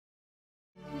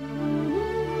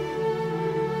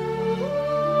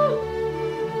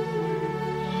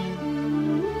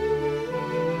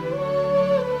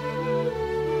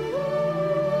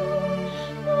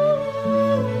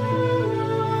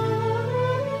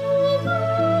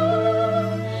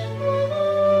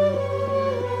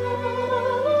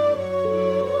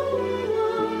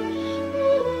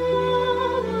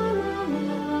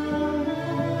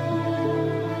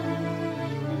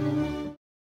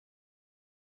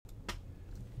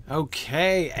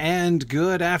Okay, and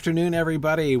good afternoon,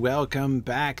 everybody. Welcome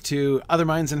back to Other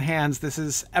Minds and Hands. This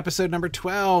is episode number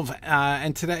 12,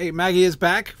 and today Maggie is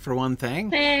back, for one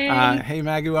thing. Hey. Hey,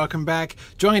 Maggie, welcome back.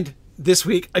 Joined this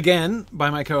week again by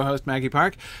my co-host, Maggie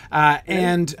Park,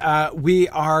 and we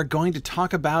are going to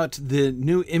talk about the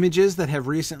new images that have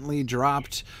recently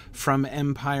dropped from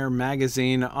Empire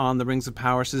Magazine on the Rings of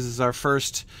Power. So this is our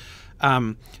first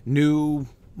new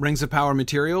Rings of Power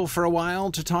material for a while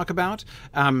to talk about.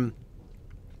 And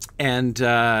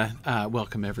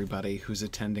welcome everybody who's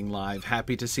attending live.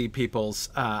 Happy to see people's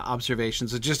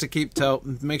observations. So just to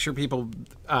make sure people,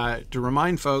 to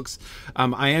remind folks,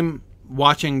 I am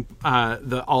watching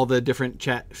all the different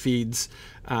chat feeds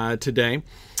today.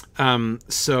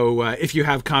 So if you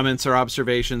have comments or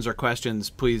observations or questions,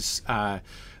 please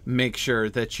make sure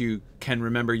that you can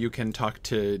remember you can talk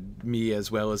to me as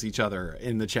well as each other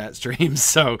in the chat stream.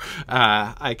 So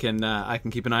I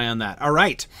can keep an eye on that. All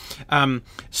right.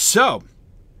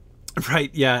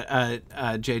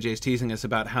 JJ's teasing us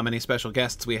about how many special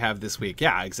guests we have this week.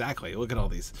 Yeah, exactly. Look at all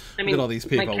these. Look at all these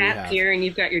people. My we cat's have here, and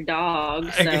you've got your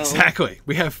dog. So. Exactly.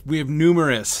 We have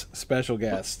numerous special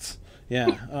guests.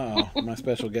 Yeah. Oh, my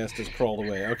special guest has crawled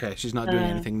away. Okay, she's not doing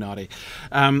anything naughty.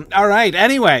 All right.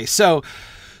 Anyway, So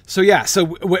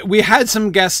we had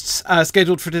some guests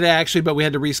scheduled for today, actually, but we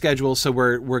had to reschedule. So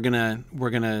we're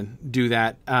gonna do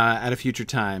that at a future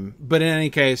time. But in any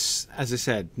case, as I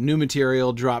said, new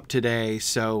material dropped today.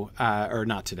 So or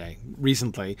not today,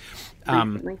 recently,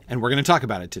 and we're gonna talk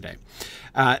about it today.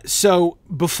 So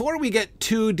before we get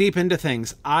too deep into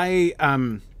things, I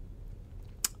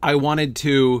wanted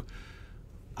to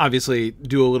obviously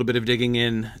do a little bit of digging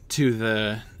in to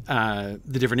the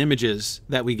different images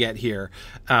that we get here.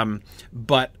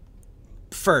 But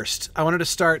first, I wanted to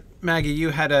start, Maggie, you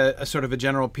had a sort of a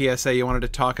general PSA. You wanted to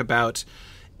talk about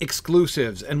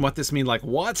exclusives and what this means, like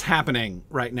what's happening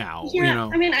right now. Yeah,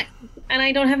 I mean,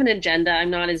 I don't have an agenda. I'm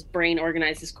not as brain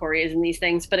organized as Corey is in these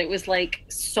things, but it was like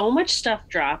so much stuff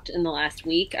dropped in the last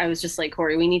week. I was just like,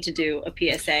 Corey, we need to do a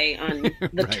PSA on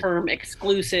the Right. term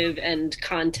exclusive and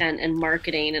content and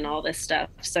marketing and all this stuff.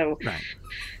 So Right.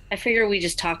 I figure we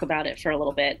just talk about it for a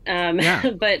little bit.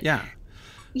 But Yeah.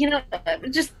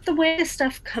 Just the way this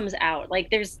stuff comes out, like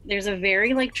there's a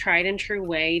very like tried and true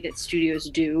way that studios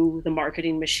do the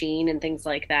marketing machine and things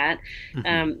like that.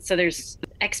 So there's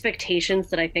expectations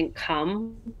that I think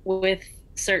come with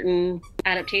certain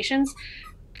adaptations,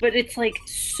 but it's like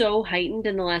so heightened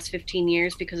in the last 15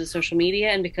 years because of social media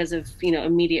and because of,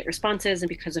 immediate responses and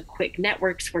because of quick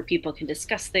networks where people can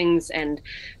discuss things and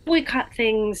boycott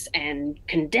things and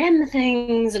condemn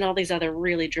things and all these other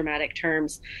really dramatic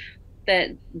terms,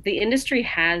 that the industry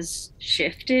has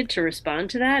shifted to respond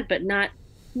to that, but not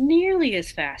nearly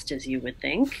as fast as you would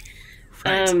think.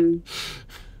 Right.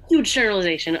 Huge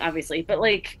generalization, obviously, but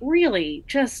like really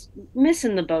just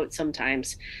missing the boat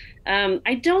sometimes.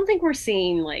 I don't think we're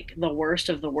seeing like the worst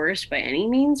of the worst by any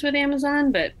means with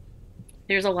Amazon, but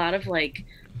there's a lot of like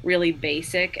really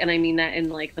basic, and I mean that in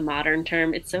like the modern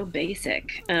term, it's so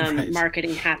basic, Right.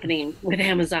 marketing happening with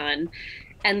Amazon.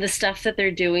 And the stuff that they're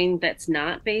doing that's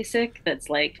not basic, that's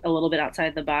like a little bit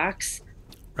outside the box,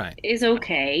 Right. is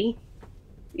okay.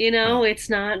 Right. It's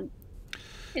not,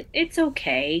 it's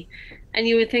okay. And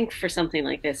you would think for something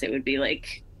like this, it would be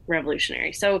like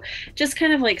revolutionary. So just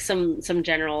kind of like some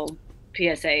general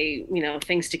PSA,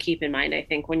 things to keep in mind, I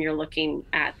think, when you're looking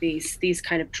at these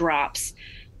kind of drops.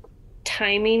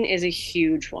 Timing is a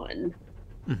huge one.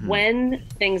 Mhm. When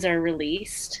things are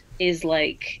released is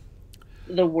like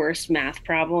the worst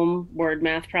word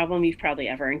math problem you've probably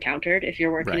ever encountered if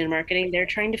you're working Right. in marketing. They're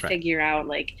trying to Right. figure out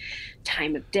like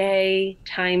time of day,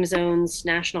 time zones,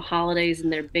 national holidays in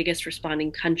their biggest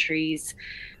responding countries,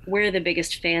 where the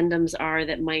biggest fandoms are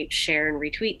that might share and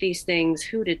retweet these things,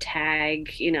 who to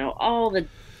tag, all the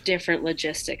different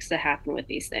logistics that happen with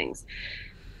these things.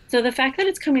 So the fact that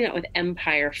it's coming out with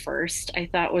Empire first, I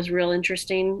thought was real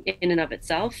interesting in and of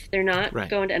itself. They're not Right.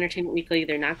 going to Entertainment Weekly.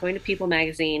 They're not going to People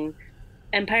Magazine.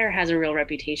 Empire has a real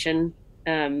reputation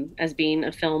as being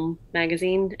a film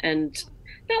magazine, and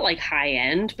not like high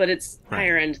end, but it's Right.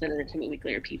 higher end than Entertainment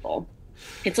Weekly or People.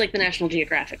 It's like the National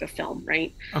Geographic of film,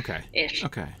 right? Okay. Ish.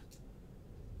 Okay.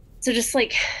 So just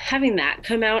like having that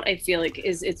come out, I feel like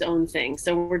is its own thing.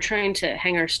 So we're trying to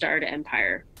hang our star to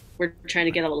Empire. We're trying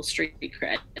to get a little street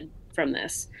cred from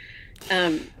this.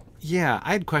 Yeah,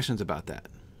 I had questions about that.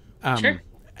 Sure.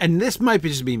 And this might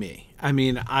just be me. I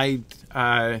mean,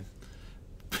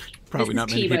 probably This not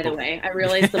is many tea, people. by the way. I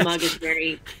realize the mug is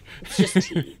it's just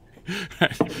tea.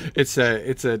 It's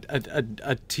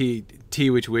a tea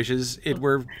which wishes it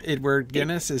were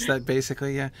Guinness. Is that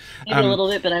basically, yeah? Maybe a little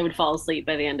bit, but I would fall asleep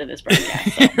by the end of this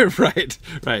broadcast. So.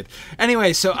 Right.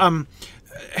 Anyway, so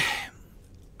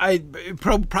I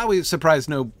probably surprised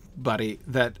nobody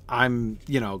that I'm,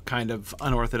 kind of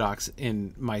unorthodox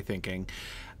in my thinking,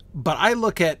 but I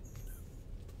look at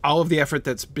all of the effort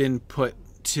that's been put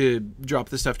to drop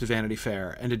this stuff to Vanity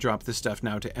Fair and to drop this stuff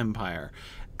now to Empire,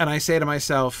 and I say to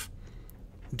myself,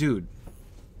 dude,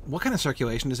 what kind of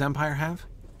circulation does Empire have?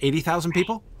 80,000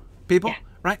 people? Yeah.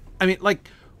 Right? I mean, like,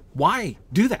 why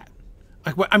do that?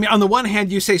 Like, what, I mean, on the one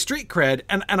hand, you say street cred,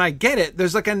 and I get it.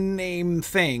 There's like a name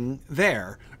thing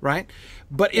there, right?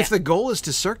 But if the goal is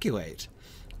to circulate,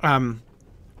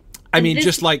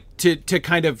 just like to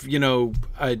kind of,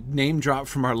 a name drop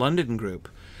from our London group,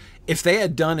 if they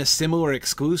had done a similar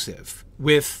exclusive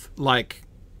with, like,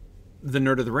 the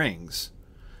Nerd of the Rings,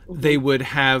 they would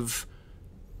have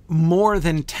more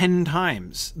than 10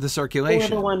 times the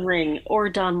circulation. Or the One Ring, or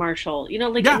Don Marshall.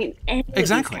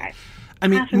 Exactly. I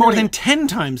mean, more than 10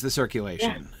 times the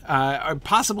circulation, or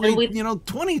possibly,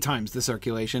 20 times the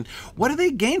circulation. What do they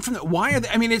gain from that? Why are they?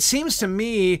 I mean, it seems to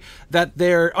me that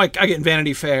they're, like, again,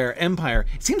 Vanity Fair, Empire,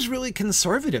 it seems really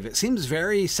conservative. It seems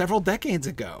very several decades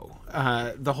ago,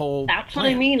 the whole That's plan.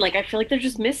 what I mean. Like, I feel like they're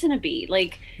just missing a beat.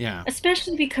 Like,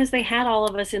 especially because they had all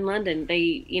of us in London.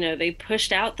 They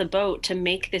pushed out the boat to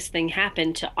make this thing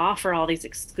happen, to offer all these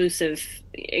exclusive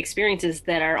experiences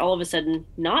that are all of a sudden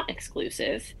not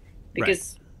exclusive.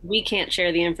 Because we can't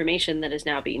share the information that is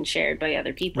now being shared by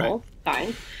other people. Right.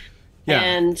 Fine. Yeah.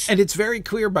 And it's very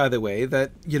clear, by the way,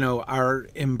 that, our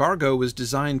embargo was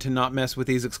designed to not mess with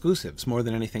these exclusives more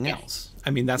than anything else. I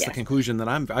mean, that's the conclusion that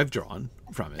I've drawn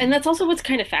from it. And that's also what's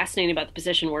kind of fascinating about the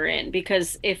position we're in,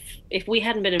 because if we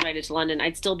hadn't been invited to London,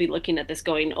 I'd still be looking at this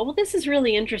going, oh, well, this is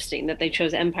really interesting that they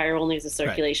chose Empire only as a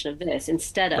circulation of this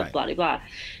instead of blah, blah, blah.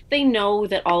 They know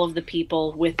that all of the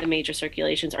people with the major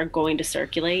circulations are going to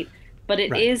circulate. But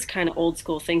it is kind of old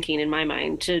school thinking in my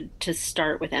mind to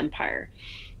start with Empire.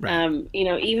 Right.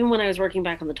 Even when I was working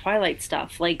back on the Twilight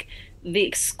stuff, like, the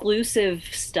exclusive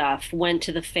stuff went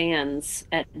to the fans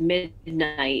at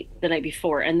midnight the night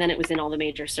before, and then it was in all the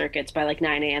major circuits by like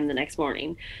 9 a.m. the next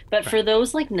morning. But for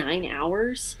those like 9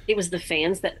 hours, it was the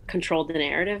fans that controlled the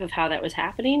narrative of how that was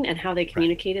happening and how they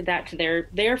communicated that to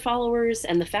their followers.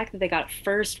 And the fact that they got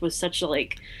first was such a,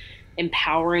 like,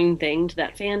 empowering thing to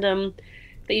that fandom.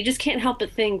 That you just can't help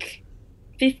but think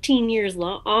 15 years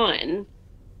on,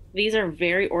 these are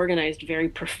very organized, very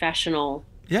professional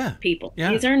people.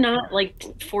 Yeah. These are not like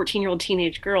 14-year-old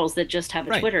teenage girls that just have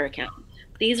a Twitter account.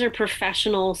 These are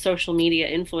professional social media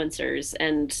influencers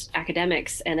and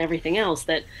academics and everything else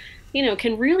that,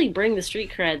 can really bring the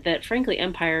street cred that, frankly,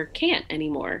 Empire can't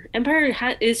anymore. Empire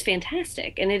is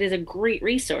fantastic, and it is a great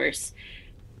resource.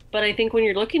 But I think when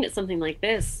you're looking at something like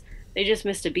this, they just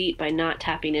missed a beat by not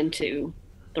tapping into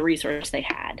the resource they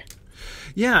had.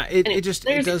 Yeah, it does.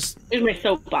 There's my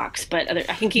soapbox, but I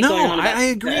can keep going on. I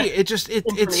agree.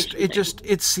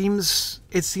 It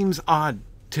seems odd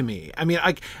to me. I mean,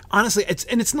 honestly,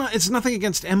 it's nothing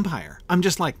against Empire. I'm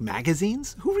just like,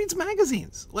 magazines? Who reads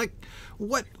magazines? Like,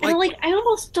 what? Like, I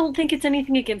almost don't think it's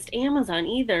anything against Amazon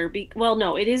either. Well,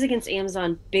 no, it is against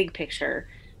Amazon big picture.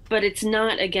 But it's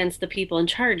not against the people in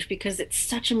charge, because it's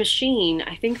such a machine.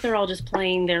 I think they're all just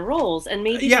playing their roles, and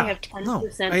maybe they have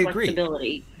 10%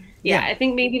 flexibility. Yeah, I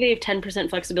think maybe they have 10%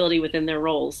 flexibility within their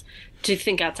roles to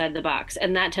think outside the box,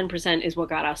 and that 10% is what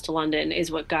got us to London, is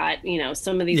what got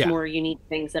some of these more unique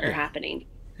things that are happening.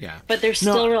 Yeah, but they're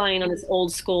still relying on this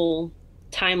old school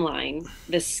timeline,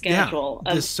 this schedule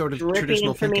of this sort of dripping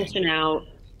traditional information thinking. Out,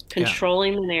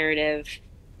 controlling the narrative.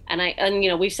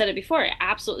 And we've said it before, I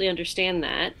absolutely understand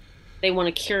that. They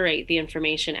want to curate the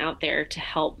information out there to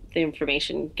help the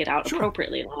information get out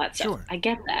appropriately and all that stuff. I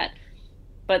get that.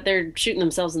 But they're shooting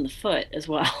themselves in the foot as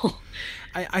well.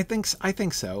 I think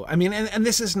so. I mean, and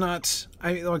this is not.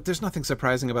 There's nothing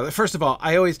surprising about it. First of all,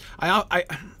 I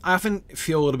often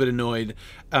feel a little bit annoyed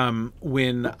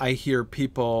when I hear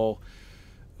people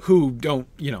who don't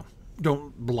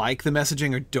like the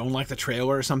messaging or don't like the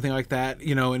trailer or something like that,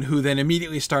 and who then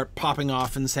immediately start popping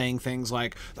off and saying things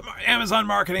like, the Amazon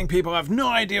marketing people have no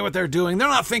idea what they're doing. They're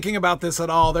not thinking about this at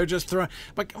all. They're just throwing.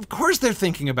 But of course they're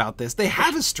thinking about this. They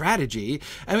have a strategy.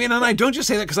 I mean, and I don't just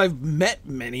say that because I've met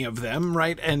many of them,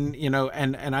 right? And,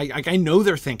 and I know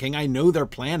they're thinking. I know they're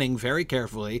planning very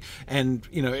carefully and,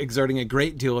 exerting a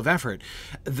great deal of effort.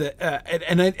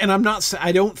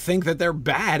 I don't think that they're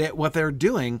bad at what they're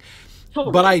doing.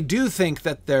 Totally. But I do think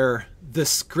that the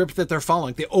script that they're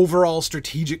following, the overall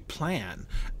strategic plan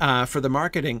for the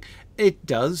marketing, it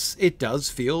does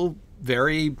feel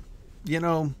very,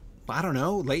 I don't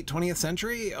know, late 20th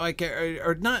century, like,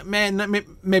 or not,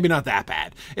 maybe not that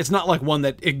bad. It's not like one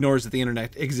that ignores that the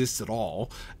internet exists at all.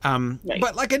 Right.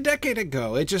 But like a decade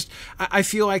ago, I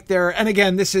feel like and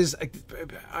again, this is,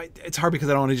 it's hard because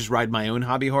I don't want to just ride my own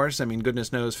hobby horse. I mean,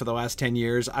 goodness knows for the last 10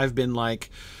 years, I've been like,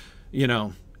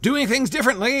 doing things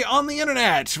differently on the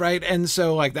internet, right? And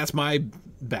so like, that's my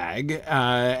bag.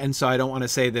 And so I don't want to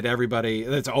say that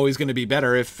that's always going to be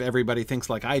better if everybody thinks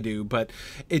like I do, but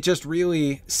it just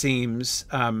really seems,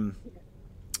 like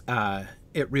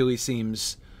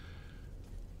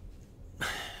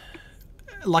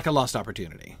a lost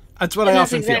opportunity. That's what I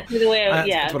often feel. That's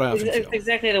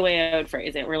exactly the way I would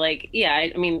phrase it. We're like,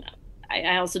 I mean,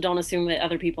 I also don't assume that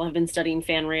other people have been studying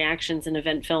fan reactions and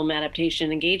event film adaptation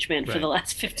engagement for the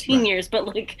last 15 years, but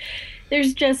like,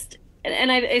 there's just,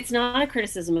 it's not a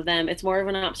criticism of them. It's more of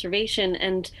an observation.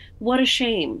 And what a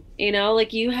shame,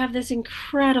 like you have this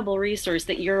incredible resource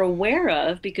that you're aware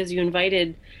of because you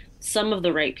invited some of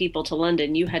the right people to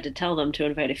London. You had to tell them to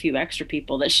invite a few extra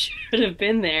people that should have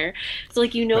been there. So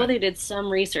like, they did some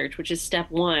research, which is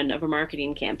step one of a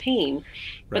marketing campaign,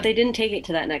 but they didn't take it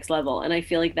to that next level. And I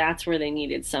feel like that's where they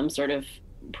needed some sort of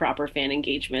proper fan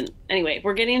engagement. Anyway,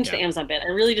 we're getting into the Amazon bit. I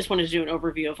really just wanted to do an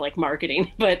overview of like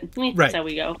marketing, but that's how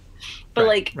we go.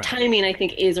 But timing, I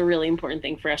think, is a really important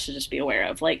thing for us to just be aware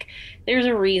of. Like, there's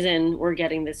a reason we're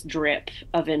getting this drip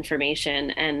of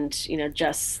information, and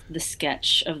just the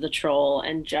sketch of the troll,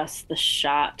 and just the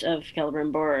shot of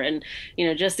Celebrimbor,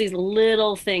 and just these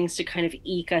little things to kind of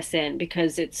eke us in,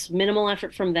 because it's minimal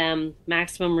effort from them,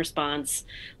 maximum response,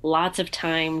 lots of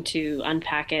time to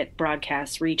unpack it,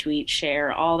 broadcast, retweet,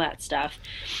 share, all that stuff.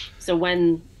 So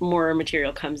when more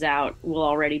material comes out, we'll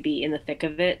already be in the thick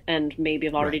of it, and maybe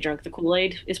have already drunk the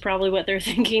Kool-Aid is probably what they're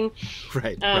thinking.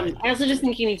 Right. I also just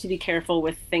think you need to be careful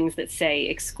with things that say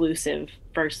exclusive,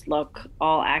 first look,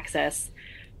 all access.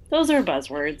 Those are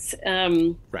buzzwords.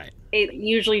 Right. It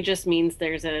usually just means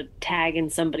there's a tag in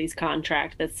somebody's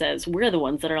contract that says, we're the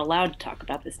ones that are allowed to talk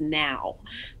about this now.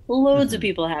 Loads of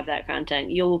people have that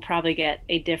content. You'll probably get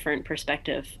a different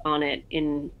perspective on it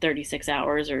in 36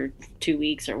 hours or 2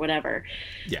 weeks or whatever.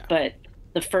 Yeah. But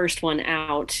the first one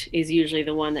out is usually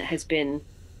the one that has been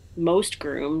most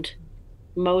groomed,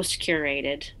 most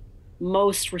curated,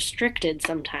 most restricted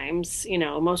sometimes,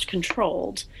 most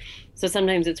controlled. So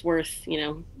sometimes it's worth,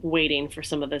 waiting for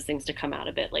some of those things to come out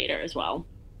a bit later as well.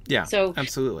 Yeah, so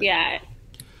absolutely. Yeah.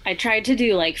 I tried to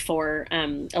do like 4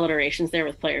 alliterations there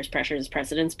with players, pressures,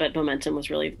 precedents, but momentum was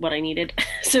really what I needed.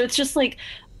 So it's just like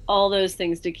all those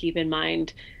things to keep in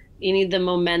mind. You need the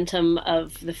momentum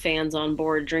of the fans on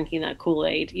board drinking that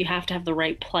Kool-Aid. You have to have the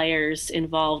right players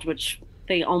involved, which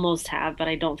they almost have, but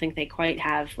I don't think they quite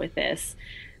have with this.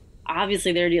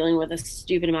 Obviously, they're dealing with a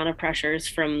stupid amount of pressures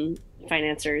from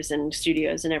financiers and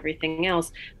studios and everything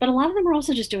else, but a lot of them are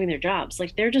also just doing their jobs.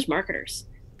 Like, they're just marketers.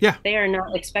 Yeah. They are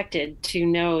not expected to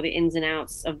know the ins and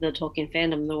outs of the Tolkien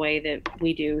fandom the way that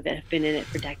we do that have been in it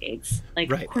for decades.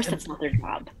 Like, of course, that's not their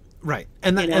job. Right.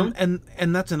 And that,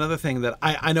 and that's another thing that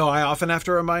I know I often have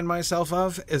to remind myself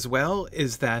of as well,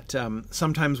 is that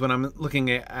sometimes when I'm looking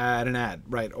at an ad,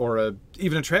 right, or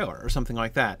even a trailer or something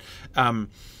like that,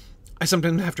 I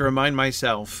sometimes have to remind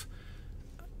myself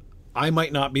I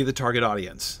might not be the target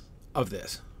audience of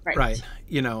this. Right.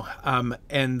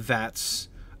 And that's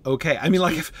okay. I mean,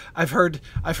 like, if I've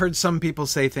heard some people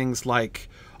say things like,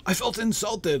 I felt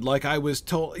insulted, like I was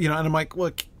told, and I'm like,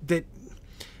 look,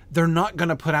 they're not going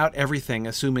to put out everything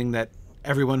assuming that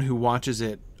everyone who watches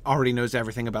it already knows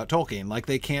everything about Tolkien. Like,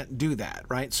 they can't do that,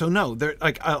 right? So no, they're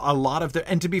like a lot of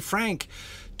and to be frank,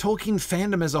 Tolkien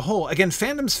fandom as a whole, again,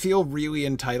 fandoms feel really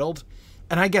entitled.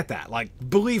 And I get that. Like,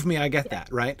 believe me, I get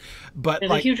that, right? But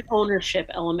there's a huge ownership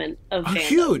element of fandom.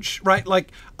 Huge, right?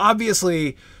 Like,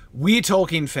 obviously, we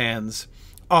Tolkien fans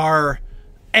are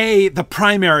A, the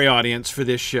primary audience for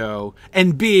this show,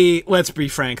 and B, let's be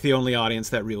frank, the only audience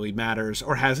that really matters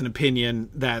or has an opinion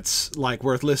that's like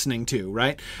worth listening to,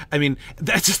 right? I mean,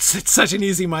 it's such an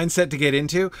easy mindset to get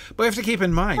into, but we have to keep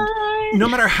in mind, no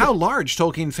matter how large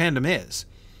Tolkien fandom is,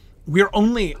 we're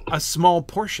only a small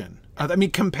portion. I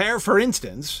mean, compare, for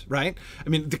instance, right? I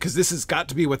mean, because this has got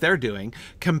to be what they're doing.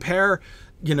 Compare,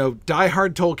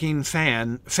 diehard Tolkien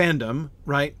fandom,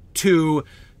 right, to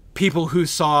people who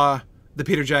saw the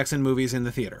Peter Jackson movies in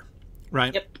the theater,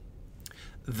 right? Yep.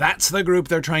 That's the group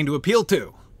they're trying to appeal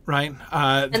to, right?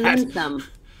 And then some.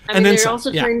 I And mean, then they're some.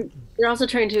 also Yeah.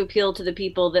 trying to appeal to the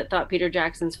people that thought Peter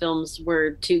Jackson's films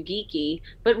were too geeky,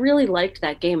 but really liked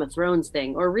that Game of Thrones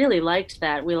thing, or really liked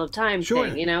that Wheel of Time thing, Sure.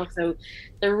 you know? So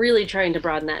they're really trying to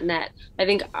broaden that net. I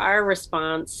think our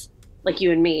response, like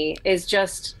you and me, is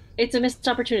just it's a missed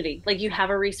opportunity. Like you have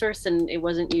a resource and it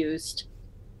wasn't used.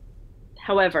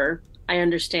 However, I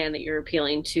understand that you're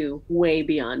appealing to way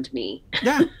beyond me.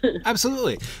 Yeah,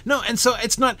 absolutely. No, and so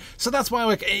it's not. So that's why,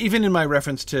 like, even in my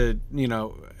reference to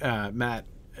Matt,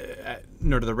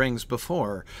 Nerd of the Rings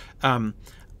before,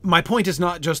 my point is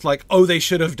not just like, oh, they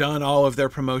should have done all of their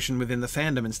promotion within the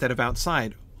fandom instead of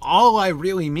outside. All I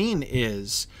really mean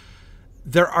is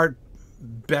there are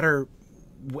better.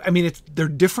 I mean, they're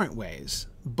different ways,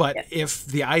 but Yes. if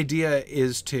the idea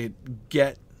is to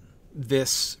get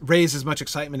raise as much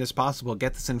excitement as possible,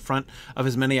 get this in front of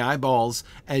as many eyeballs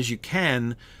as you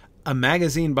can, a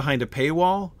magazine behind a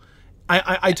paywall.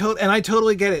 I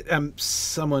totally get it.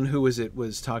 Someone who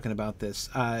was talking about this.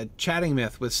 Chatting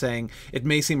Myth was saying it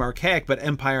may seem archaic, but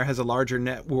Empire has a larger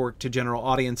network to general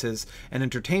audiences and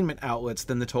entertainment outlets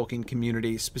than the Tolkien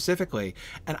community specifically,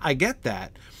 and I get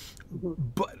that.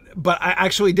 But I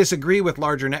actually disagree with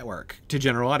larger network to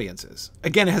general audiences.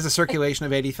 Again, it has a circulation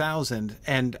of 80,000,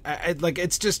 and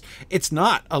it's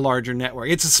not a larger network.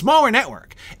 It's a smaller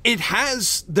network.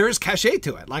 There's cachet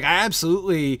to it. Like, I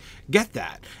absolutely get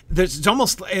that. There's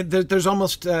almost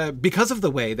because of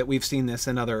the way that we've seen this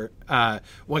in other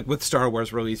like with Star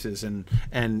Wars releases and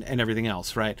everything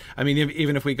else, right? I mean,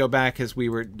 even if we go back, as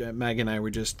Mag and I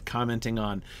were just commenting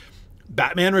on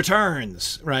Batman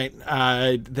Returns, right?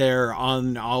 They're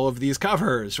on all of these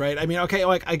covers, right? I mean, okay,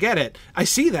 like, I get it. I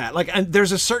see that. Like, and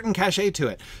there's a certain cachet to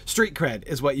it. Street cred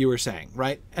is what you were saying,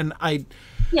 right? And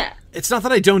Yeah. it's not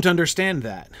that I don't understand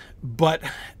that, but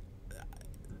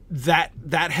that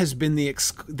has been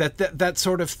that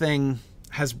sort of thing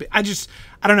has been, I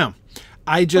don't know.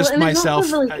 I just myself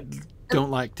I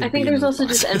don't like to I think be there's in also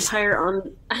those just boxes. Empire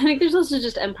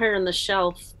on the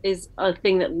Shelf is a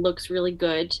thing that looks really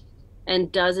good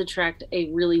and does attract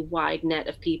a really wide net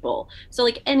of people. So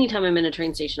like anytime I'm in a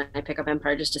train station, I pick up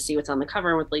Empire just to see what's on the cover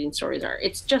and what the leading stories are.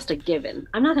 It's just a given.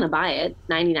 I'm not going to buy it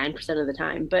 99% of the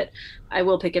time, but I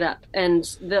will pick it up. And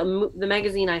the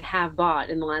magazine I have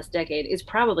bought in the last decade is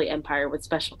probably Empire with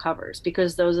special covers,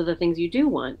 because those are the things you do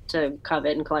want to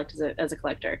covet and collect as a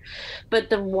collector. But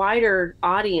the wider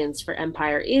audience for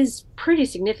Empire is pretty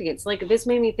significant. So like this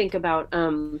made me think about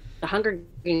the Hunger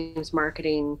Games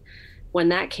marketing when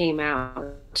that came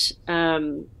out.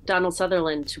 Donald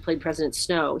Sutherland, who played President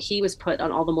Snow, he was put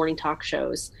on all the morning talk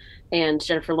shows, and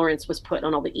Jennifer Lawrence was put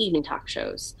on all the evening talk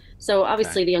shows. So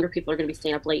obviously, the younger people are going to be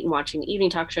staying up late and watching the evening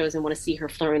talk shows and want to see her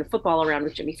throwing a football around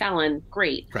with Jimmy Fallon.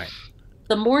 Great. Right.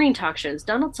 The morning talk shows,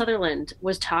 Donald Sutherland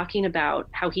was talking about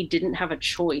how he didn't have a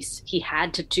choice. He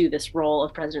had to do this role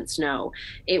of President Snow.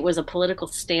 It was a political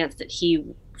stance that he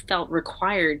felt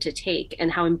required to take,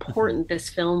 and how important this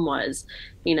film was.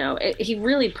 He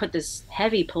really put this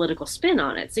heavy political spin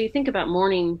on it. So you think about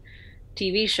morning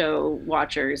TV show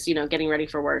watchers, getting ready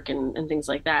for work and things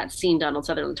like that, seeing Donald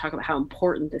Sutherland talk about how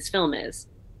important this film is.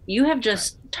 You have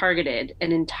just targeted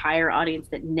an entire audience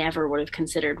that never would have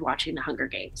considered watching the Hunger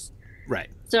Games. Right.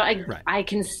 So I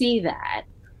can see that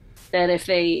if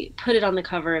they put it on the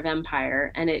cover of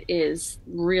Empire, and it is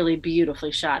really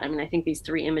beautifully shot. I mean, I think these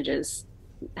 3 images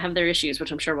have their issues,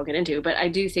 which I'm sure we'll get into, but I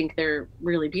do think they're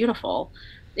really beautiful.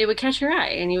 It would catch your eye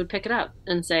and you would pick it up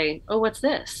and say, oh, what's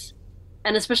this?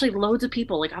 And especially loads of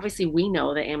people, like obviously we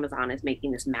know that Amazon is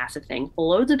making this massive thing.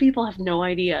 Loads of people have no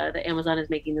idea that Amazon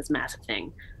is making this massive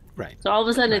thing. Right. So all of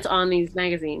a sudden it's on these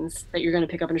magazines that you're going to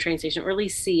pick up in a train station, or at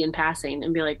least see in passing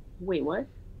and be like, wait, what?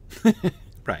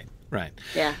 Right.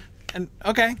 Yeah. And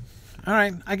okay. All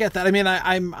right. I get that. I mean,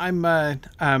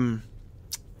 I'm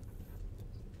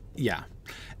yeah.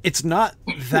 It's not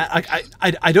that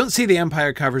I don't see the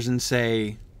Empire covers and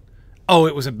say, oh,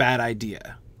 it was a bad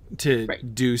idea to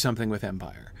do something with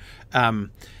Empire.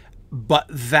 But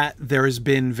that there has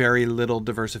been very little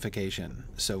diversification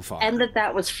so far. And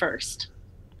that was first.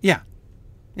 Yeah.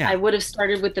 I would have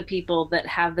started with the people that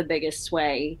have the biggest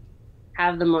sway,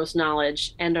 have the most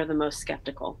knowledge, and are the most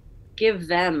skeptical. Give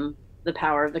them the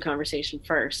power of the conversation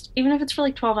first, even if it's for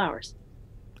like 12 hours.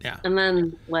 Yeah. And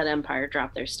then let Empire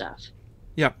drop their stuff.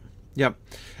 Yep.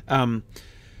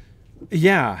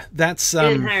 Yeah, that's They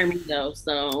didn't hire me though,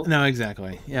 so no,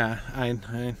 exactly. Yeah,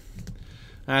 I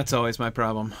that's always my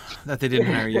problem, that they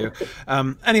didn't hire you.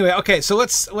 Anyway, okay, so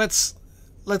let's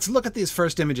look at these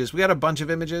first images. We got a bunch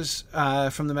of images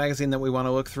from the magazine that we want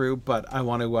to look through, but I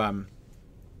want to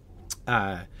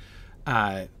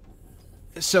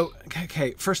so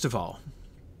okay, first of all,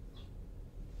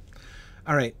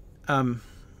 All right. Uh,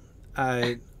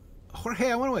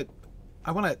 Jorge, I want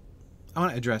to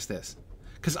address this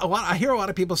because I hear a lot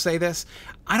of people say this.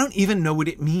 I don't even know what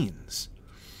it means.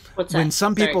 What's that? When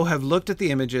some Sorry. people have looked at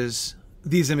the images,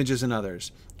 these images and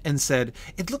others, and said,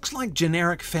 it looks like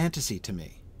generic fantasy to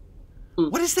me.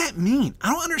 What does that mean?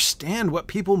 I don't understand what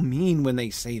people mean when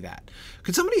they say that.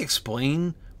 Could somebody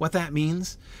explain what that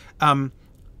means? I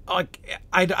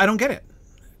don't get it.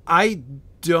 I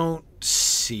don't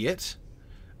see it.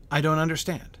 I don't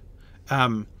understand.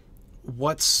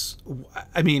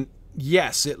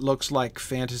 Yes, it looks like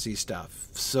fantasy stuff.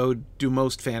 So do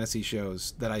most fantasy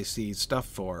shows that I see stuff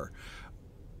for.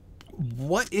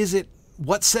 What is it?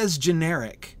 What says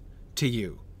generic to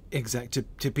you?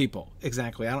 To people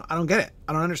exactly. I don't get it.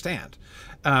 I don't understand.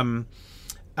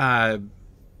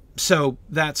 So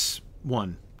that's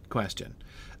one question.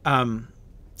 But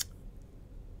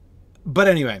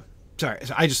anyway, sorry.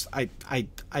 So I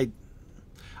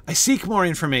seek more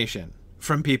information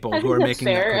from people who are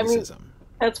making that criticism.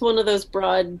 That's one of those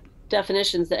broad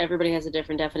definitions that everybody has a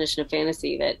different definition of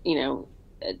fantasy. That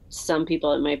some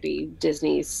people it might be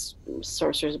Disney's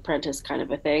Sorcerer's Apprentice kind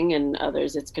of a thing, and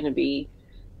others it's going to be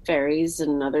fairies,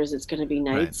 and others it's going to be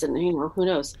knights, right. And who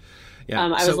knows. Yeah.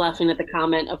 I was laughing at the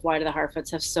comment of why do the Harfoots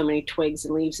have so many twigs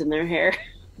and leaves in their hair.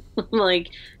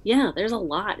 Like, yeah, there's a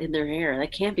lot in their hair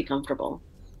that can't be comfortable.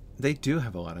 They do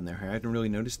have a lot in their hair. I didn't really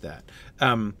notice that.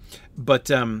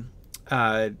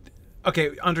 Okay,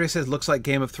 Andre says looks like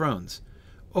Game of Thrones.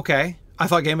 Okay, I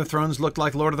thought Game of Thrones looked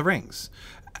like Lord of the Rings.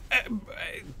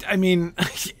 I mean,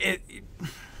 it's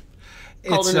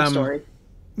a story.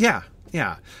 Yeah.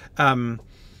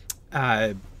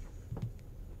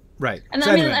 Right. And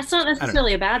so anyway, that's not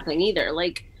necessarily a bad thing either.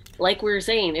 Like we were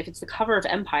saying, if it's the cover of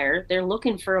Empire, they're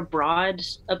looking for a broad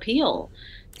appeal.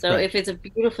 So if it's a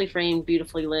beautifully framed,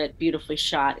 beautifully lit, beautifully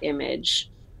shot image,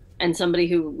 and somebody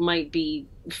who might be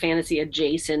fantasy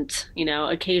adjacent,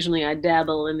 occasionally I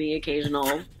dabble in the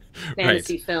occasional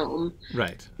fantasy film.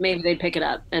 Right. Maybe they'd pick it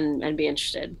up and be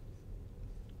interested.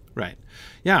 Right.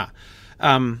 Yeah.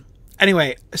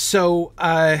 Anyway, so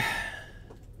let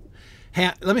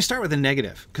me start with the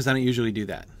negative because I don't usually do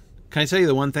that. Can I tell you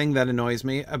the one thing that annoys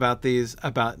me about there's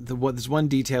one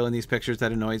detail in these pictures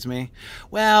that annoys me?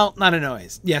 Well, not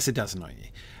annoys. Yes, it does annoy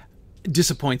me. It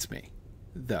disappoints me,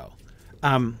 though.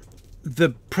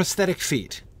 The prosthetic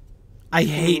feet. I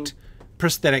hate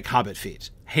prosthetic Hobbit feet.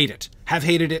 Hate it. Have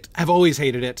hated it. Have always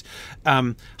hated it.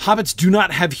 Hobbits do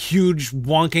not have huge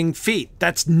wonking feet.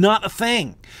 That's not a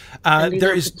thing.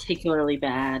 There is particularly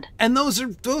bad. And those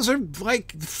are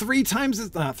like not 3 times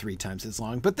as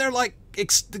long, but they're like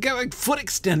they got like foot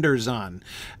extenders on.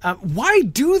 Why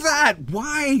do that?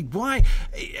 Why?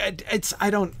 I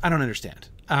don't understand.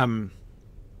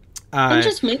 And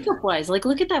just makeup wise, like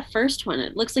look at that first one.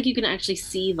 It looks like you can actually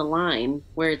see the line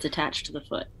where it's attached to the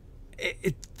foot.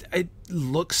 It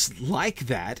looks like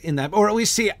that in that, or at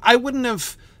least see, I wouldn't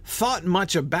have thought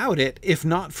much about it if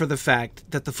not for the fact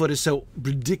that the foot is so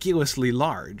ridiculously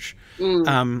large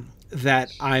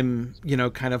that I'm,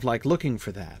 kind of like looking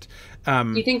for that.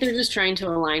 Do you think they're just trying to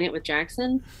align it with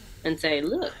Jackson and say,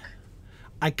 look?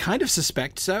 I kind of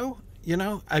suspect so,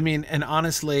 I mean, and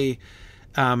honestly,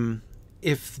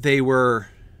 if they were,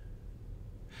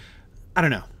 I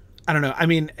don't know. I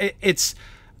mean,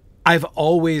 I've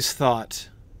always thought,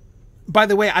 by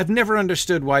the way, I've never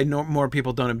understood why more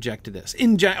people don't object to this.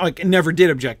 Never did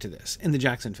object to this in the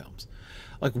Jackson films.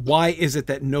 Like, why is it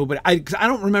that nobody, I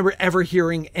don't remember ever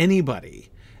hearing anybody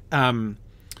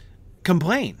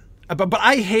complain. But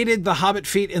I hated the Hobbit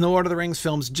feet in the Lord of the Rings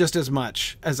films just as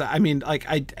much as,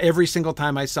 every single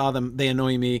time I saw them, they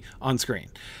annoy me on screen.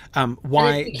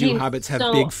 Why do hobbits have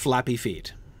big flappy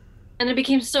feet? And it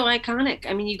became so iconic.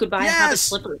 I mean, you could buy Hobbit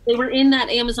slippers. They were in that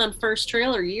Amazon First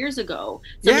trailer years ago.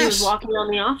 Somebody was walking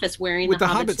around the office wearing the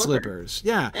Hobbit slippers.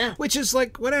 Yeah, which is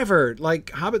like whatever,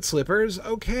 like Hobbit slippers,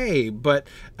 okay, but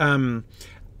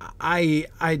I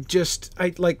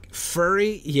like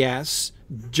furry, yes,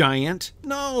 giant,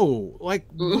 no. Like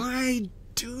why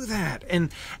do that? And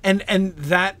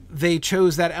that they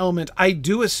chose that element. I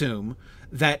do assume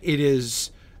that it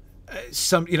is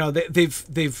some,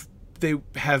 they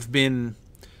have been,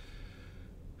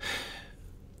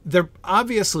 they're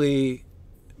obviously,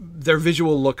 their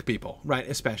visual look people, right,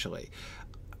 especially,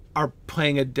 are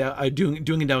playing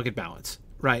doing a delicate balance,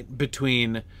 right,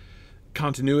 between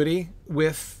continuity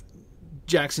with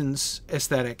Jackson's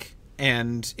aesthetic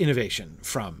and innovation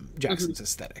from Jackson's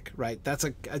aesthetic, right?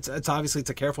 It's obviously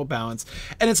it's a careful balance,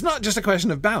 and it's not just a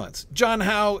question of balance. John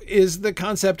Howe is the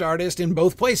concept artist in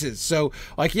both places, so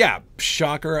like, yeah,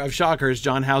 shocker of shockers,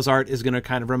 John Howe's art is going to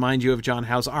kind of remind you of John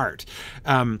Howe's art,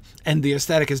 and the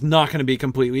aesthetic is not going to be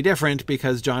completely different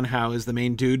because John Howe is the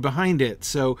main dude behind it.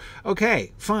 So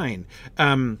okay, fine,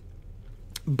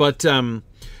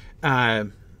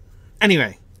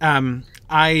 anyway.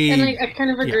 I kind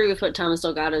of agree with what Thomas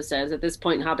Delgado says. At this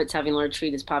point, hobbits having large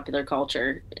feet is popular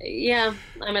culture. Yeah,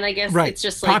 I mean, I guess it's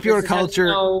just like popular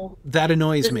culture. That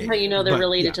annoys me. This is how you know they're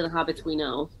related to the hobbits we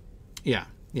know. Yeah.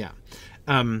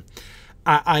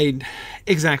 I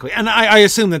exactly, and I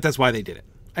assume that's why they did it.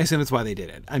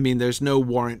 I mean, there's no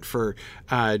warrant for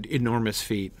enormous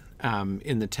feet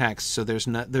in the text, so there's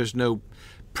no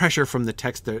pressure from the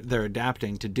text they're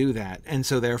adapting to do that, and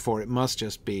so therefore it must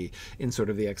just be in sort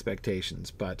of the expectations.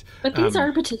 But these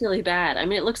are particularly bad. I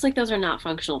mean, it looks like those are not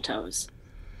functional toes.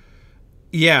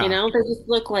 Yeah, you know, they just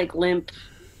look like limp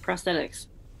prosthetics.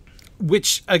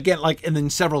 Which again, like, and in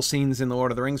several scenes in the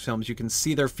Lord of the Rings films, you can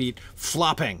see their feet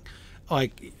flopping,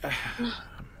 like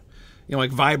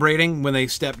like vibrating when they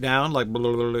step down, like the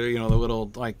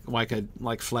little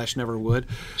like flesh never would.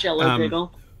 Jello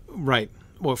jiggle. Right.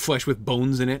 Well, flesh with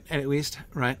bones in it, at least,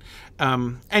 right?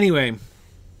 Anyway,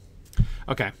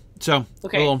 okay. So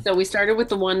we started with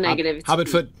the one negative.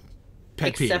 Hobbitfoot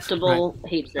pet peeve. Acceptable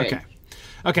hatred.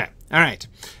 Okay. All right.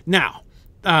 Now,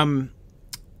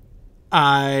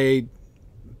 I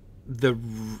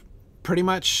pretty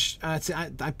much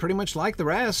like the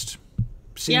rest.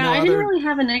 I didn't really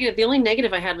have a negative. The only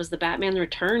negative I had was the Batman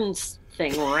Returns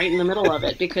thing right in the middle of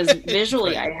it, because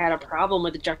visually I had a problem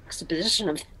with the juxtaposition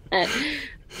of that.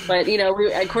 But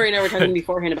Corey and I were talking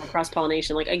beforehand about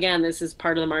cross-pollination. Like, again, this is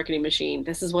part of the marketing machine.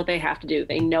 This is what they have to do.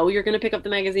 They know you're going to pick up the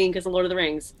magazine because of Lord of the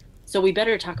Rings, so we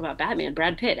better talk about Batman,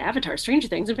 Brad Pitt, Avatar, Stranger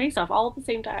Things, and Face Off all at the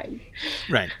same time.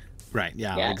 Right.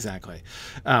 Yeah. Exactly.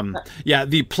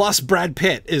 The plus Brad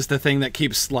Pitt is the thing that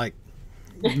keeps like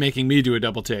making me do a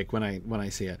double take when I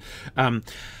see it.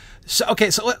 So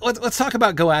let's talk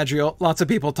about Galadriel. Lots of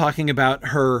people talking about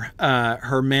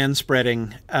her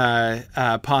man-spreading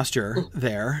posture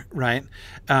there, right?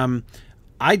 I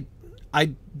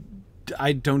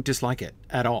don't dislike it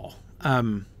at all.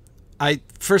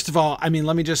 First of all, I mean,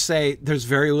 let me just say, there's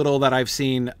very little that I've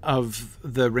seen of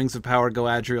the Rings of Power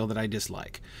Galadriel that I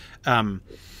dislike.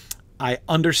 I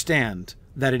understand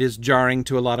that it is jarring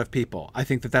to a lot of people. I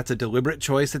think that that's a deliberate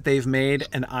choice that they've made,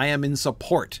 and I am in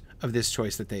support of this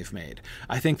choice that they've made.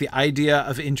 I think the idea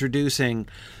of introducing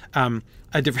a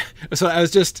different... So I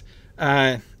was just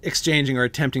exchanging, or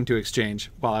attempting to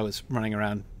exchange, while I was running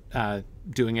around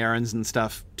doing errands and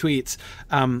stuff, tweets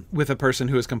with a person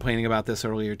who was complaining about this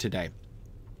earlier today.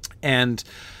 And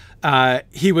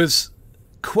he was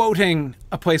quoting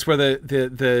a place where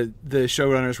the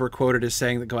showrunners were quoted as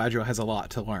saying that Galadriel has a lot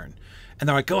to learn. And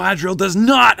they're like, Galadriel does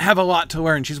not have a lot to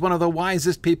learn. She's one of the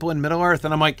wisest people in Middle-earth.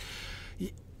 And I'm like,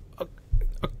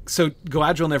 so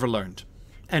Galadriel never learned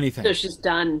anything. So she's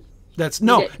done. That's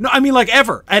no, I mean, like,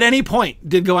 ever, at any point,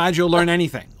 did Galadriel learn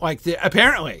anything? Like,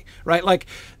 apparently, right? Like,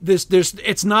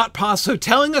 it's not possible. So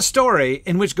telling a story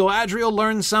in which Galadriel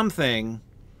learns something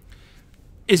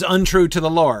is untrue to the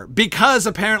lore, because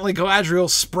apparently Galadriel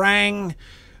sprang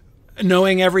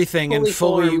knowing everything and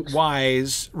fully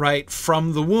wise, right,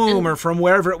 from the womb or from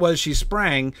wherever it was she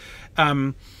sprang.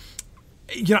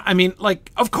 I mean,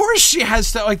 like, of course she has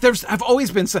stuff. Like, I've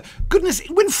always been so, goodness,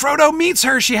 when Frodo meets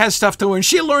her, she has stuff to learn.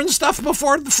 She learns stuff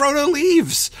before Frodo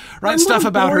leaves, right? Stuff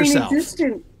about herself.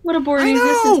 What a boring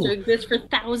existence to exist for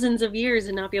thousands of years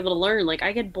and not be able to learn. Like,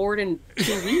 I get bored in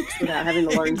 2 weeks without having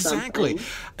to learn something.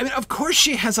 I mean, of course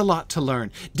she has a lot to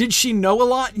learn. Did she know a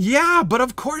lot? Yeah, but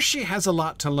of course she has a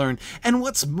lot to learn. And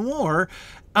what's more,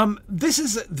 this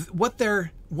is what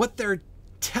they're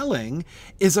telling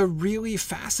is a really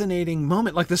fascinating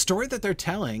moment. Like, the story that they're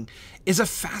telling is a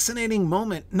fascinating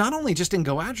moment, not only just in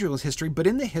Galadriel's history, but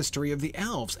in the history of the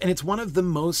elves. And it's one of the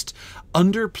most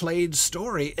underplayed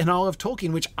story in all of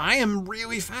Tolkien, which I am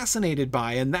really fascinated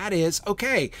by. And that is,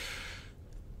 okay,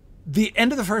 the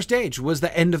end of the First Age was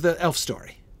the end of the elf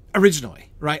story originally,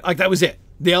 right? Like, that was it.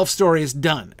 The elf story is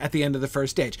done at the end of the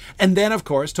First Age. And then, of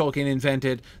course, Tolkien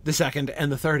invented the Second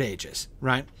and the Third Ages,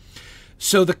 right?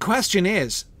 So the question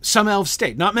is, some elves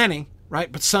stayed, not many,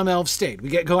 right? But some elves stayed. We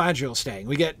get Galadriel staying.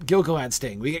 We get Gil-galad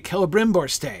staying. We get Celebrimbor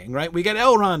staying, right? We get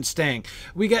Elrond staying.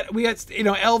 We get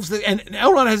elves that, and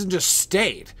Elrond hasn't just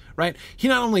stayed, right? He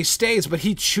not only stays, but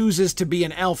he chooses to be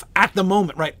an elf at the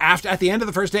moment, right? At the end of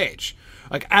the First Age.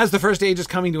 Like, as the First Age is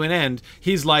coming to an end,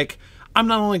 he's like, I'm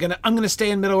gonna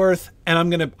stay in Middle Earth,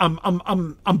 and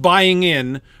I'm buying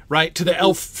in, right, to the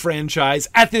Elf franchise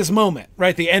at this moment,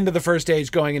 right, the end of the First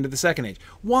Age going into the Second Age.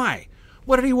 Why?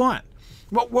 What did he want?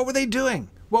 What were they doing?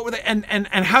 What were they, and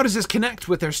how does this connect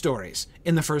with their stories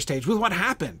in the First Age, with what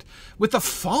happened, with the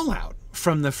fallout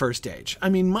from the First Age? I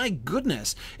mean, my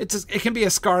goodness, it can be a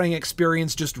scarring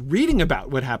experience just reading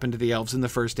about what happened to the elves in the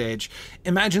First Age.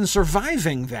 Imagine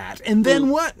surviving that, and then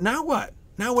what? Now what?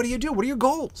 Now what do you do? What are your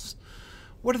goals?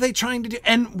 What are they trying to do?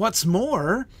 And what's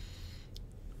more,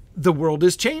 the world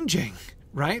is changing,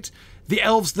 right? The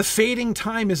elves, the fading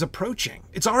time is approaching.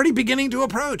 It's already beginning to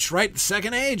approach, right? The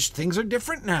Second Age, things are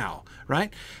different now,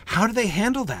 right? How do they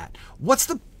handle that? What's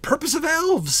the purpose of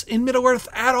elves in Middle-earth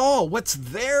at all? What's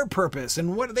their purpose?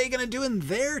 And what are they going to do in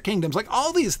their kingdoms? Like,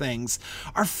 all these things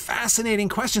are fascinating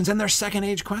questions, and they're Second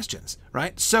Age questions,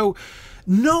 right? So,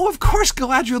 no, of course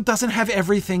Galadriel doesn't have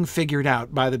everything figured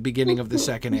out by the beginning of the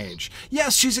Second Age.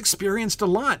 Yes, she's experienced a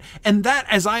lot. And that,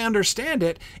 as I understand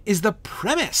it, is the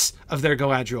premise of their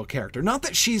Galadriel character. Not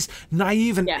that she's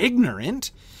naive and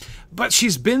ignorant, but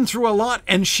she's been through a lot,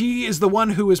 and she is the one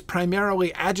who is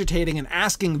primarily agitating and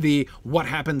asking the what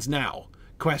happens now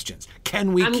questions.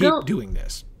 Can we keep doing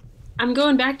this? I'm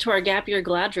going back to our gap year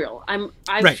Galadriel.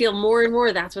 I feel more and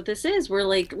more that's what this is. We're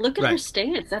like, look at her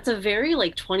stance. That's a very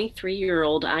like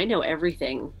 23-year-old I know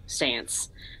everything stance.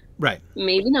 Right.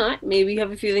 Maybe not. Maybe you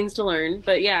have a few things to learn.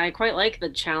 But yeah, I quite like the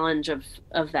challenge of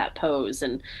that pose,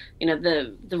 and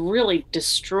the really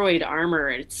destroyed armor.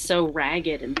 It's so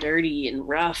ragged and dirty and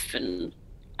rough, and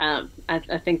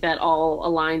I think that all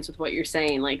aligns with what you're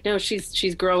saying. Like, no,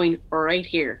 she's growing right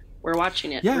here. We're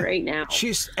watching it right now.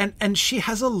 She's and she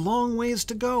has a long ways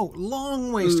to go.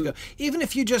 Long ways to go. Even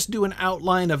if you just do an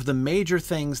outline of the major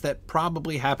things that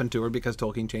probably happened to her, because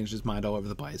Tolkien changed his mind all over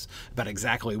the place about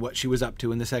exactly what she was up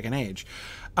to in the Second Age.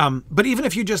 But even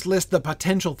if you just list the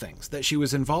potential things that she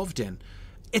was involved in,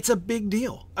 it's a big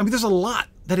deal. I mean, there's a lot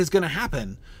that is going to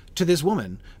happen to this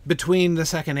woman between the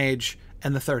Second Age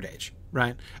and the Third Age,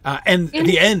 right? And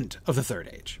the end of the Third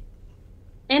Age.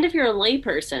 And if you're a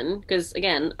layperson, because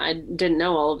again, I didn't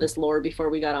know all of this lore before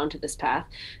we got onto this path.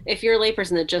 If you're a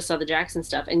layperson that just saw the Jackson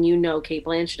stuff, and you know Cate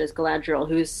Blanchett as Galadriel,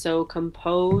 who is so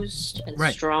composed and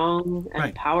strong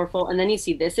and powerful, and then you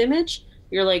see this image,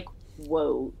 you're like,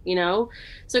 whoa,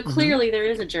 So clearly there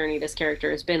is a journey this character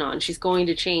has been on. She's going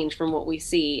to change from what we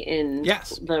see in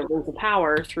the Rings of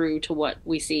Power through to what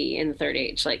we see in the Third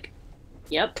Age. Like,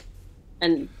 yep.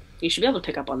 And you should be able to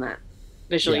pick up on that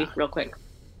visually real quick.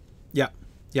 Yeah.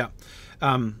 Yeah.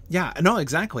 No,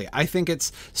 exactly. I think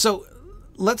it's so.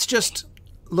 Let's just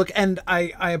look. And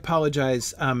I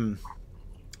apologize.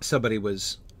 Somebody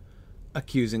was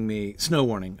accusing me, snow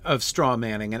warning, of straw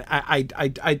manning, and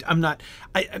I'm not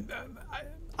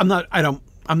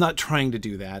trying to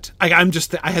do that. I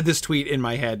had this tweet in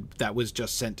my head that was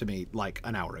just sent to me like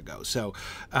an hour ago. So,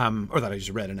 or that I just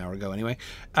read an hour ago anyway.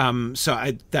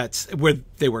 So that's where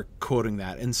they were quoting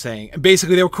that and saying,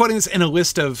 basically they were quoting this in a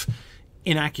list of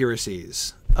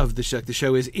inaccuracies of the show. The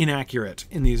show is inaccurate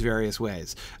in these various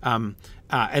ways, and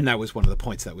that was one of the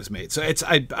points that was made. So it's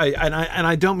I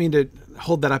don't mean to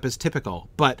hold that up as typical,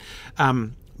 but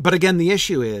again, the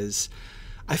issue is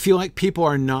I feel like people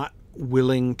are not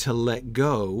willing to let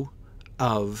go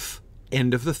of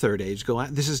end of the Third Age Galadriel.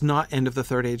 This is not end of the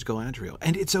Third Age Galadriel,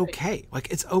 and it's okay. Like,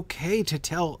 it's okay to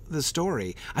tell the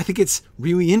story. I think it's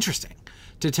really interesting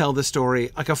to tell the story,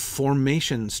 like a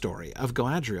formation story of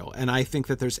Galadriel. And I think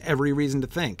that there's every reason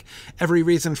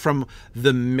from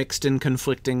the mixed and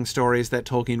conflicting stories that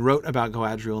Tolkien wrote about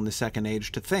Galadriel in the Second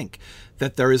Age to think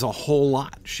that there is a whole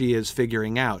lot she is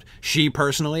figuring out. She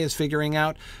personally is figuring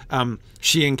out.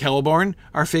 She and Celeborn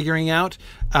are figuring out.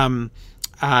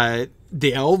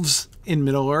 The elves in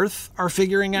Middle-earth are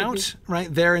figuring out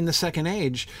right there in the Second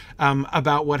Age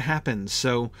about what happens.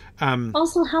 So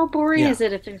also, how boring is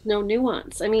it if there's no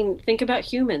nuance? I mean, think about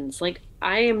humans. Like,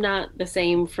 I am not the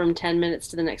same from 10 minutes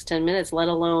to the next 10 minutes, let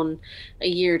alone a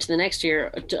year to the next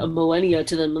year, a millennia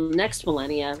to the next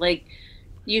millennia. Like,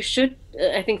 you should,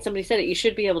 I think somebody said it, you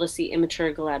should be able to see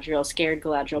immature Galadriel, scared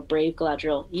Galadriel, brave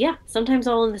Galadriel. Yeah, sometimes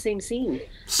all in the same scene.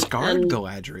 Scarred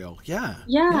Galadriel, yeah.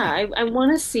 I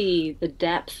want to see the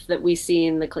depth that we see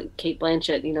in the Cate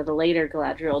Blanchett, the later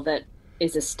Galadriel that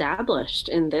is established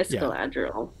in this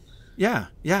Galadriel. Yeah.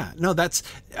 No, that's,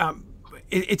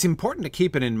 it's important to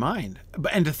keep it in mind,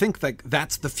 and to think like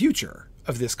that's the future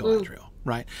of this Galadriel,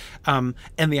 right? And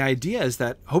the idea is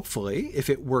that hopefully, if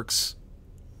it works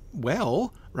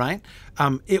well, right,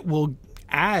 it will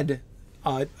add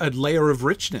a layer of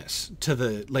richness to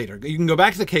the later. You can go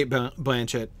back to the Cate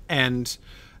Blanchett and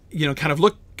kind of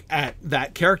look at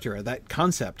that character, that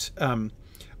concept,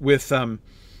 with sort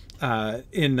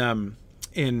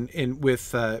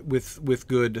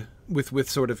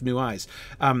of new eyes.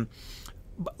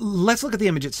 Let's look at the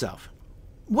image itself.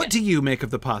 What do you make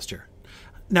of the posture?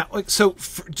 Now,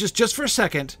 just for a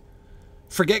second,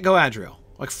 forget Galadriel.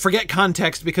 Like, forget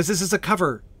context, because this is a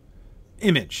cover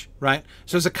image, right?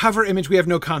 So as a cover image, we have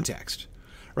no context,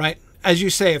 right? As you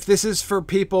say, if this is for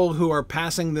people who are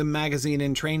passing the magazine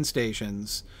in train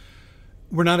stations,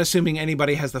 we're not assuming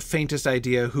anybody has the faintest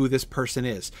idea who this person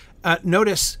is.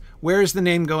 Notice, where is the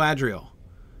name Galadriel?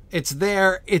 It's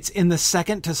there. It's in the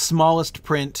second to smallest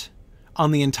print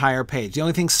on the entire page. The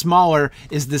only thing smaller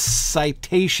is the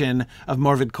citation of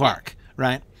Morvid Clark,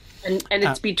 right? And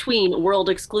it's between world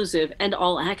exclusive and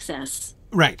all access.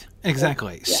 Right,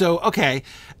 exactly. Yeah. So, okay.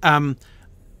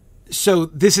 So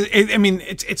this is, I mean,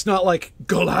 it's not like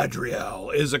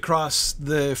Galadriel is across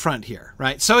the front here,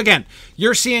 right? So again,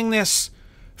 you're seeing this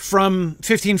from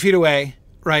 15 feet away,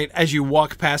 right? As you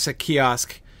walk past a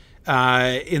kiosk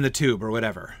in the tube or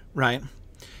whatever, right?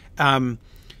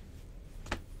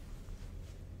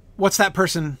 What's that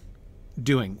person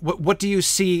doing? What do you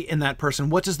see in that person?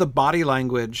 What does the body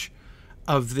language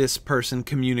of this person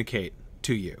communicate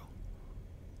to you?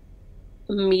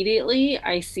 Immediately,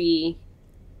 I see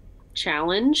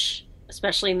challenge,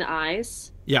 especially in the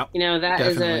eyes. Yeah. You know, that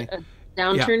definitely is a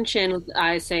downturned chin with the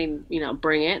eyes saying, you know,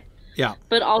 bring it. Yeah.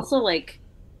 But also like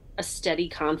a steady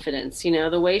confidence. You know,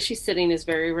 the way she's sitting is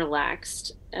very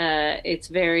relaxed. It's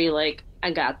very like,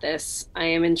 I got this. I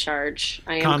am in charge.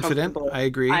 I am confident. I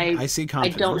agree. I see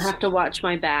confidence. I don't have to watch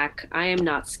my back. I am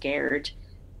not scared.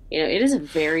 You know, it is a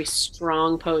very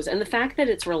strong pose. And the fact that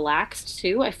it's relaxed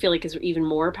too, I feel like is even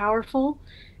more powerful.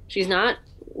 She's not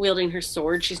wielding her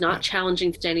sword. She's not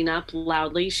challenging, standing up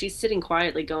loudly. She's sitting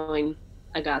quietly going,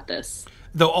 I got this.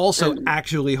 Though also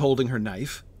actually holding her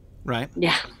knife, right?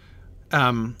 Yeah.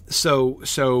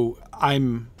 So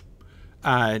I'm,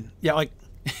 like,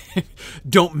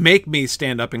 don't make me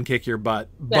stand up and kick your butt,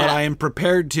 but I am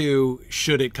prepared to,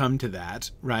 should it come to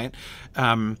that, right?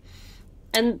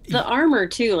 And the armor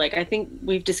too, like, I think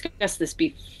we've discussed this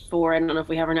before. I don't know if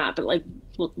we have or not, but like,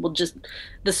 we'll just,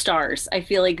 the stars, I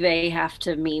feel like they have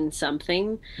to mean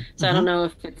something. So I don't know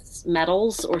if it's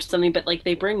metals or something, but like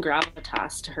they bring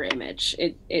gravitas to her image.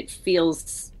 It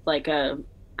feels like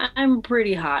I'm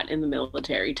pretty hot in the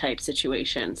military type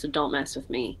situation, so don't mess with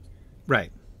me.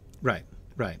 Right.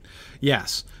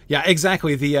 Yes. Yeah,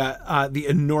 exactly. The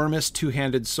enormous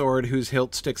two-handed sword whose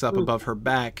hilt sticks up above her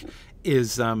back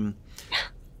is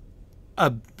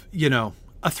a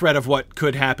threat of what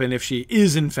could happen if she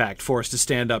is in fact forced to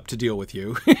stand up to deal with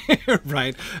you.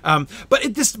 Right. But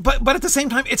at the same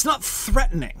time, it's not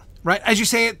threatening. Right, as you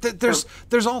say, there's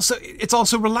also, it's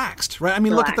also relaxed, right? I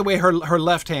mean, look at the way her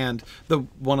left hand, the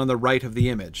one on the right of the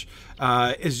image,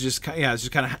 is just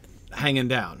kind of hanging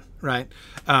down, right?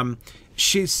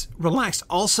 She's relaxed.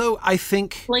 Also, I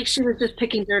think like she was just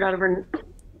picking dirt out of her.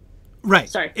 Right.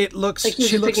 Sorry. It looks like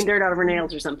she was picking dirt out of her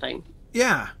nails or something.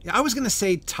 Yeah. I was gonna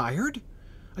say tired.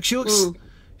 Like she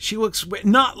looks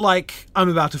not like I'm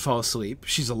about to fall asleep.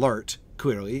 She's alert,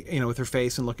 clearly, with her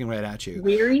face and looking right at you.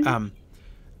 Weary.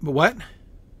 But what?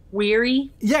 Weary?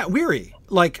 Yeah, weary.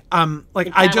 Like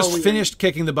I just finished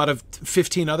kicking the butt of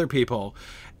 15 other people,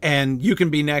 and you can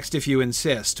be next if you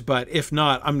insist. But if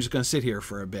not, I'm just going to sit here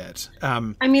for a bit.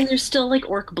 I mean, there's still like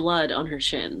orc blood on her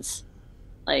shins.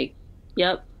 Like,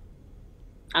 yep.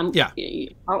 I'll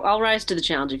rise to the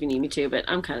challenge if you need me to, but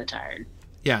I'm kind of tired.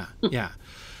 Yeah.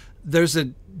 There's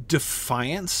a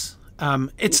defiance.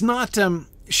 It's not.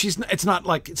 It's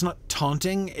not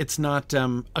taunting. It's not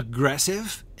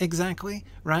aggressive exactly,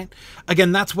 right?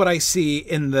 Again, that's what I see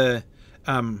in the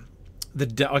I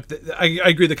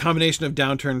agree. The combination of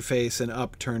downturned face and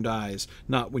upturned eyes.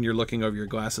 Not when you're looking over your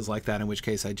glasses like that, in which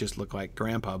case I just look like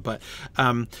Grandpa. But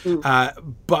that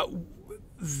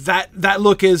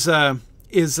look is a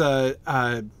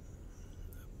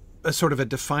sort of a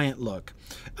defiant look.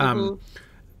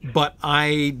 But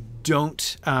I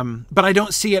don't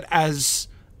see it as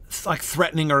like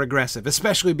threatening or aggressive,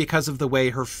 especially because of the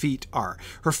way her feet are.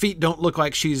 Her feet don't look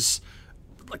like she's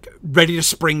like ready to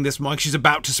spring this monk. She's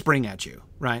about to spring at you,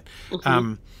 right?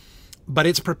 But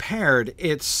it's prepared.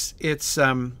 It's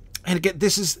and again,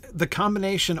 this is the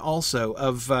combination also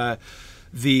of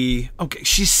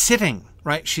she's sitting,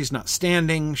 right? She's not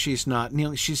standing. She's not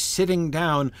kneeling. She's sitting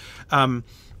down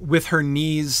with her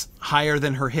knees higher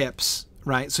than her hips.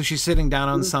 Right. So she's sitting down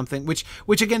on something, which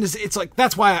again it's like,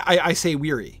 that's why I say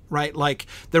weary, right? Like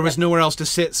there was nowhere else to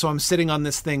sit. So I'm sitting on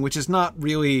this thing, which is not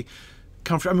really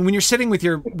comfortable. I mean, when you're sitting with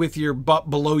your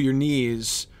butt below your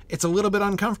knees, it's a little bit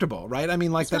uncomfortable, right? I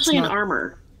mean, like, especially in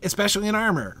armor. Especially in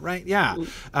armor, right? Yeah.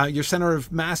 Your center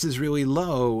of mass is really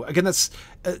low. Again, it's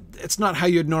not how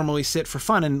you'd normally sit for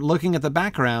fun. And looking at the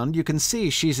background, you can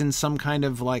see she's in some kind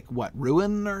of like,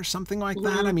 ruin or something like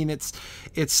that. I mean, it's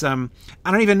I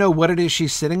don't even know what it is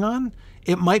she's sitting on.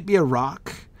 It might be a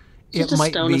rock. It's just a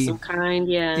stone of some kind,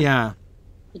 yeah. Yeah.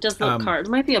 It does look carved.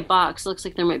 It might be a box. It looks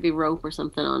like there might be rope or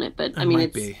something on it, but I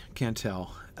mean, can't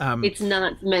tell. It's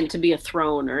not meant to be a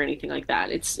throne or anything like that.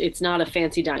 It's not a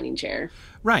fancy dining chair.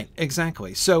 Right,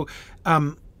 exactly. So,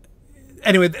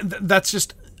 anyway, that's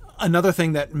just another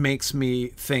thing that makes me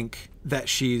think that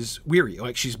she's weary,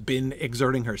 like she's been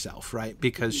exerting herself, right?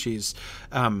 Because she's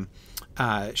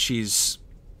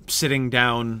sitting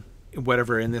down,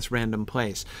 whatever, in this random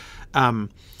place.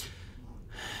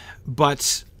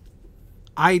 But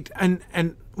I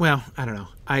don't know.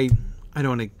 I don't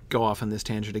want to go off on this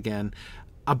tangent again,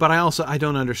 but I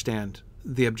don't understand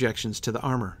the objections to the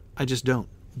armor. I just don't.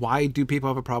 Why do people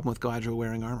have a problem with Galadriel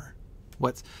wearing armor?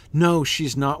 No,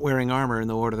 she's not wearing armor in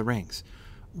The Lord of the Rings.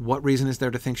 What reason is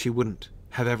there to think she wouldn't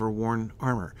have ever worn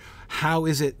armor? How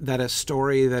is it that a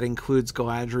story that includes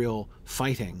Galadriel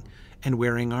fighting and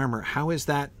wearing armor, how is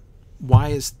that? Why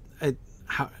is it?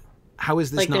 How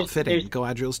is this like not fitting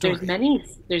Galadriel's story?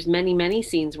 There's many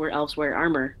scenes where elves wear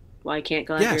armor. Why can't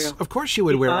Galadriel? Yes, of course she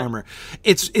would wear armor.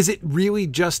 Is it really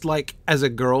just like as a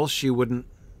girl she wouldn't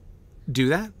do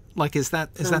that? Like, is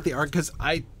that the argument? Because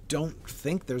I don't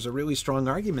think there's a really strong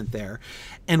argument there.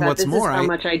 And what's more, how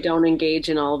much I don't engage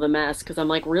in all the mess, because I'm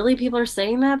like, really, people are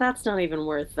saying that? That's not even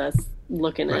worth us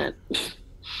looking at.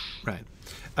 Right.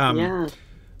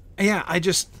 Yeah.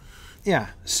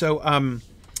 So,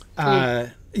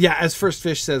 as First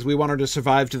Fish says, we want her to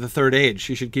survive to the third age.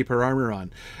 She should keep her armor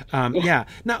on. Now,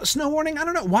 Snow Warning, I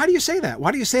don't know. Why do you say that?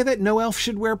 Why do you say that no elf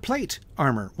should wear plate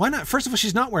armor? Why not? First of all,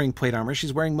 she's not wearing plate armor.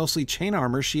 She's wearing mostly chain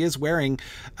armor. She is wearing,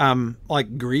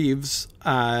 greaves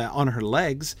on her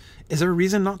legs. Is there a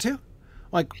reason not to?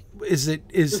 Like, is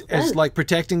like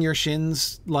protecting your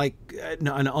shins like an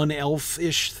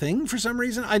unelf-ish thing for some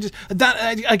reason? I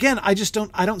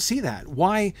don't see that.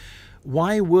 Why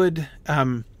would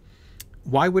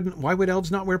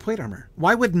elves not wear plate armor?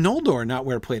 Why would Noldor not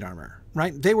wear plate armor?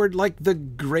 Right? They were like the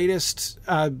greatest,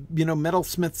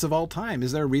 metalsmiths of all time.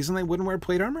 Is there a reason they wouldn't wear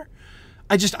plate armor?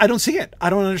 I don't see it. I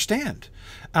don't understand.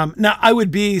 Now I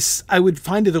would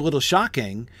find it a little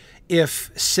shocking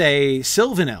if, say,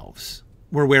 Sylvan elves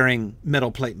were wearing metal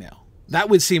plate mail. That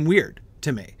would seem weird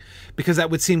to me, because that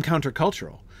would seem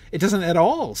countercultural. It doesn't at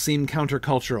all seem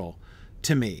countercultural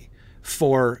to me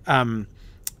for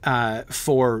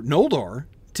Noldor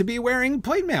to be wearing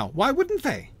plate mail. Why wouldn't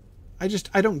they? I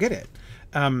don't get it.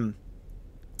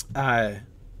 But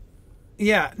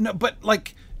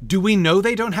like, do we know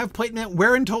they don't have plate mail?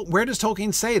 Where does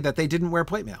Tolkien say that they didn't wear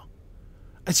plate mail?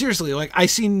 Seriously, like, I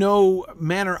see no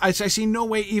manner. I see no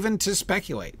way even to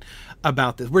speculate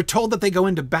about this. We're told that they go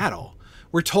into battle.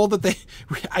 We're told that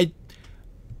I'm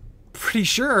pretty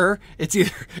sure it's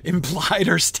either implied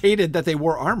or stated that they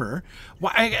wore armor.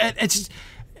 Why?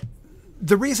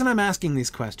 The reason I'm asking these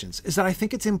questions is that I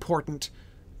think it's important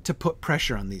to put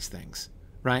pressure on these things,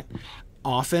 right?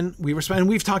 Often we respond, and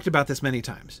we've talked about this many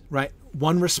times, right?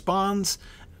 One responds,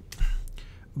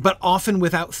 but often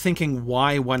without thinking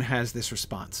why one has this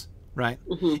response, right?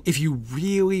 Mm-hmm. If you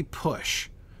really push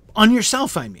on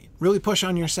yourself, really push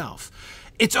on yourself,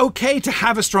 it's okay to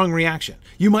have a strong reaction.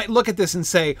 You might look at this and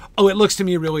say, oh, it looks to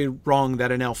me really wrong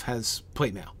that an elf has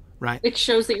plate mail. Right. It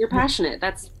shows that you're passionate.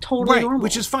 That's totally normal.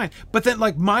 Which is fine. But then,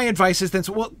 like, my advice is then,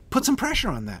 put some pressure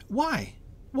on that. Why?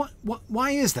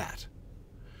 Why is that?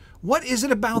 What is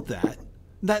it about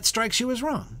that strikes you as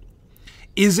wrong?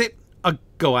 Is it a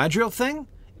Galadriel thing?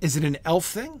 Is it an elf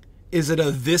thing? Is it a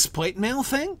this plate mail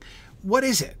thing? What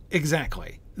is it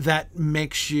exactly that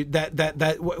makes you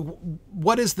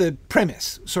what is the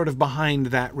premise sort of behind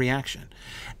that reaction?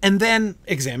 And then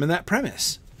examine that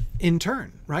premise in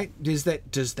turn, right? Does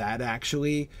that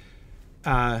actually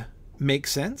make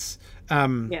sense?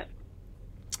 Yeah.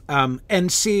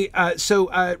 And see,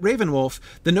 Ravenwolf,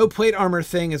 the no plate armor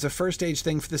thing is a first age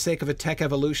thing for the sake of a tech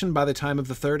evolution by the time of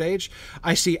the third age.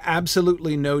 I see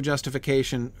absolutely no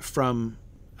justification from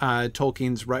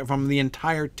from the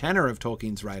entire tenor of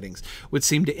Tolkien's writings, would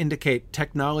seem to indicate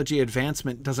technology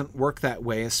advancement doesn't work that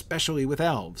way, especially with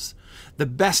elves. The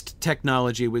best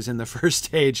technology was in the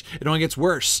first age. It only gets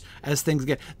worse as things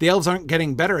get. The elves aren't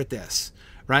getting better at this,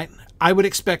 right? I would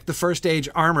expect the first age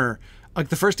armor, like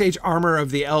the first age armor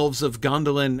of the elves of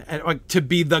Gondolin, to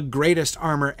be the greatest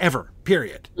armor ever,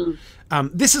 period.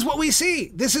 This is what we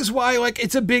see. This is why, like,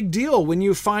 it's a big deal when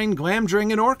you find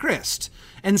Glamdring and Orcrist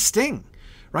and Sting,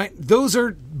 right? Those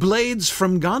are blades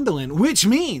from Gondolin, which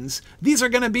means these are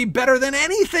going to be better than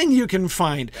anything you can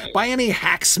find by any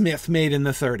hacksmith made in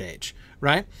the Third Age,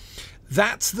 right?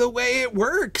 That's the way it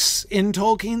works in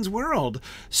Tolkien's world.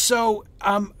 So,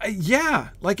 yeah,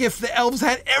 like if the elves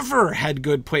had ever had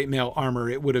good plate mail armor,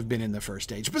 it would have been in the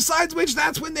First Age. Besides which,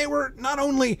 that's when they were not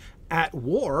only at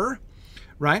war,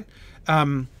 right?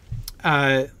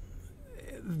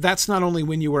 That's not only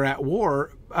when you were at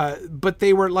war, but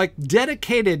they were like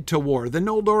dedicated to war. The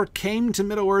Noldor came to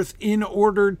Middle-earth in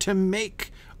order to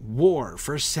make war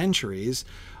for centuries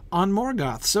on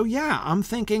Morgoth. So yeah, I'm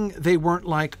thinking they weren't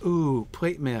like, ooh,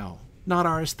 plate mail, not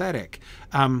our aesthetic.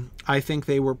 I think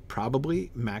they were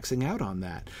probably maxing out on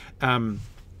that.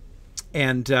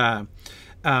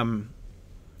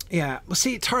 Yeah, well,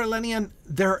 see, Tarlenian,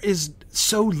 there is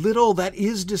so little that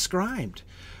is described.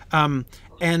 And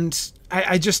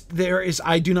I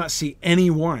do not see any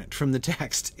warrant from the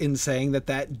text in saying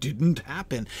that didn't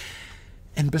happen.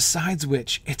 And besides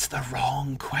which, it's the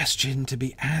wrong question to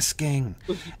be asking.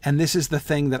 And this is the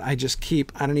thing that I just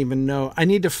keep, I don't even know. I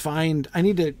need to find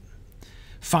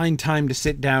time to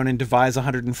sit down and devise a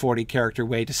 140 character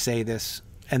way to say this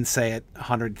and say it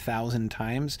 100,000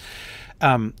 times.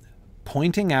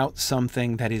 Pointing out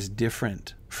something that is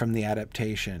different from the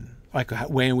adaptation, like a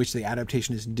way in which the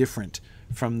adaptation is different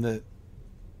from the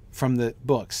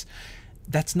books.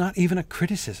 That's not even a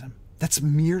criticism. That's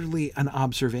merely an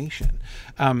observation.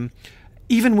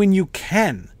 Even when you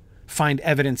can find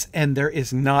evidence and there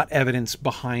is not evidence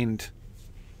behind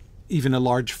even a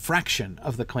large fraction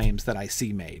of the claims that I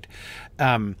see made.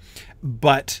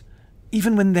 But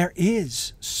even when there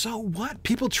is, so what?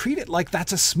 People treat it like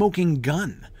that's a smoking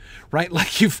gun, right?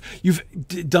 Like you've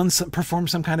performed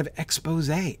some kind of expose.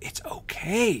 It's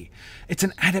okay. It's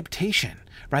an adaptation,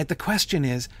 right? The question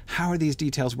is, how are these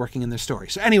details working in the story?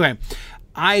 So anyway,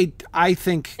 I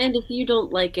think. And if you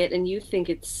don't like it and you think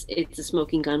it's a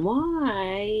smoking gun,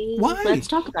 why? Let's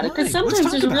talk about it. Because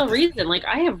sometimes there's a real reason. Like,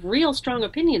 I have real strong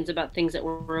opinions about things that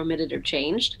were omitted or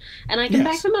changed, and I can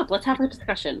back them up. Let's have a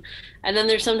discussion. And then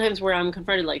there's sometimes where I'm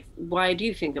confronted, like, why do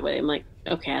you think that way? I'm like,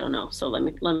 okay, I don't know. So let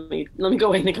me go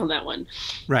away and think on that one.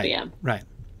 Right. But yeah. Right.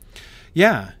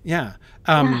 Yeah.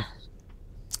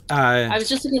 I was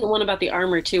just looking at one about the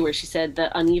armor too, where she said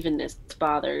the unevenness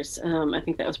bothers. I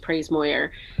think that was Praise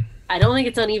Moyer. I don't think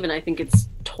it's uneven. I think it's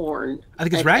torn. I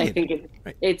think it's ragged. I think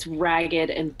it's ragged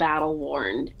and battle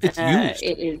worn. It's used.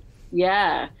 It is,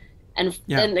 yeah. And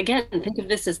again, think of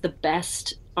this as the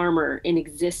best armor in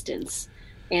existence,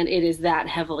 and it is that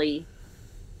heavily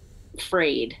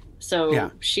frayed.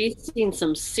 So she's seen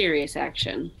some serious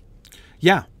action.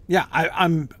 Yeah. Yeah,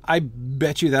 I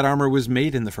bet you that armor was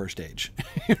made in the First Age,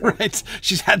 right?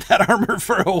 She's had that armor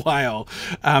for a while.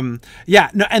 And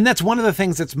that's one of the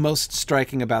things that's most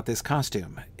striking about this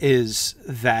costume is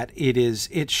that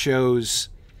it shows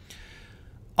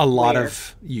a lot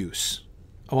of use,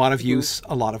 a lot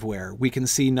of wear. We can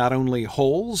see not only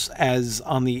holes as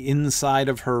on the inside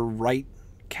of her right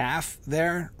calf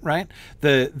there, right?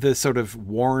 The sort of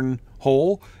worn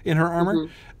hole in her armor.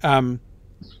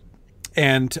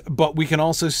 But we can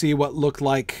also see what looks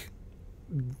like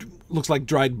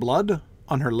dried blood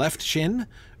on her left shin,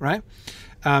 right?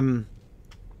 What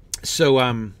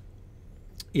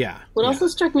also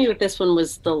struck me with this one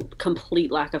was the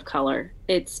complete lack of color.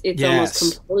 It's almost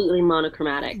completely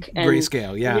monochromatic. And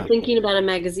grayscale, yeah. You're thinking about a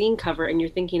magazine cover and you're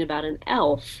thinking about an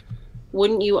elf.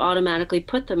 Wouldn't you automatically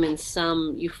put them in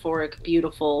some euphoric,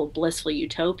 beautiful, blissful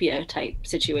utopia type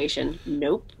situation?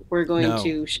 Nope. We're going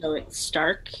to show it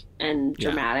stark and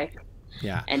dramatic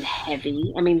and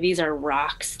heavy. I mean, these are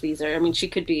rocks. She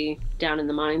could be down in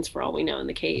the mines for all we know in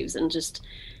the caves and just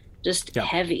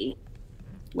heavy,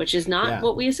 which is not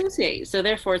what we associate. So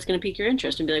therefore it's going to pique your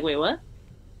interest and be like, wait, what?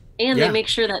 And they make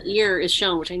sure that ear is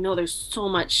shown, which I know there's so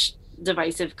much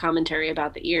divisive commentary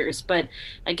about the ears, but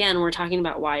again, we're talking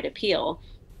about wide appeal.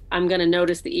 I'm going to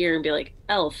notice the ear and be like,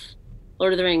 elf,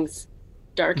 Lord of the Rings,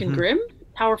 dark and grim,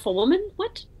 powerful woman.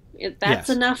 What? That's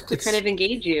enough to kind of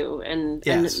engage you and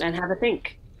have a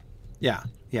think. Yeah.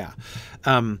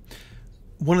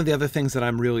 One of the other things that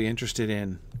I'm really interested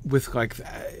in with like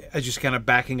just kind of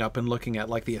backing up and looking at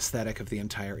like the aesthetic of the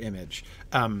entire image.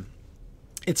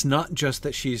 It's not just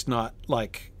that she's not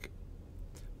like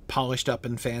polished up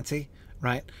and fancy,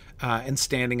 right? And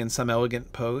standing in some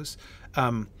elegant pose.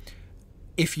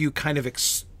 If you kind of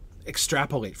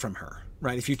extrapolate from her,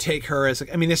 right? If you take her as,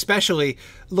 especially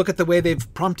look at the way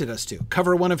they've prompted us to.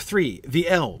 Cover 1 of 3, the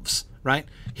elves, right?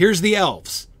 Here's the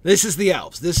elves. This is the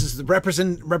elves. This is the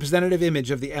representative image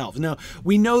of the elves. Now,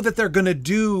 we know that they're going to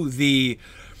do the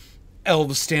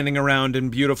elves standing around in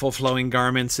beautiful flowing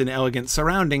garments in elegant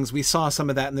surroundings. We saw some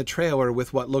of that in the trailer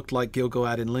with what looked like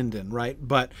Gil-galad and Lindon, right?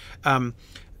 But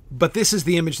this is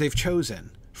the image they've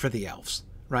chosen for the elves,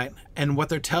 right? And what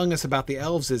they're telling us about the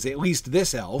elves is, at least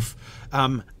this elf,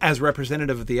 as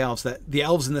representative of the elves, that the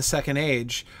elves in the Second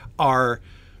Age are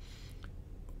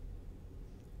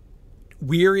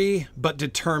weary but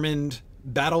determined,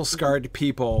 battle-scarred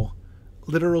people,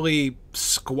 literally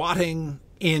squatting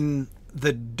in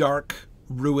the dark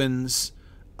ruins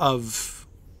of,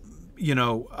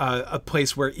 a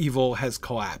place where evil has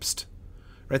collapsed,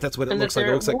 right? That's what it looks like.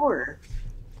 It looks like war.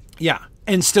 Yeah,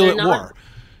 and still at war.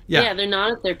 Yeah, they're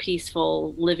not at their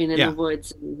peaceful living in the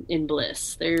woods in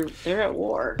bliss. They're at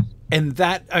war. And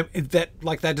that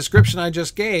like that description I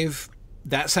just gave,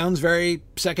 that sounds very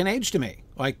Second Age to me.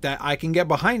 Like that, I can get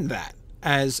behind that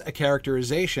as a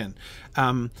characterization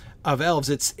of elves.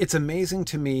 It's amazing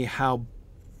to me how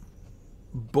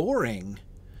boring,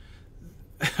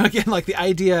 again, like the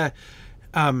idea,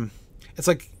 it's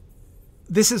like,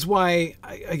 this is why,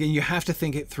 again, you have to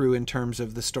think it through in terms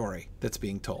of the story that's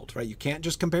being told, right? You can't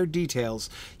just compare details,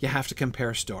 you have to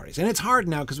compare stories. And it's hard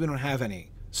now because we don't have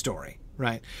any story,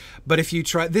 right? But if you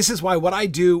try, this is why what I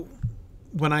do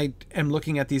when I am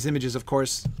looking at these images, of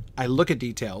course, I look at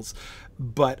details,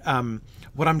 but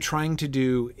what I'm trying to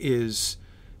do is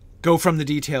go from the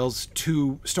details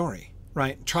to story,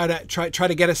 right? Try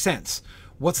to get a sense.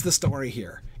 What's the story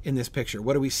here in this picture?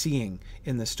 What are we seeing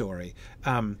in the story?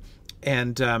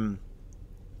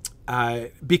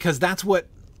 Because that's what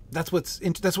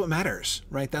matters,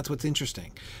 right? That's what's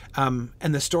interesting. And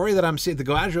the story that I'm seeing, the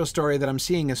Galadriel story that I'm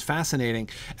seeing, is fascinating.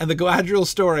 And the Galadriel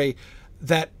story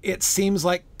that it seems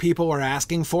like people are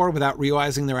asking for without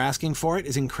realizing they're asking for it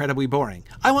is incredibly boring.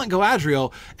 I want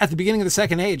Galadriel at the beginning of the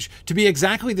Second Age to be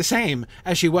exactly the same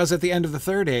as she was at the end of the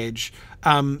Third Age,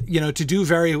 to do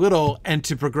very little and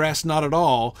to progress not at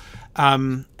all.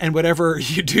 And whatever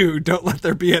you do, don't let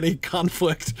there be any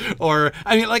conflict. Or,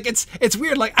 I mean, like, it's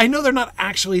weird. Like, I know they're not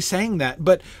actually saying that,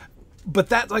 but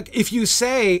that, like, if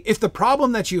the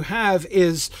problem that you have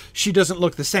is she doesn't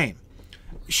look the same,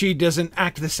 she doesn't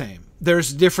act the same,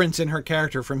 there's difference in her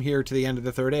character from here to the end of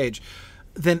the Third Age,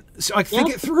 then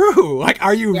think it through. Like,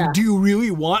 do you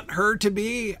really want her to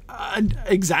be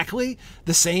exactly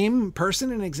the same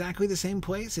person in exactly the same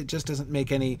place? It just doesn't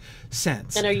make any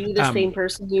sense. And are you the same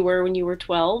person you were when you were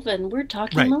 12? And we're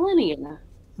talking millennia.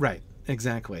 Right.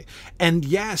 Exactly. And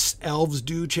yes, elves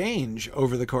do change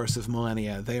over the course of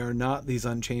millennia. They are not these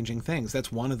unchanging things.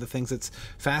 That's one of the things that's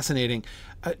fascinating.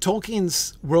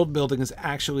 Tolkien's world building is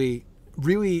actually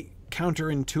really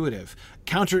counterintuitive,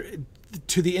 counter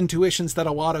to the intuitions that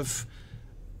a lot of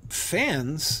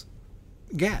fans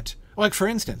get. Like, for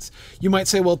instance, you might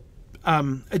say, well,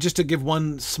 just to give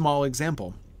one small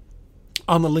example,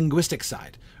 on the linguistic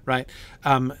side, right?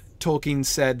 Tolkien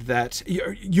said that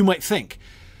you might think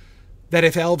that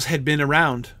if elves had been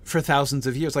around for thousands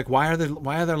of years, like, why are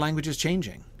their languages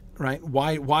changing, right?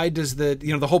 Why does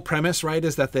the whole premise, right,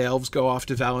 is that the elves go off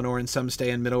to Valinor and some stay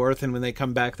in Middle-earth, and when they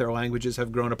come back, their languages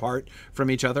have grown apart from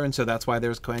each other, and so that's why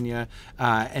there's Quenya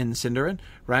and Sindarin,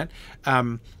 right?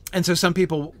 And so some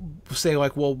people say,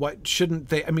 like, well, what shouldn't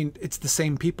they? I mean, it's the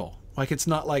same people. Like, it's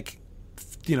not like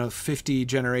 50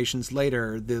 generations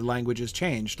later the language has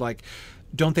changed. Like,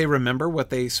 don't they remember what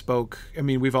they spoke? I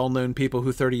mean, we've all known people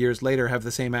who 30 years later have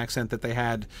the same accent that they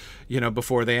had,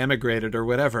 before they emigrated or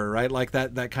whatever, right? Like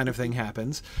that kind of thing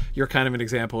happens. You're kind of an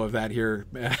example of that here,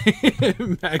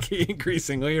 Maggie,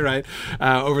 increasingly, right?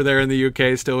 Over there in the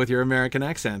UK, still with your American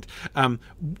accent.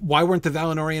 Why weren't the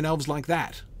Valinorian elves like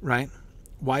that, right?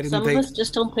 Why didn't they? Some of us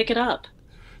just don't pick it up.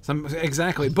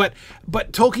 Exactly. But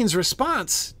Tolkien's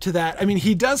response to that, I mean,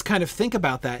 he does kind of think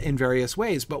about that in various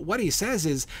ways, but what he says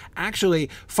is actually,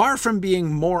 far from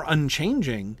being more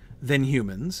unchanging than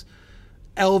humans,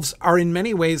 elves are in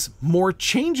many ways more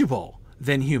changeable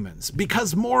than humans,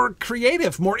 because more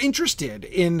creative, more interested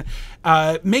in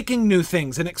making new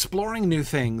things and exploring new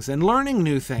things and learning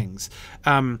new things.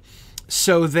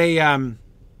 So they often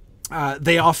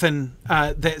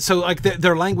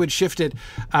their language shifted,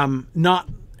 not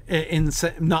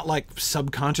like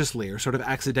subconsciously or sort of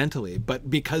accidentally, but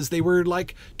because they were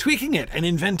like tweaking it and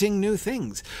inventing new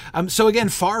things. So again,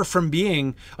 far from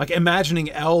being like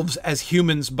imagining elves as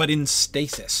humans, but in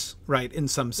stasis, right? In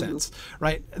some sense,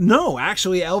 right? No,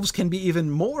 actually elves can be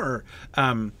even more,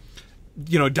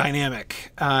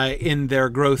 dynamic in their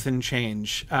growth and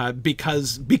change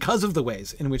because of the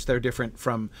ways in which they're different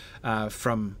from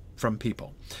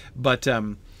people. But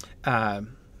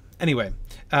anyway,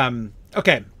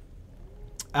 okay.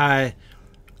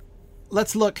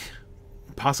 Let's look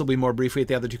possibly more briefly at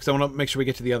the other two, because I want to make sure we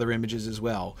get to the other images as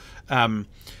well. I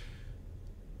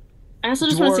also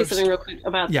just want to say something real quick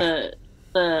about the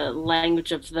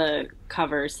language of the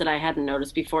covers that I hadn't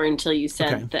noticed before until you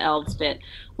said the elves bit.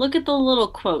 Look at the little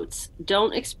quotes.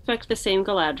 Don't expect the same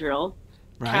Galadriel.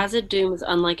 Right. Khazad-dûm is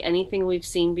unlike anything we've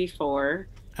seen before.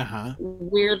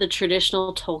 We're the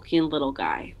traditional Tolkien little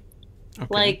guy. Okay.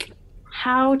 Like,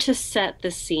 how to set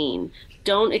the scene.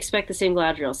 Don't expect the same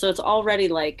Galadriel. So it's already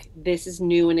like, this is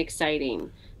new and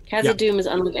exciting. Khazad-dûm is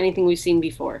unlike anything we've seen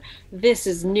before. This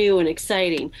is new and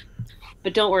exciting.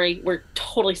 But don't worry, we're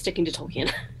totally sticking to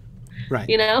Tolkien. Right.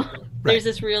 You know? Right. There's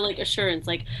this real like assurance,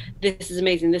 like, this is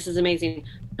amazing,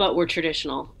 but we're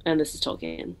traditional, and this is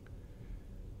Tolkien.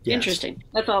 Yes. Interesting.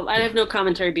 That's all. I have no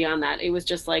commentary beyond that. It was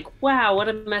just like, wow, what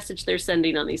a message they're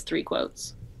sending on these 3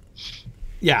 quotes.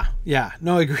 Yeah.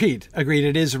 No, agreed.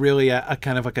 It is really a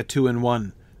kind of like a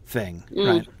 2-in-1 thing,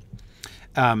 right?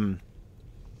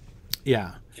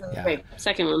 Yeah. Wait,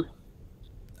 second one.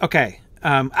 Okay.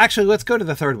 Actually, let's go to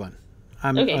the third one.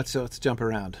 Okay. Let's jump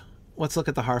around. Let's look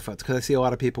at the Harfoots, because I see a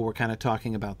lot of people were kind of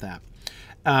talking about that.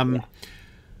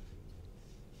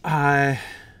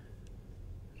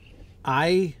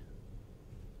 I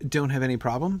don't have any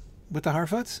problem with the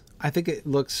Harfoots. I think it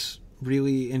looks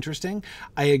really interesting.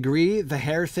 I agree the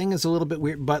hair thing is a little bit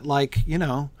weird, but like, you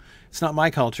know, it's not my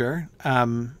culture.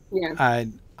 I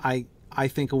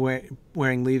think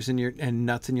wearing leaves in your and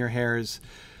nuts in your hair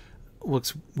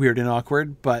looks weird and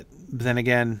awkward, but then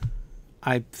again,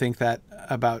 I think that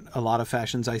about a lot of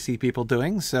fashions I see people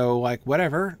doing. So like,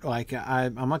 whatever, like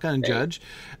I'm not going to judge.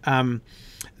 The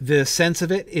sense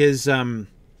of it is, like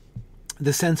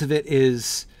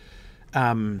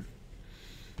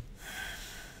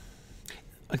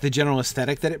the general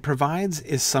aesthetic that it provides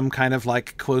is some kind of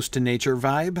like close to nature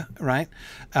vibe, right?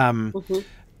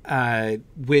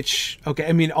 Which, okay,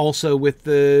 I mean, also with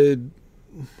is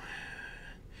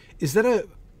that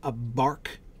a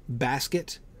bark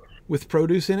basket with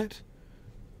produce in it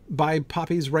by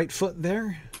Poppy's right foot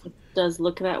there? It does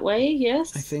look that way,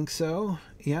 yes. I think so.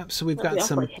 Yeah. So we've got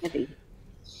some heavy.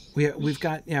 We've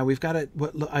got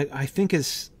what I think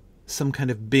is some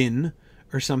kind of bin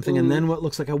or something, and then what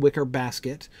looks like a wicker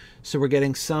basket. So we're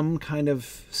getting some kind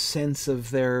of sense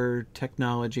of their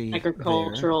technology,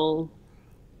 agricultural.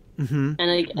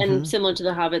 And similar to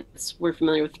the Hobbits, we're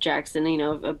familiar with Jackson. You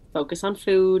know, a focus on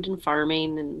food and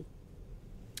farming and.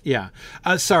 Yeah.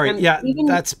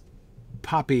 That's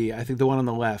Poppy. I think the one on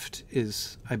the left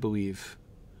is, I believe,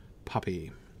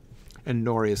 Poppy, and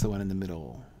Nori is the one in the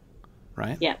middle,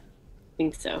 right? Yeah, I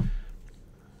think so.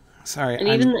 Sorry, and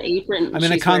even the apron. I'm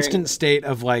in a constant state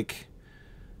of like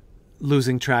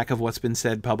losing track of what's been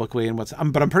said publicly and what's.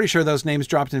 But I'm pretty sure those names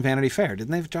dropped in Vanity Fair.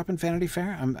 Didn't they drop in Vanity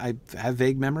Fair? I have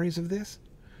vague memories of this.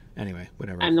 Anyway,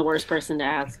 whatever. I'm the worst person to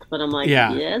ask, but I'm like,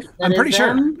 yes. I'm pretty sure.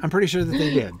 I'm pretty sure that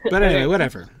they did. But anyway,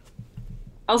 whatever.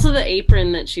 Also, the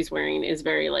apron that she's wearing is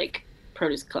very like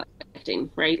produce collecting,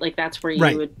 right? Like that's where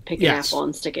you would pick an apple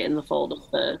and stick it in the fold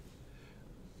of the.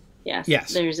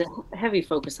 Yes. There's a heavy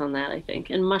focus on that, I think,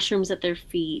 and mushrooms at their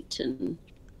feet and.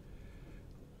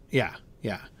 Yeah.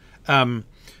 Oh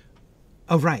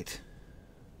right.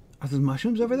 Are those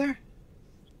mushrooms over there?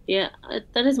 Yeah,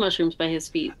 that is mushrooms by his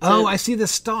feet. So, oh, I see the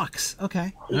stalks.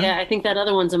 Okay. Yeah, I think that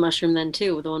other one's a mushroom then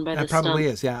too, the one by the stump. That probably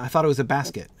is, yeah. I thought it was a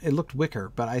basket. It looked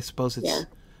wicker, but I suppose it's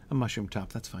a mushroom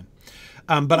top. That's fine.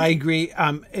 But I agree.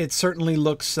 It certainly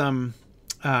looks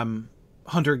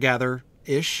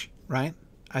hunter-gatherer-ish, right?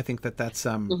 I think that's...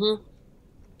 and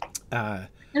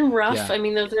rough. Yeah. I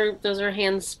mean, those are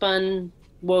hand-spun,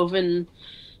 woven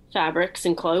fabrics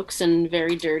and cloaks, and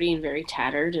very dirty and very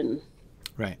tattered and...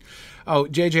 Right. Oh,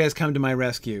 JJ has come to my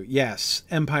rescue. Yes,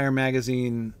 Empire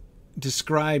Magazine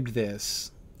described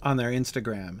this on their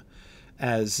Instagram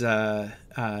as Poppy,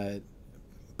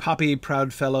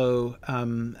 Proudfellow,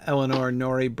 Eleanor,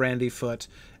 Nori, Brandyfoot,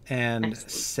 and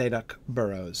Sadok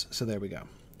Burrows. So there we go.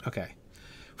 Okay.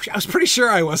 I was pretty sure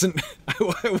I wasn't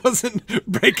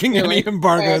breaking any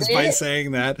embargoes by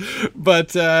saying that,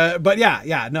 but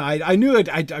yeah. No, I knew it.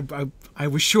 I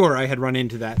was sure I had run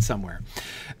into that somewhere.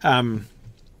 Okay.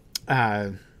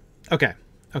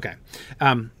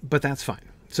 But that's fine.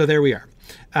 So there we are.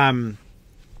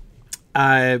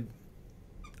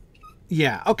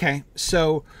 Yeah. Okay.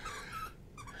 So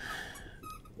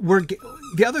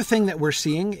the other thing that we're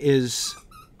seeing is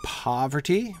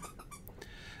poverty.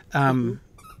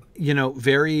 You know,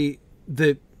 the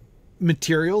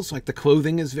materials, like the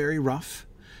clothing is very rough,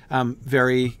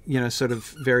 very, sort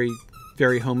of very,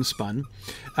 very homespun.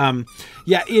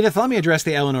 Yeah. Edith, let me address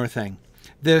the Eleanor thing.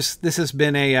 This has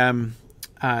been a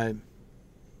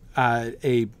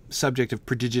subject of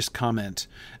prodigious comment,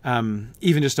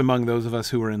 even just among those of us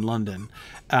who are in London.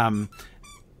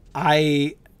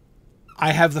 I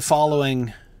have the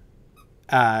following.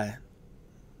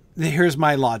 Here's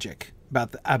my logic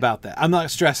about that. I'm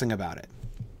not stressing about it.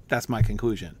 That's my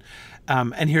conclusion.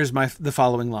 And here's the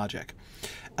following logic.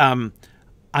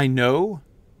 I know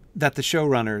that the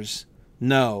showrunners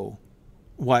know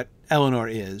what Eleanor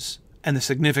is and the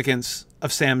significance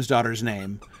of Sam's daughter's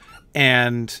name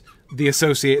and the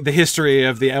history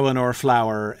of the Eleanor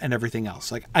flower and everything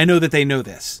else. Like, I know that they know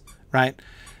this, right?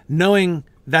 Knowing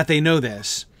that they know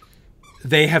this,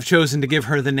 they have chosen to give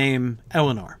her the name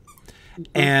Eleanor.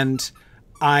 And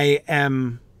I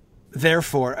am,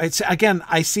 therefore,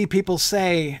 I see people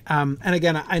say, and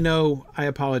again, I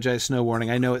apologize, Snow Warning.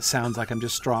 I know it sounds like I'm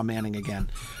just straw manning again,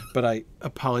 but I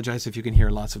apologize if you can hear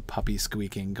lots of puppy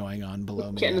squeaking going on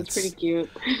below me. Yeah, it's pretty cute.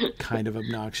 Kind of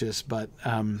obnoxious, but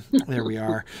there we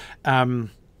are.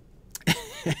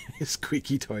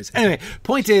 Squeaky toys. Anyway,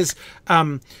 point is,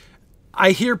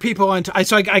 I hear people I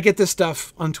get this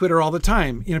stuff on Twitter all the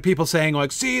time. People saying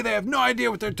like, see, they have no idea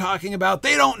what they're talking about.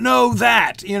 They don't know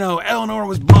that, Eleanor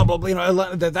was blah, blah,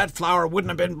 blah, that flower wouldn't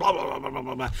have been blah, blah, blah, blah,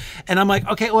 blah, blah. And I'm like,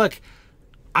 okay, look,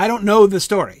 I don't know the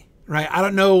story, right? I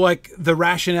don't know like the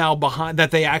rationale behind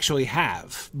that they actually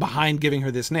have behind giving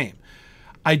her this name.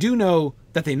 I do know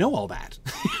that they know all that,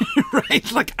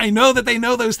 right? Like, I know that they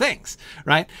know those things,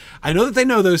 right? I know that they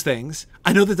know those things.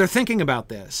 I know that they're thinking about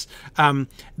this.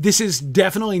 This is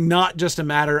definitely not just a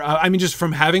matter of, just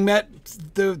from having met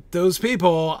those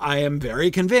people, I am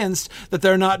very convinced that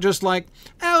they're not just like,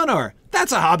 Eleanor,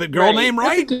 that's a Hobbit girl name,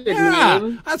 right? That's a good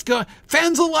name. That's good.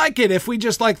 Fans will like it if we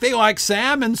just they like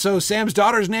Sam, and so Sam's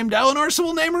daughter's named Eleanor, so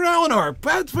we'll name her Eleanor.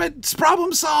 But it's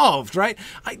problem solved, right?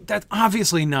 That's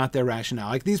obviously not their rationale.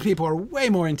 Like, these people are way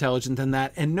more intelligent than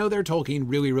that and know their Tolkien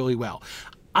really, really well.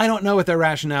 I don't know what their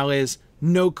rationale is.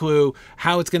 No clue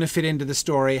how it's going to fit into the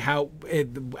story, how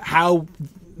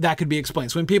that could be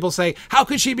explained. So when people say, how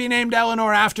could she be named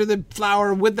Eleanor after the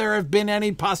flower? Would there have been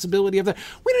any possibility of that?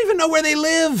 We don't even know where they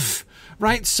live,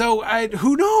 right? So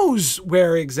who knows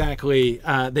where exactly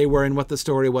they were and what the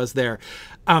story was there.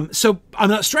 So I'm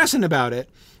not stressing about it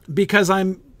because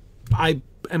I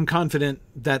am confident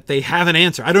that they have an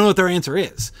answer. I don't know what their answer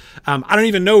is. I don't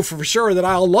even know for sure that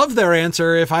I'll love their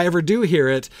answer if I ever do hear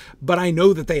it, but I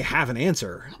know that they have an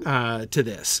answer to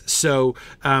this. So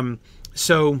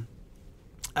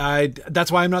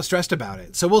that's why I'm not stressed about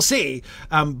it. So we'll see.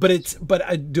 I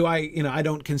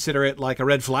don't consider it like a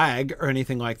red flag or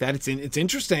anything like that. It's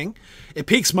interesting. It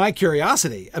piques my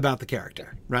curiosity about the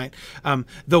character, right?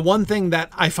 The one thing that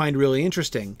I find really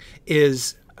interesting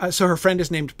is, so her friend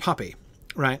is named Poppy,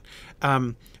 right?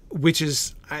 Which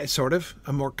is sort of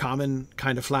a more common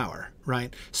kind of flower,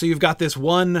 right? So you've got this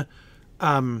one,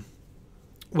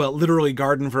 literally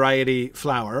garden variety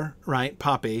flower, right?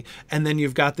 Poppy. And then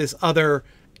you've got this other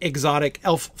exotic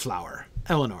elf flower,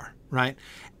 Eleanor, right?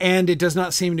 And it does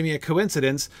not seem to me a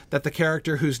coincidence that the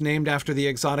character who's named after the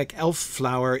exotic elf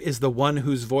flower is the one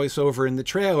whose voiceover in the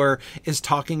trailer is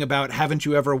talking about, haven't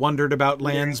you ever wondered about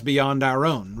lands beyond our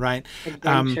own, right?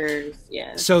 Adventures,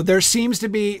 yeah. So there seems to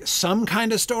be some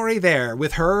kind of story there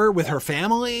with her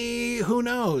family, who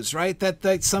knows, right?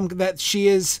 That she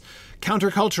is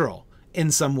countercultural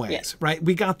in some ways, right?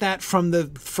 We got that from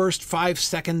the first 5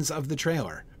 seconds of the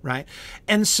trailer, right?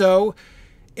 And so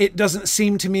it doesn't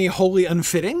seem to me wholly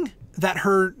unfitting that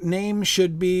her name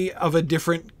should be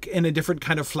in a different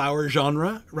kind of flower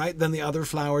genre, right, than the other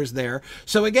flowers there.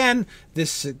 So again,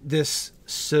 this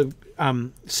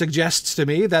suggests to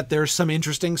me that there's some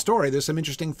interesting story. There's some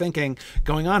interesting thinking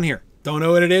going on here. Don't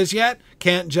know what it is yet.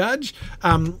 Can't judge.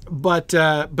 But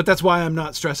that's why I'm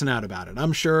not stressing out about it.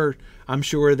 I'm sure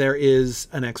there is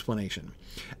an explanation.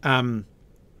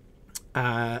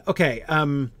 Okay.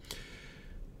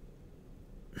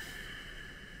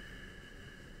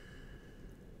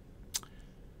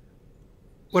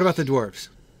 What about the dwarves?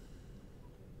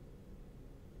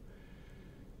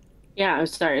 Yeah, I'm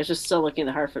sorry. I was just still looking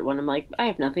at the Harfoot one. I'm like, I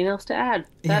have nothing else to add.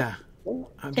 Besides,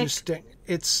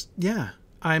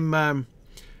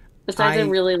 I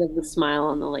really love the smile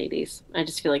on the ladies. I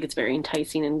just feel like it's very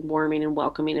enticing and warming and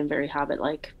welcoming and very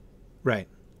Hobbit-like. Right.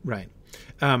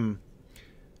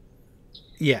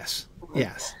 Yes.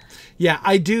 Yeah,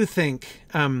 I do think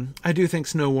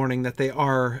Snow Warning that they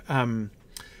are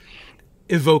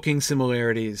evoking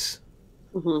similarities.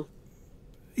 Mm-hmm.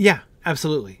 Yeah,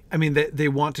 absolutely. I mean, they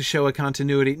want to show a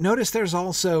continuity. Notice there's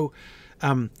also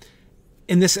in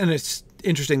this, and it's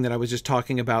interesting that I was just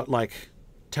talking about like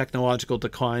technological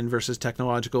decline versus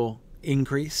technological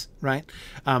increase, right?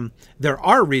 There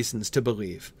are reasons to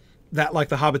believe that, like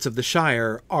the Hobbits of the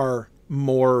Shire, are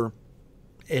more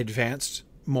advanced,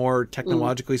 more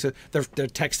technologically, so their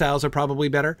textiles are probably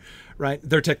better, right?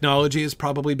 Their technology is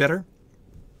probably better.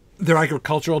 Their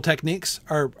agricultural techniques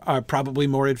are probably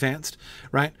more advanced,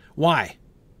 right? Why?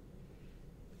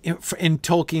 In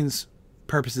Tolkien's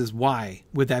purposes, why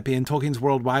would that be? In Tolkien's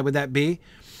world, why would that be?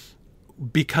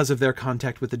 Because of their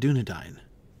contact with the Dunedain,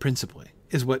 principally,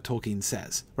 is what Tolkien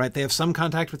says, right? They have some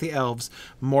contact with the elves,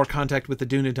 more contact with the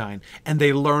Dunedain, and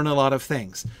they learn a lot of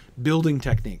things, building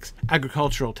techniques,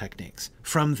 agricultural techniques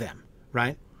from them,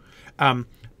 right?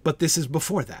 But this is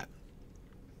before that.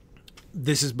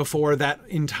 This is before that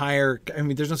entire, I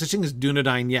mean, there's no such thing as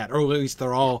Dunedain yet, or at least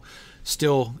they're all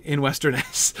still in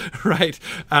Westerness, right?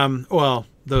 Well,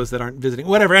 those that aren't visiting,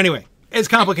 whatever. Anyway, it's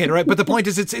complicated, right? But the point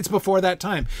is, it's before that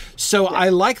time. So I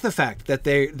like the fact that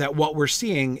that what we're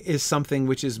seeing is something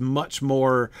which is much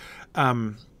more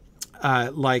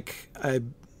like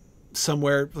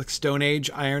somewhere like Stone Age,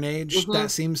 Iron Age.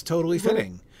 That seems totally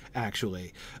fitting,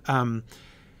 actually,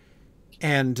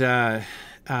 and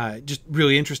just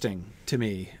really interesting to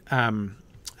me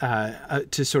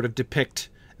to sort of depict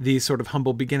these sort of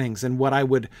humble beginnings. And what I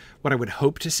would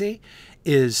hope to see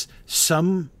is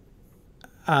some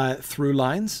through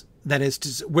lines, that is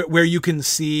to, where you can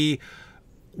see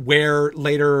where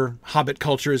later Hobbit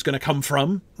culture is going to come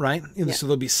from, right? So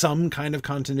there'll be some kind of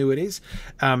continuities,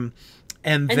 and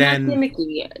then not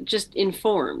gimmicky, just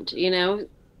informed.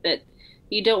 That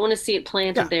you don't want to see it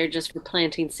planted there just for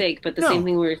planting's sake. But the same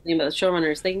thing we were saying about the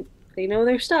showrunners, they know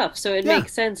their stuff, so it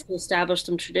makes sense to establish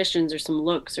some traditions or some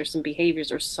looks or some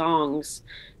behaviors or songs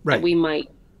that we might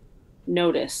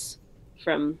notice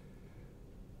from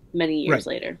many years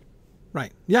later.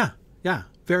 Right. Yeah. Yeah.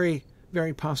 Very,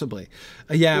 very possibly.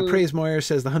 Praise Moyer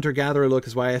says the hunter-gatherer look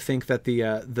is why I think that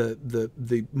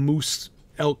the moose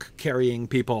elk carrying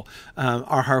people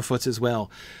are Harfoots as well.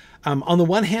 On the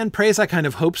one hand, Praise, I kind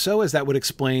of hope so, as that would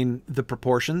explain the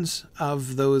proportions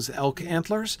of those elk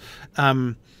antlers.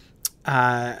 But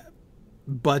at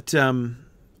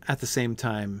the same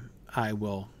time, I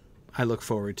look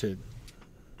forward to,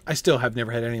 I still have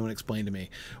never had anyone explain to me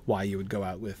why you would go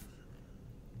out with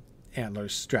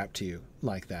antlers strapped to you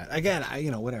like that. Again,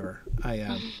 whatever.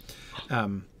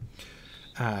 I'm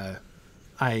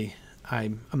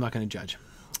not going to judge.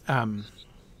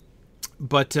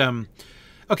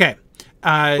 Okay.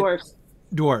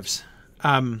 Dwarves.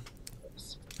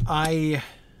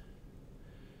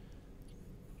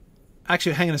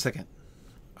 Actually, hang on a second.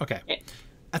 Okay.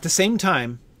 At the same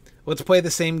time, let's play the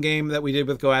same game that we did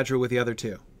with Galadriel with the other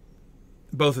two.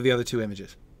 Both of the other two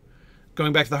images.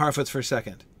 Going back to the Harfoots for a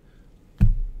second.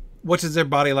 What does their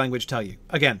body language tell you?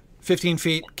 Again, 15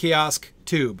 feet, kiosk,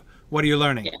 tube. What are you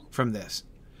learning from this?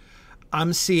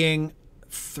 I'm seeing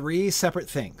three separate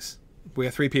things. We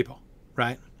have three people,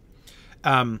 right?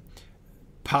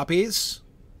 Poppy's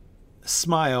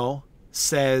smile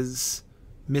says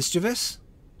mischievous.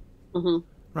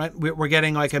 Right? We're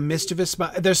getting like a mischievous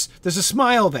smile. There's a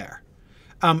smile there.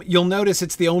 You'll notice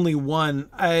it's the only one.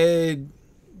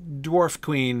 Dwarf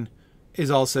Queen is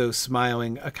also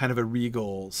smiling a kind of a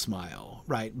regal smile,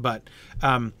 right? But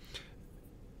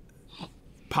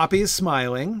Poppy is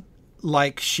smiling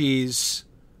like she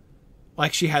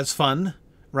has fun,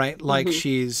 right? Like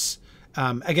she's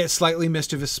again, slightly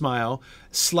mischievous smile,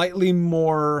 slightly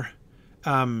more.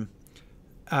 Nori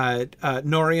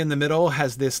in the middle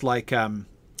has this like, the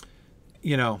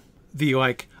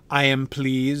like, I am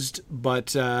pleased,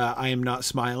 but I am not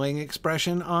smiling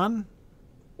expression on.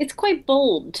 It's quite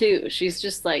bold too. She's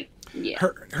just like,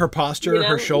 her posture,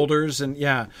 her shoulders, and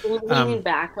leaning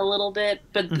back a little bit,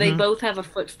 but they both have a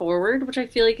foot forward, which I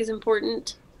feel like is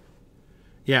important.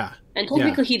 Yeah. And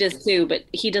technically he does too, but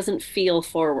he doesn't feel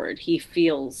forward. He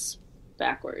feels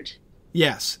backward.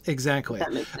 Yes, exactly.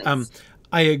 That makes sense.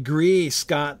 I agree,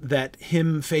 Scott, that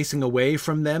him facing away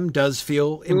from them does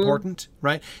feel important,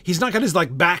 right? He's not got his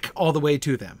like back all the way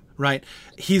to them, right?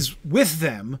 He's with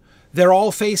them. They're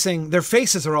all their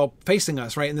faces are all facing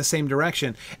us, right, in the same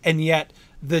direction. And yet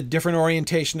the different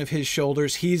orientation of his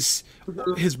shoulders, his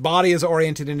body is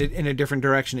oriented in a different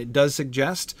direction. It does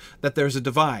suggest that there's a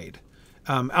divide.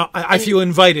 I feel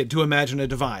invited to imagine a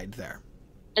divide there.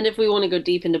 And if we want to go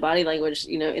deep into body language,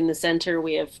 in the center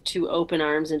we have two open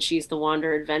arms and she's the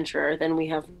wanderer adventurer. Then we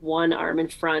have one arm in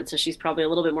front, so she's probably a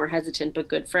little bit more hesitant but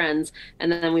good friends. And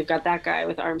then we've got that guy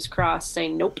with arms crossed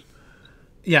saying nope.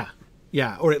 Yeah.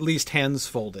 Yeah, or at least hands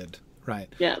folded, right?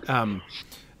 Yeah.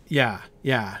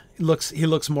 Yeah. He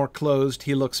looks more closed.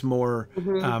 He looks more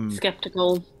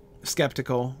skeptical.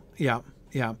 Yeah.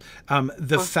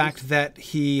 The fact that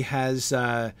he has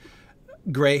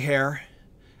gray hair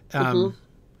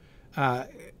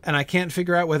and I can't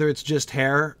figure out whether it's just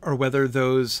hair or whether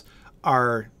those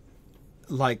are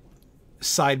like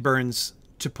sideburns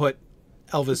to put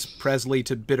Elvis Presley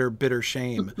to bitter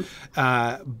shame.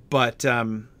 But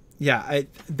yeah, I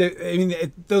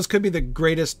mean, those could be the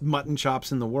greatest mutton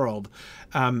chops in the world,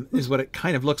 is what it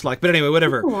kind of looks like. But anyway,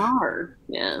 whatever.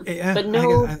 Yeah, but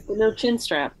no chin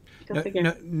strap.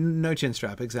 No chin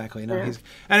strap. Exactly. No, he's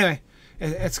anyway.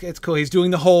 It's cool. He's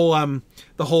doing the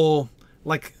whole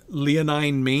like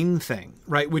leonine mane thing,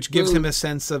 right? Which gives him a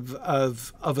sense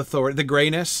of authority, the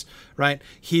grayness, right?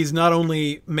 He's not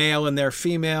only male and they're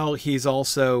female. He's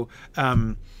also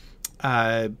and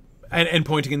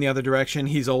pointing in the other direction.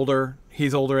 He's older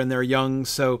and they're young.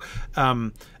 So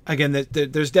again,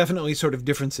 there's definitely sort of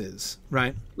differences,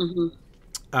 right?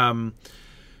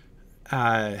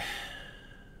 I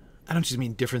don't just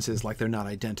mean differences like they're not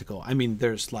identical. I mean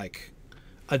there's like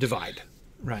a divide,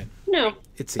 right? No,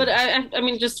 but I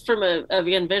mean, just from a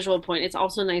again visual point, it's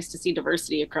also nice to see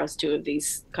diversity across two of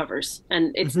these covers,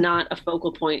 and it's not a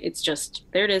focal point. It's just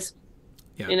there it is.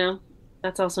 Yeah. You know,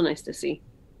 that's also nice to see.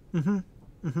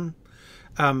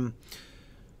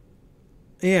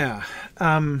 Yeah.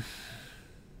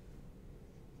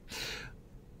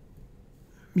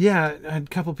 Yeah. A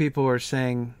couple people are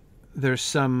saying there's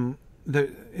some.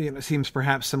 It seems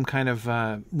perhaps some kind of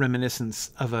reminiscence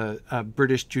of a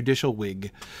British judicial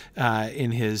wig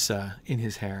in his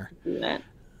hair. Yeah.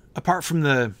 Apart from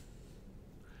the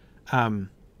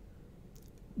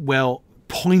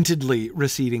pointedly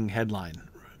receding headline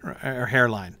or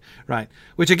hairline, right?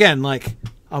 Which again, like,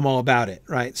 I'm all about it,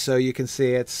 right? So you can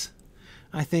see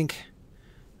I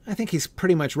think he's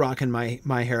pretty much rocking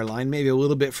my hairline, maybe a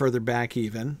little bit further back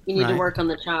even. You need to work on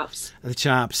the chops. The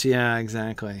chops, yeah,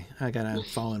 exactly. I gotta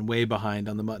fallen way behind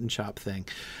on the mutton chop thing.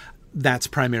 That's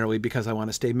primarily because I want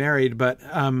to stay married, but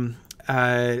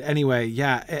anyway,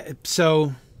 yeah.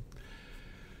 So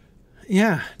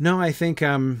yeah, no, I think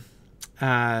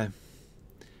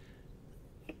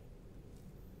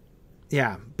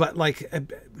yeah, but like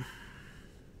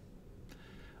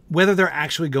whether they're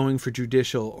actually going for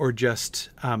judicial or just,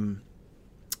 but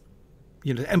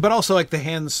also like the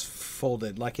hands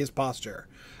folded, like his posture,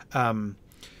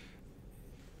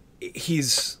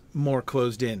 he's more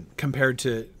closed in compared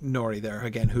to Nori there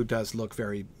again, who does look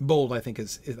very bold. I think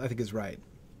is right.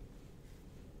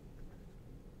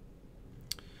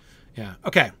 Yeah.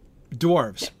 Okay.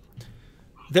 Dwarves,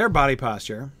 their body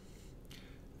posture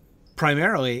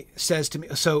primarily says to me.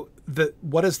 So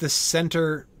what is the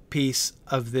center piece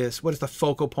of this? What is the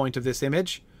focal point of this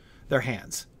image? Their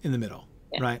hands in the middle,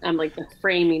 right? I'm like, the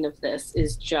framing of this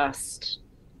is just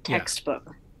textbook.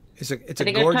 Yeah. It's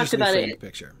a gorgeously framed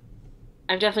picture.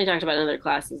 I've definitely talked about it in other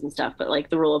classes and stuff, but like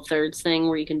the rule of thirds thing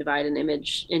where you can divide an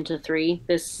image into three,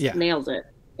 this nails it.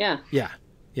 Yeah. Yeah.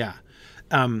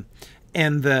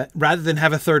 And rather than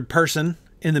have a third person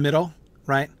in the middle,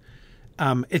 right?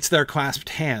 It's their clasped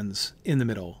hands in the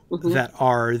middle that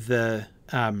are the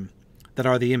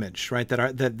image, right? That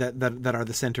are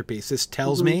the centerpiece. This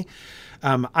tells me,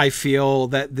 I feel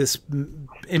that this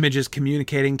image is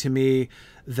communicating to me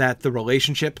that the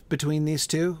relationship between these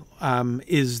two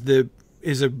is a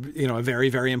very,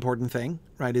 very important thing,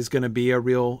 right? Is going to be a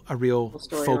real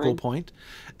focal point.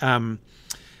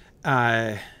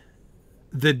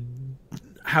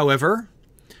 However,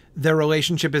 their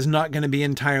relationship is not going to be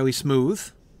entirely smooth,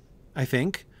 I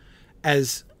think,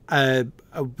 as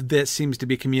that seems to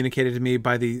be communicated to me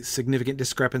by the significant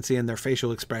discrepancy in their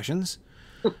facial expressions,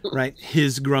 right?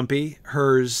 His grumpy,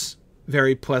 hers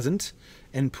very pleasant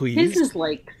and pleased. His is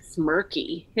like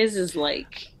smirky. His is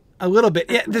like a little bit.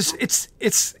 Yeah,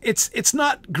 it's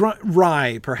not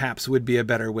wry. Perhaps would be a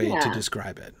better way to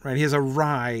describe it, right? He has a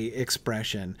wry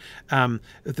expression.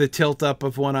 The tilt up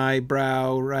of one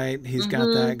eyebrow, right? He's got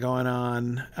that going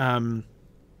on.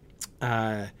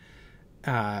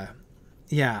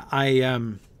 Yeah, I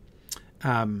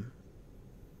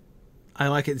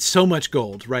like it. So much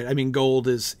gold, right? I mean, gold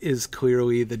is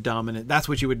clearly the dominant. That's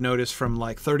what you would notice from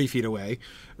like 30 feet away,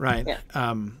 right?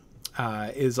 Yeah.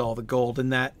 Is all the gold,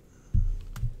 and that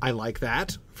I like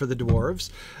that for the dwarves.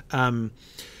 I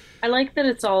like that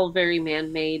it's all very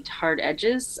man-made hard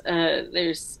edges.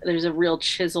 There's a real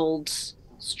chiseled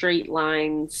straight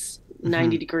lines,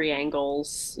 90-degree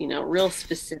angles. Real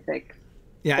specific.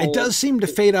 Yeah, it does seem to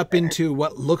fade up into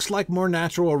what looks like more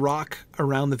natural rock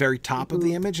around the very top of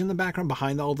the image in the background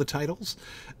behind all the titles.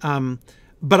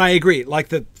 But I agree, like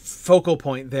the focal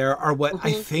point there are what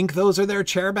I think those are their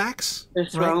chair backs. Their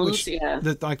thrones,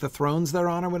 right? Like the thrones they're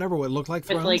on or whatever, what look like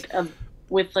thrones.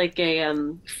 With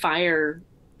a fire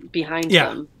behind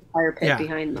them, fire pit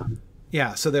behind them.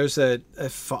 Yeah, so there's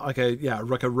like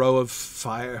a row of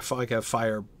fire, like a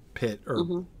fire pit,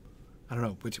 or I don't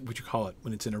know what you call it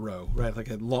when it's in a row, right? Like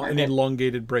an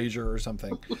elongated brazier or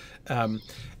something. And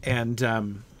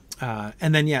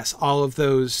then yes, all of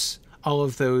those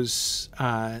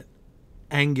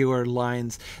angular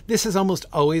lines. This has almost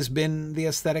always been the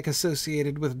aesthetic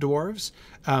associated with dwarves,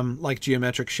 like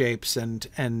geometric shapes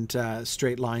and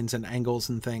straight lines and angles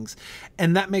and things.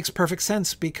 And that makes perfect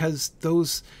sense because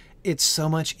it's so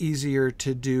much easier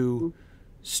to do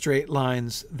straight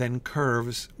lines than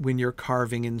curves when you're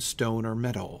carving in stone or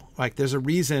metal. Like there's a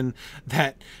reason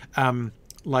that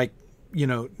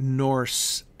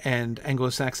Norse and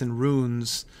Anglo-Saxon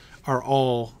runes are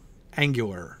all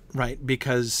angular, right?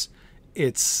 Because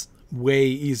it's way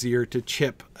easier to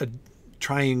chip a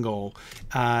triangle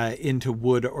into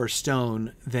wood or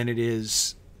stone than it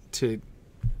is to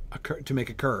make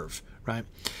a curve, right?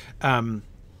 So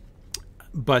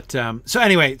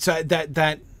anyway, so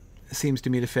that seems to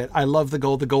me to fit. I love the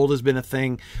gold. The gold has been a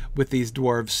thing with these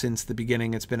dwarves since the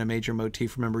beginning. It's been a major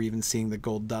motif. Remember even seeing the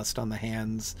gold dust on the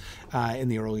hands in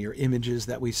the earlier images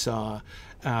that we saw.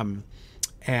 But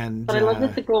I love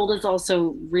that the gold is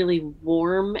also really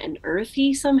warm and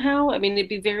earthy somehow. I mean, it'd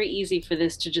be very easy for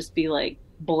this to just be like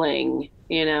bling,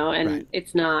 and right.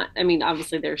 It's not. I mean,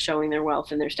 obviously they're showing their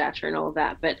wealth and their stature and all of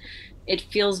that, but it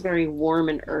feels very warm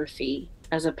and earthy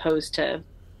as opposed to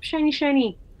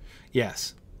shiny.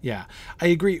 Yes. Yeah, I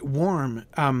agree. Warm.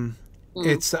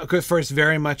 It's first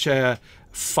very much a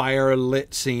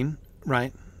fire-lit scene,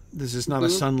 right? This is not a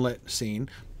sunlit scene.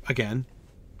 Again,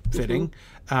 fitting.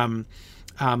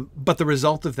 But the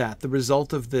result of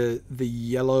the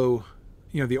yellow,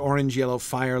 the orange-yellow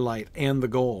firelight and the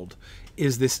gold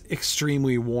is this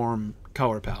extremely warm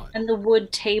color palette. And the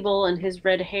wood table and his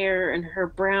red hair and her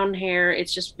brown hair,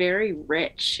 it's just very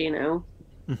rich,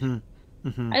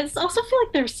 I also feel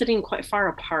like they're sitting quite far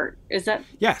apart.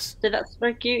 Yes. Did that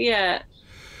strike you? Yeah.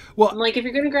 Well, I'm like, if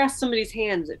you're going to grasp somebody's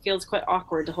hands, it feels quite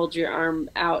awkward to hold your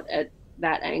arm out at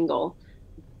that angle.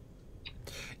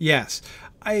 Yes,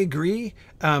 I agree.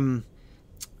 But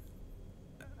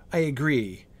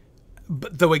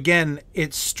though again,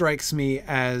 it strikes me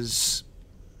as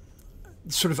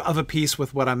sort of a piece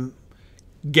with what I'm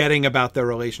getting about their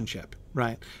relationship,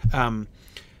 right?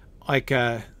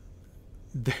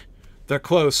 They're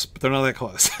close, but they're not that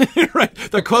close, right?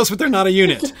 They're close, but they're not a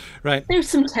unit, right? There's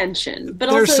some tension, but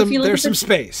there's also there's some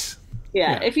space.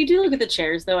 Yeah, if you do look at the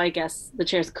chairs, though, I guess the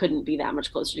chairs couldn't be that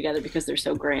much closer together because they're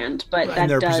so grand. But and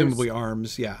they're presumably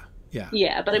arms, yeah.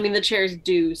 Yeah, but I mean, the chairs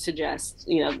do suggest,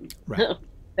 right.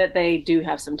 that they do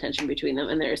have some tension between them,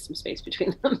 and there is some space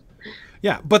between them.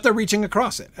 Yeah, but they're reaching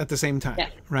across it at the same time,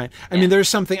 right? I mean, there's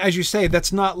something, as you say,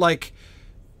 that's not like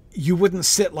you wouldn't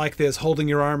sit like this, holding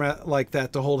your arm out like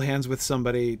that to hold hands with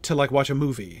somebody to like watch a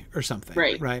movie or something,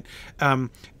 right?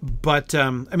 But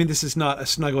I mean, this is not a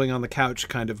snuggling on the couch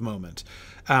kind of moment.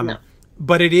 No.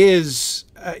 But it is,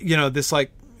 this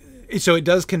like, so it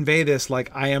does convey this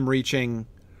like I am reaching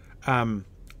out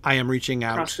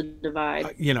across the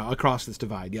divide, across this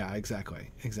divide. Yeah,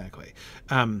 exactly.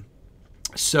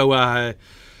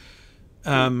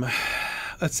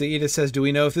 Let's see. Edith says, do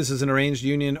we know if this is an arranged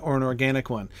union or an organic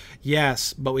one?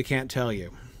 Yes, but we can't tell you.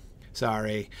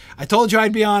 Sorry. I told you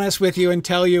I'd be honest with you and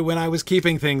tell you when I was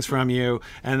keeping things from you.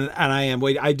 And I am.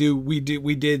 We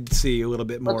did see a little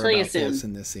bit more about this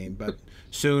in this scene, but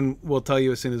soon we'll tell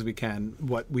you as soon as we can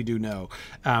what we do know.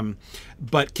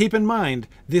 But keep in mind,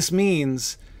 this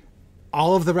means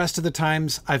all of the rest of the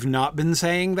times I've not been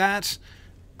saying that,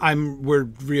 we're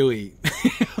really,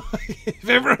 if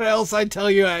ever else if I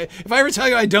ever tell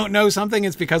you I don't know something,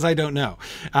 it's because I don't know.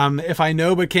 If I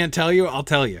know but can't tell you, I'll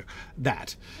tell you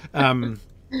that. I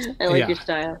like your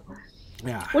style.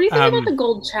 Yeah. What do you think about the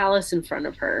gold chalice in front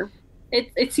of her?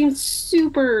 It seems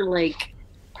super like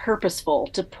purposeful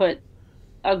to put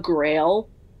a grail,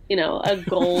 a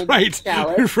gold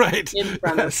chalice in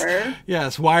front of her.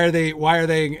 Yes. Why are they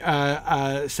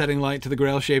setting light to the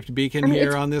grail-shaped beacon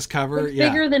here on this cover? It's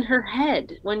bigger than her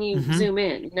head when you zoom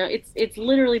in. It's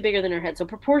literally bigger than her head. So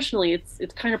proportionally,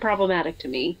 it's kind of problematic to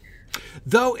me.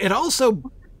 Though it also,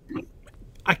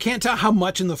 I can't tell how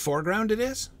much in the foreground it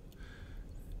is.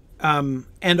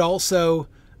 And also,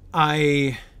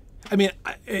 I mean,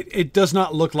 it does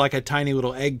not look like a tiny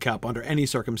little egg cup under any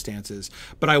circumstances.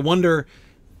 But I wonder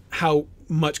how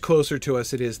much closer to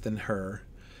us it is than her.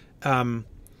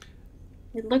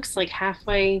 It looks like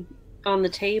halfway on the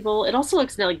table. It also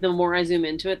looks like the more I zoom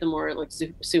into it, the more it looks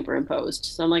superimposed.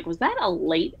 So I'm like, was that a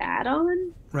late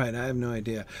add-on? Right, I have no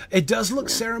idea. It does look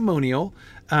ceremonial.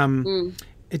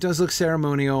 It does look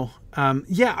ceremonial.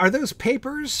 Yeah, are those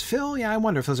papers, Phil? Yeah, I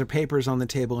wonder if those are papers on the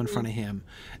table in front of him.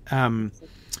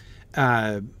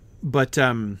 But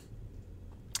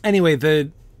anyway,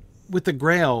 with the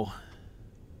Grail,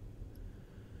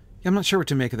 I'm not sure what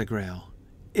to make of the Grail.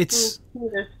 It's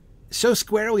so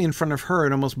squarely in front of her,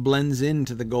 it almost blends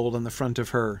into the gold on the front of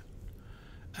her.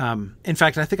 In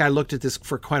fact, I think I looked at this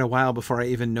for quite a while before I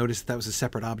even noticed that was a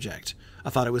separate object. I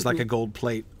thought it was like a gold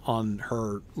plate on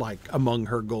her, like among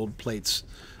her gold plates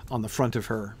on the front of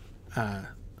her,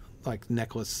 like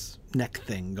necklace neck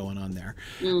thing going on there.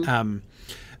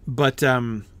 But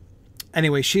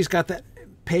anyway, she's got that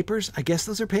papers. I guess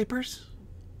those are papers.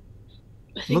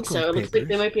 I think so. It looks like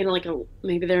they might be in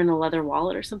maybe they're in a leather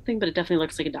wallet or something, but it definitely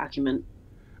looks like a document.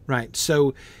 Right.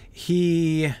 So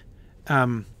he,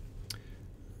 right.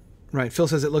 Phil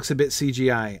says it looks a bit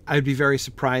CGI. I'd be very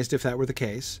surprised if that were the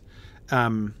case. I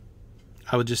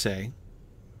would just say,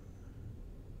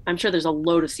 I'm sure there's a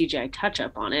load of CGI touch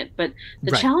up on it, but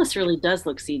the chalice really does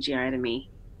look CGI to me.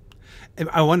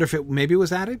 I wonder if maybe it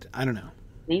was added. I don't know.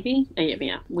 Maybe.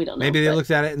 Yeah, we don't know. Maybe they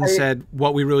looked at it and said,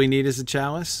 what we really need is a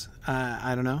chalice.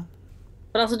 I don't know.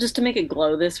 But also just to make it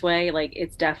glow this way, like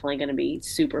it's definitely going to be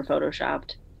super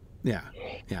photoshopped. Yeah.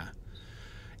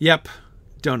 Yep.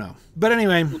 Don't know. But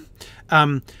anyway,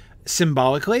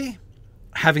 symbolically,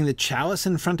 having the chalice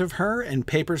in front of her and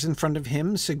papers in front of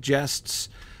him suggests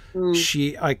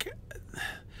she, like,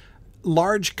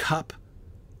 large cup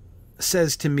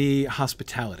says to me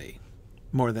hospitality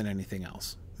more than anything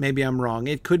else. Maybe I'm wrong.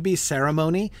 It could be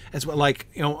ceremony as well, like,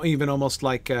 you know, even almost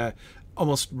like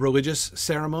almost religious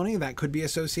ceremony that could be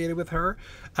associated with her.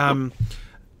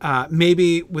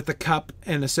 Maybe with the cup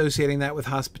and associating that with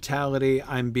hospitality,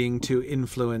 I'm being too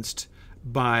influenced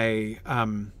by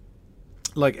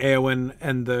like Eowyn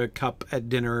and the cup at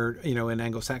dinner, you know, in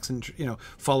Anglo-Saxon, you know,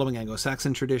 following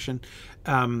Anglo-Saxon tradition,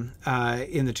 in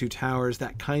the Two Towers,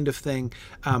 that kind of thing.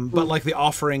 But like the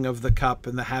offering of the cup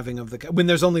and the having of the cup, when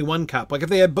there's only one cup, like if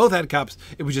they had both had cups,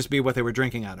 it would just be what they were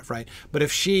drinking out of, right? But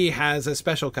if she has a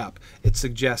special cup, it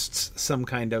suggests some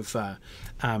kind of,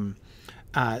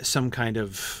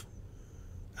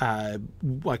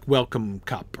 like welcome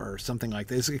cup or something like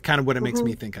this. It's kind of what it makes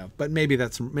me think of, but maybe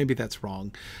that's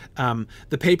wrong.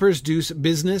 The papers do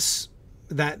business.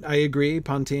 That I agree,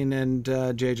 Pontine and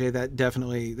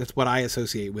JJ. That's what I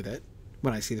associate with it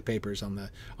when I see the papers on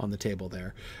the table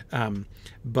there.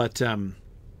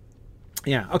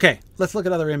 Yeah. Okay. Let's look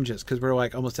at other images because we're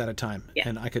like almost out of time,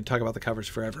 and I could talk about the covers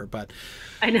forever. But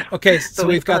I know. Okay, so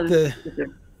we've got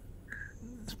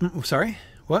Sorry.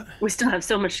 What? We still have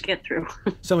so much to get through.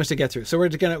 So we're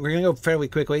gonna go fairly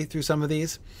quickly through some of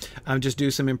these, just do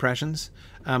some impressions,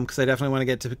 because I definitely want to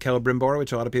get to Celebrimbor,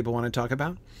 which a lot of people want to talk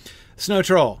about. Snow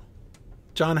Troll,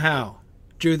 John Howe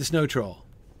drew the Snow Troll.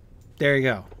 There you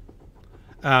go.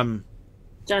 John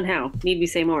Howe. Need we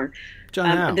say more? John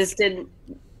Howe. This did,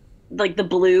 like the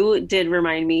blue did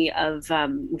remind me of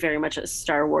very much a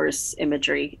Star Wars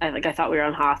imagery. I thought we were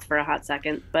on Hoth for a hot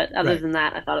second, but other than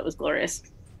that, I thought it was glorious.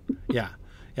 Yeah.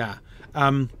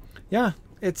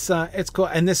 It's cool.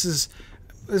 And this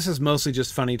is mostly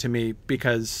just funny to me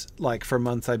because like for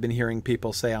months I've been hearing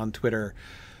people say on Twitter,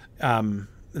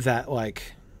 that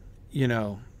like, you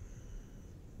know,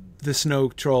 the Snow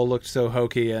Troll looked so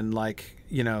hokey and like,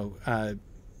 you know,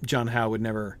 John Howe would have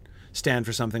never stood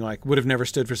for something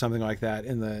like that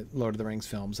in the Lord of the Rings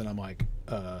films. And I'm like,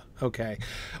 okay.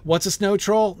 What's a Snow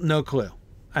Troll? No clue.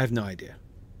 I have no idea.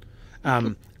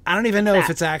 I don't even know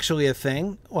if it's actually a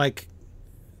thing. Like,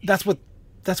 that's what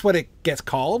it gets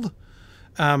called.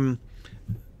 That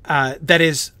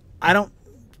is, I don't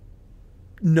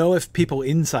know if people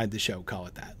inside the show call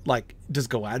it that. Like, does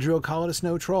Galadriel call it a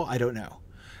Snow Troll? I don't know.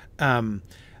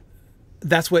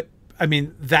 That's what I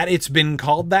mean. That it's been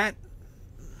called that.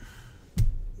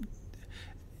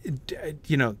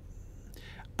 You know,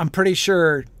 I'm pretty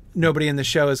sure nobody in the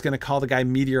show is going to call the guy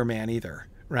Meteor Man either,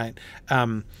 right?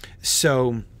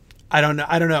 So. I don't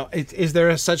know. Is there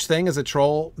a such thing as a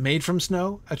troll made from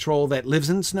snow? A troll that lives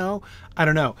in snow? I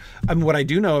don't know. I mean, what I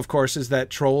do know, of course, is that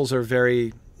trolls are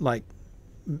very, like,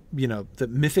 you know, the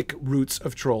mythic roots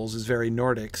of trolls is very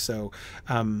Nordic. So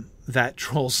that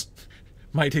trolls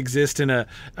might exist in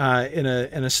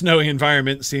a snowy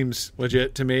environment seems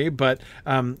legit to me. But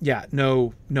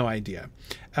no idea.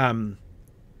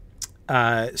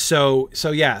 So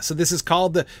this is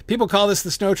called people call this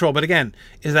the Snow Troll, but again,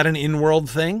 is that an in-world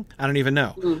thing? I don't even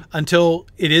know. Until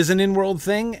it is an in-world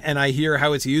thing and I hear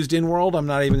how it's used in-world, I'm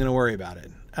not even going to worry about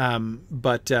it.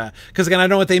 But because again, I don't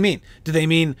know what they mean. Do they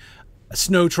mean a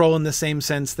snow troll in the same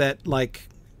sense that like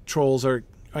trolls are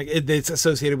like it's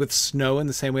associated with snow in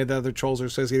the same way that other trolls are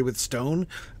associated with stone?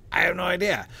 I have no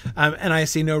idea. And I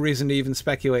see no reason to even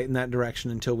speculate in that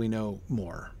direction until we know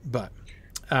more. But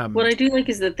what I do like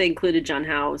is that they included John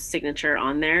Howe's signature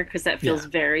on there, because that feels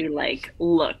very like,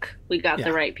 look, we got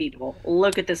the right people.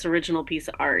 Look at this original piece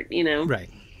of art, you know? Right.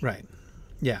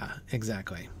 Yeah,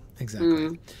 exactly.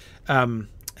 Exactly.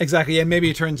 And maybe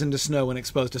he turns into snow when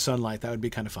exposed to sunlight. That would be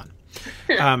kind of fun.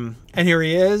 And here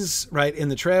he is, right in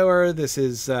the trailer. This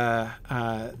is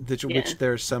which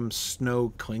there's some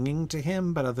snow clinging to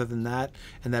him, but other than that,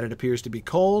 and that it appears to be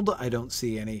cold, I don't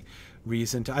see any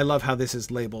reason to. I love how this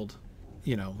is labeled.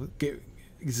 You know,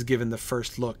 is given the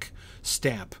first look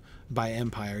stamp by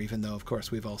Empire, even though, of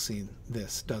course, we've all seen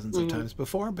this dozens of times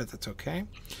before, but that's okay.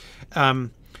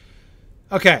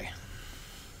 Okay.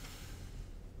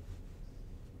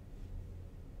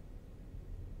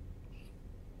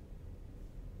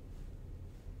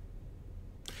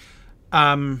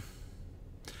 I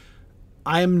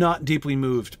am not deeply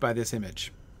moved by this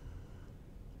image.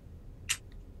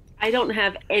 I don't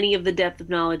have any of the depth of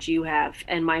knowledge you have,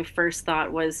 and my first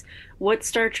thought was, what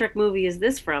Star Trek movie is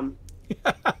this from?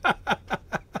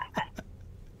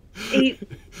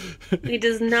 It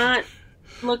does not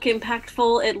look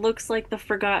impactful. It looks like the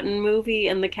Forgotten Movie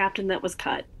and the Captain That Was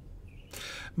Cut.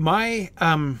 My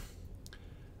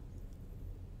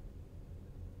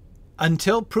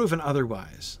until proven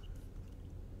otherwise,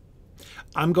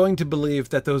 I'm going to believe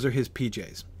that those are his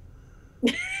PJs.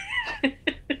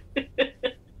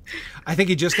 I think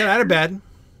he just got out of bed.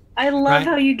 I love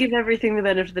how you give everything the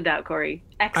benefit of the doubt, Corey.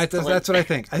 Excellent. That's what I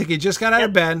think. I think he just got out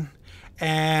of bed,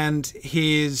 and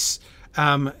he's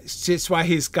it's why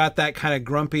he's got that kind of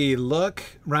grumpy look,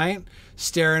 right?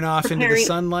 Staring off into the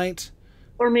sunlight.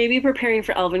 Or maybe preparing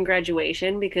for Elven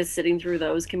graduation, because sitting through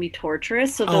those can be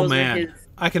torturous. So those are his,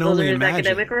 I can only imagine.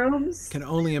 Academic robes? Can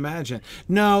only imagine.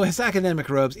 No, his academic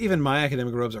robes, even my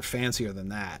academic robes, are fancier than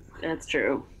that. That's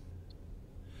true.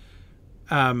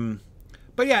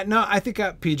 But yeah, no, I think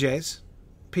PJs.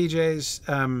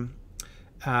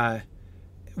 PJs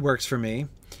works for me.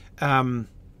 The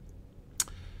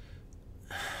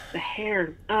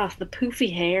hair. Oh, the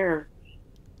poofy hair.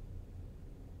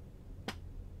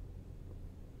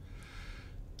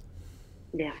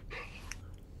 Yeah.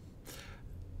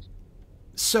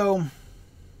 So,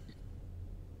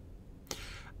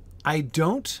 I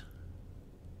don't,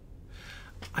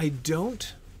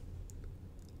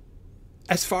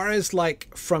 as far as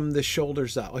like from the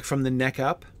shoulders up, like from the neck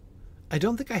up, I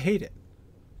don't think I hate it.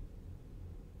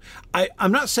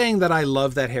 I'm not saying that I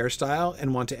love that hairstyle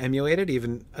and want to emulate it,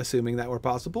 even assuming that were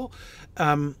possible.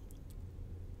 But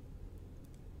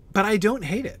I don't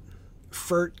hate it.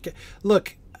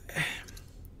 Look,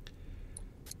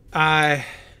 I've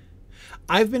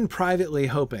been privately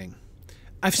hoping,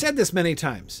 I've said this many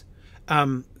times,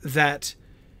 that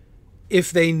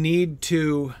if they need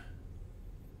to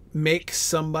make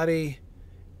somebody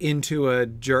into a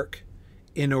jerk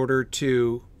in order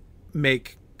to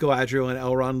make Galadriel and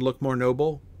Elrond look more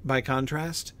noble by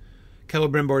contrast,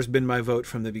 Celebrimbor's been my vote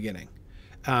from the beginning.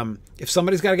 If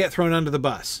somebody's got to get thrown under the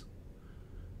bus,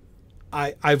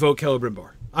 I vote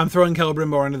Celebrimbor. I'm throwing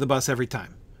Celebrimbor under the bus every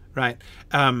time, right?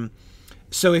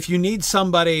 So if you need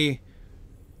somebody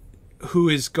who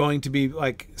is going to be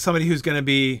like somebody who's going to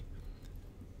be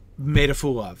made a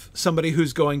fool of, somebody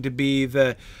who's going to be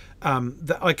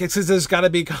like it says, there's got to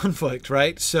be conflict,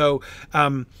 right? So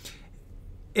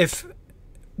if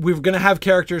we're going to have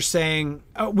characters saying,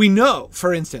 we know,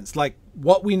 for instance, like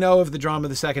what we know of the drama of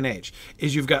the Second Age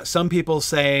is you've got some people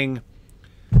saying,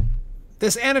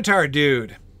 this Anatar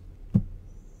dude,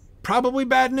 probably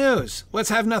bad news. Let's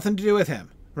have nothing to do with him,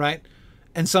 right?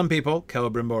 And some people,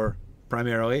 Celebrimbor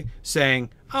primarily, saying,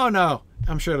 oh no,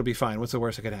 I'm sure it'll be fine. What's the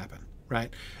worst that could happen,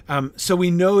 right? So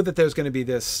we know that there's going to be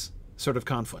this sort of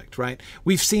conflict, right?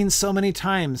 We've seen so many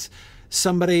times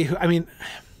somebody who, I mean,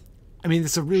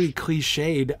 it's a really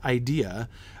cliched idea,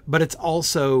 but it's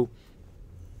also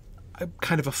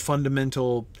kind of a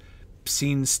fundamental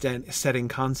scene setting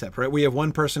concept, right? We have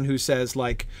one person who says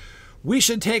like, we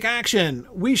should take action.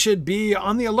 We should be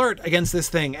on the alert against this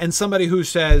thing. And somebody who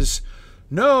says,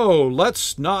 no,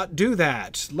 let's not do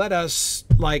that. Let us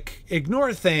like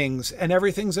ignore things and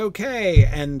everything's okay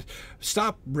and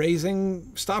stop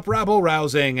rabble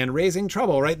rousing and raising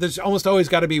trouble, right? There's almost always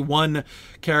got to be one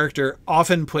character,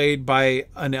 often played by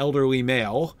an elderly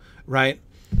male, right?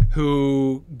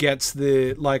 Who gets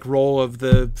the like role of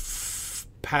the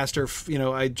pastor,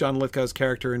 John Lithgow's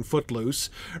character in Footloose,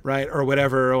 right? Or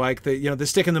whatever, like the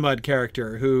stick in the mud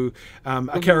character who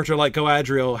a character like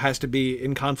Galadriel has to be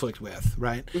in conflict with,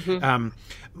 right?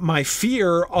 My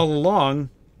fear all along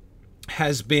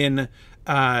has been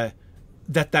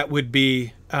that would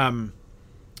be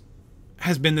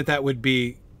has been that would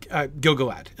be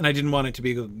Gil-galad, and I didn't want it to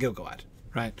be Gil-galad,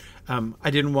 right? I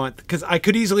didn't want, because I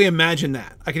could easily imagine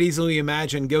that. I could easily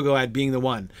imagine Gil-galad being the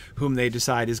one whom they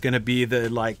decide is going to be the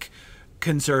like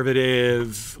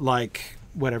conservative, like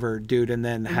whatever dude, and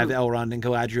then have Elrond and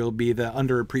Galadriel be the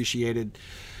underappreciated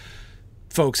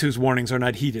folks whose warnings are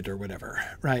not heeded or whatever,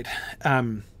 right?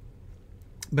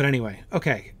 But anyway,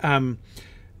 okay.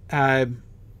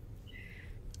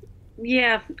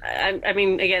 Yeah, I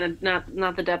mean, again,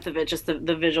 not the depth of it, just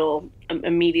the visual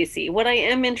immediacy. What I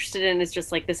am interested in is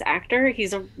just like this actor.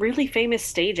 He's a really famous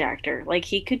stage actor. Like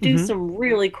he could do some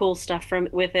really cool stuff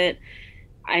with it.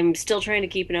 I'm still trying to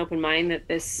keep an open mind that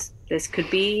this could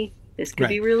be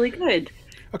really good.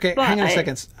 Okay, but hang on a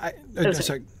second.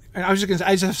 Sorry. I was just gonna.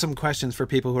 I just have some questions for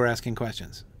people who are asking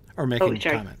questions or making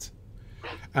comments.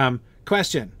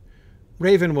 Question: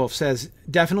 Ravenwolf says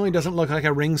definitely doesn't look like a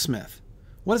ringsmith.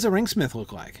 What does a ringsmith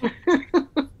look like?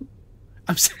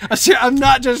 I'm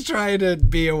not just trying to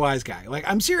be a wise guy. Like,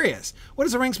 I'm serious. What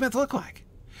does a ringsmith look like?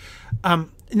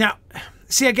 Now,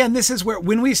 see, again, this is where,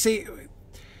 when we see,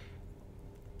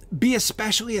 be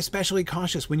especially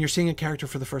cautious when you're seeing a character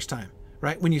for the first time,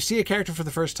 right? When you see a character for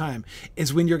the first time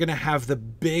is when you're going to have the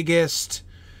biggest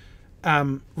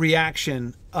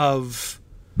reaction of,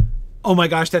 oh my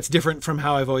gosh, that's different from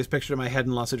how I've always pictured it in my head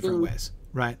in lots of different ways,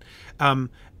 right?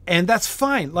 And that's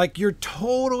fine. Like, you're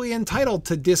totally entitled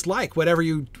to dislike whatever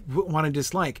you want to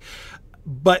dislike.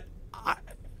 But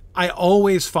I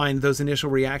always find those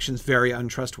initial reactions very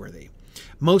untrustworthy,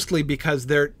 mostly because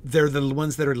they're the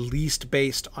ones that are least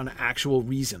based on actual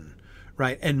reason,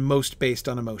 right? And most based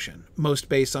on emotion, most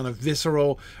based on a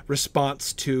visceral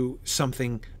response to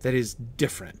something that is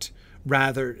different.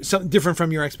 Different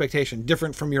from your expectation,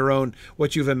 different from your own,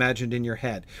 what you've imagined in your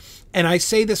head. And I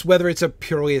say this whether it's a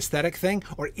purely aesthetic thing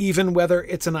or even whether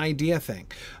it's an idea thing.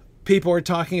 People are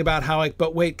talking about how, like,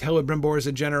 but wait, Celebrimbor is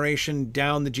a generation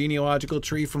down the genealogical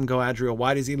tree from Galadriel.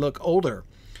 Why does he look older?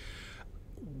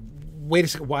 Wait a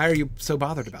second. Why are you so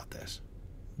bothered about this?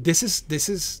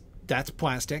 That's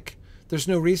plastic. There's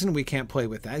no reason we can't play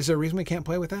with that. Is there a reason we can't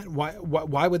play with that?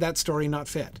 Why would that story not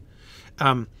fit?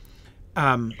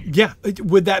 Yeah,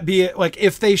 would that be like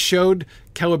if they showed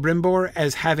Celebrimbor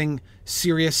as having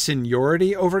serious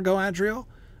seniority over Galadriel?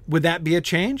 Would that be a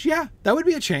change? Yeah, that would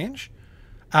be a change.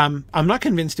 I'm not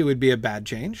convinced it would be a bad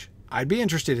change. I'd be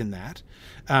interested in that.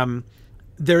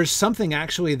 There's something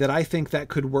actually that I think that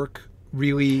could work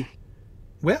really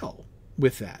well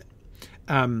with that.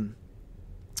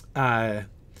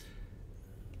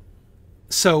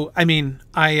 So I mean,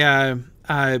 I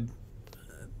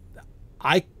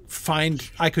find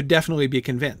I could definitely be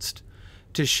convinced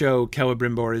to show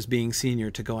Celebrimbor as being senior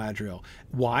to Galadriel.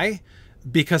 Why?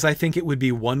 Because I think it would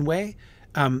be one way.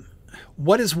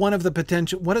 What is one of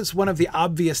the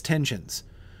obvious tensions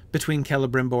between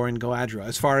Celebrimbor and Galadriel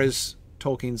as far as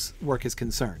Tolkien's work is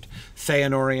concerned?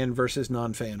 Feanorian versus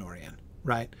non-Feanorian,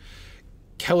 right?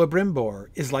 Celebrimbor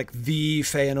is like the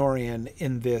Feanorian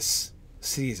in this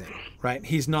season, right?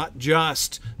 He's not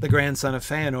just the grandson of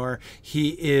Feanor.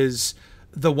 He is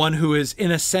the one who is, in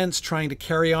a sense, trying to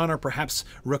carry on or perhaps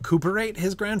recuperate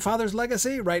his grandfather's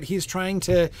legacy, right? He's trying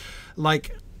to,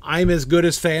 like, I'm as good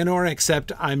as Feanor,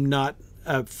 except I'm not,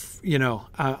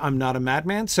 I'm not a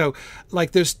madman. So,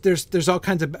 like, there's all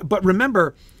kinds of. But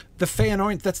remember, the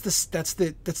Feanorian,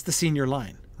 that's the senior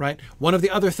line, right? One of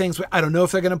the other things, I don't know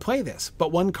if they're going to play this,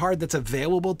 but one card that's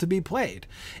available to be played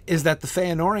is that the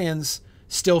Feanorians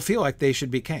still feel like they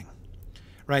should be king,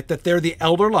 right? That they're the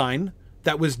elder line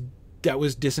that was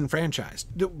disenfranchised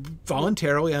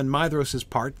voluntarily on Maedhros'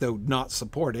 part, though not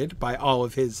supported by all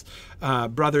of his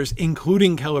brothers,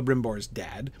 including Celebrimbor's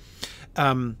dad.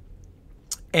 So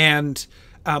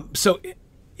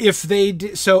if they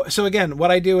so again,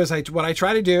 what I do is what I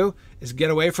try to do is get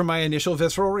away from my initial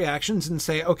visceral reactions and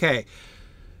say, okay,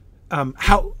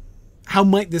 how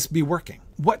might this be working?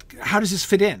 How does this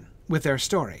fit in with their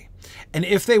story? And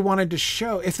if they wanted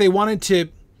to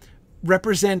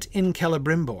represent in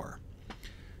Celebrimbor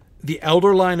the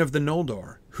elder line of the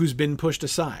Noldor who's been pushed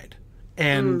aside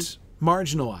and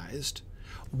marginalized,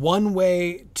 one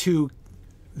way to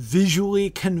visually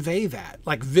convey that,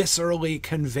 like viscerally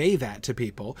convey that to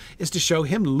people, is to show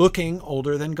him looking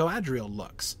older than Galadriel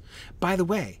looks. By the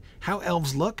way, how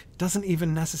elves look doesn't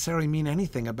even necessarily mean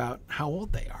anything about how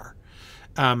old they are.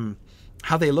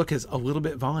 How they look is a little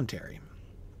bit voluntary.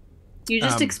 You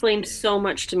just explained so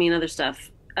much to me and other stuff.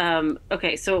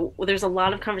 Okay, so there's a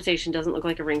lot of conversation, doesn't look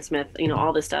like a ringsmith,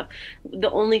 all this stuff. The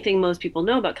only thing most people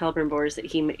know about Celebrimbor is that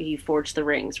he forged the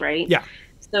rings, right? Yeah.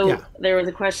 So there was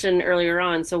a question earlier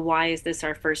on. So why is this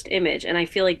our first image? And I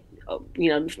feel like,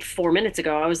 4 minutes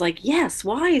ago, I was like, yes,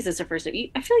 why is this our first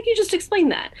image? I feel like you just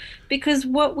explained that because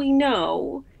what we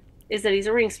know is that he's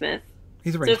a ringsmith.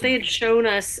 He's a So if they ringsmith. had shown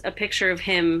us a picture of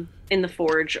him in the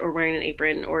forge or wearing an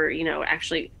apron or,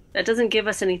 actually that doesn't give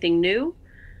us anything new,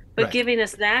 but Right. giving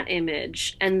us that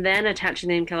image and then attaching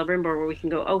the name Celebrimbor where we can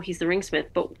go, oh, he's the ringsmith.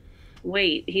 But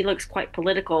wait, he looks quite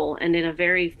political and in a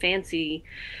very fancy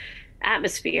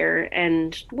atmosphere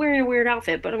and wearing a weird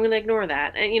outfit, but I'm going to ignore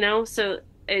that. And, so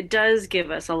it does give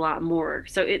us a lot more.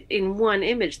 So in one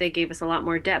image, they gave us a lot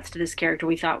more depth to this character.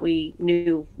 We thought we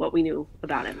knew what we knew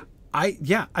about him. I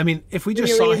mean, if we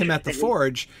just Really saw him at the interesting.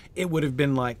 forge, it would have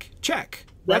been like, check,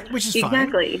 right? Yep, Which is fine.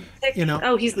 exactly.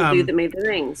 Oh, he's the dude that made the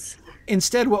rings.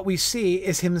 Instead, what we see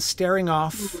is him staring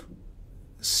off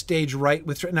stage right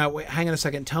with. Now, wait, hang on a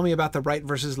second. Tell me about the right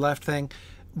versus left thing.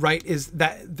 Right is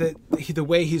that the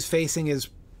way he's facing is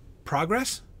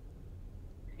progress.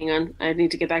 Hang on, I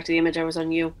need to get back to the image. I was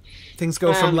on you. Things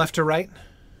go from left to right.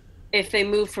 If they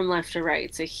move from left to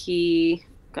right, so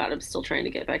God, I'm still trying to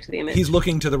get back to the image. He's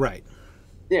looking to the right.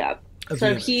 Yeah. Of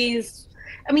the So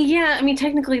image.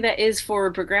 technically that is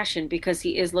forward progression because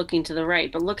he is looking to the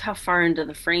right, but look how far into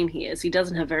the frame he is. He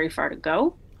doesn't have very far to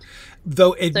go.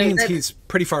 Though it So means he's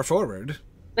pretty far forward.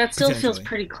 That still feels Potentially.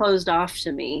 pretty closed off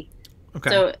to me. Okay.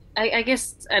 So I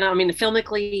guess, and I mean,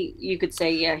 filmically, you could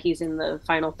say, yeah, he's in the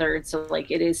final third. So like,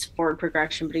 it is forward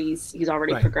progression, but he's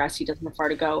already Right. progressed. He doesn't have far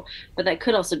to go. But that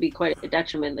could also be quite a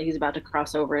detriment that he's about to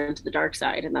cross over into the dark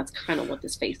side, and that's kind of what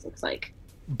this face looks like.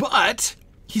 But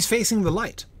he's facing the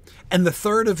light. And the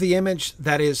third of the image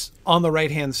that is on the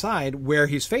right-hand side where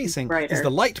he's facing Brighter. is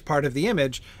the light part of the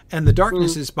image, and the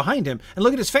darkness is behind him. And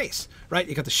look at his face, right?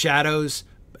 You got the shadows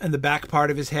and the back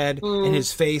part of his head, and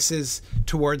his face is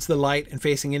towards the light and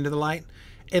facing into the light.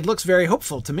 It looks very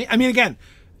hopeful to me. I mean, again,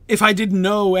 if I didn't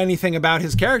know anything about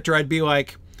his character, I'd be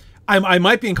like, I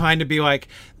might be inclined to be like,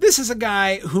 this is a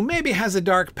guy who maybe has a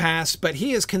dark past, but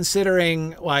he is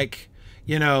considering, like,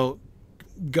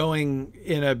 going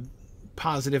in a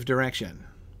positive direction.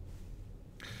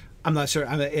 I'm not sure.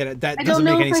 That doesn't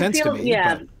make any sense to me.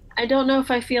 Yeah, but I don't know if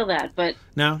I feel that, but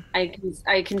no, I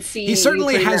can see. he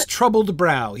certainly you putting has that- troubled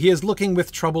brow. He is looking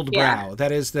with troubled Yeah. brow.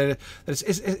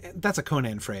 That's a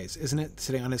Conan phrase, isn't it?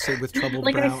 Sitting on his seat with troubled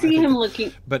Like brow. I see think him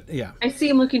looking. But yeah, I see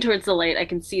him looking towards the light. I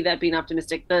can see that being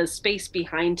optimistic. The space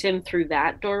behind him through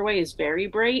that doorway is very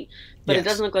bright, but Yes. it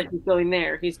doesn't look like he's going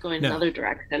there. He's going No. another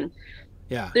direction.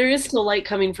 yeah, There is still light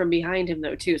coming from behind him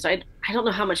though too. So I don't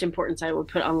know how much importance I would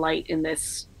put on light in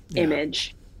this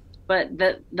image, but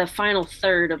the final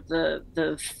third of the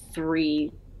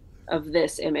three of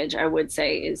this image, I would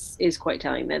say is quite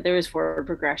telling that there is forward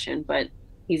progression, but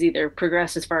he's either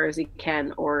progressed as far as he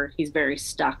can or he's very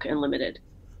stuck and limited.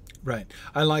 right.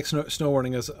 I like Snow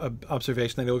Warning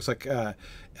observation that it looks like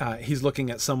he's looking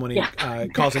at someone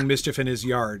causing mischief in his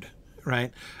yard,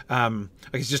 right? Like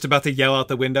he's just about to yell out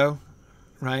the window.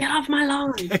 Right? Get off my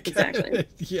lawn. Exactly.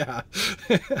 Yeah.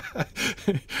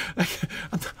 I'm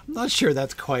not sure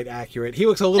that's quite accurate. He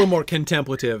looks a little more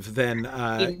contemplative than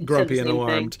said grumpy the and same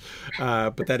alarmed,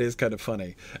 but that is kind of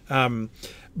funny.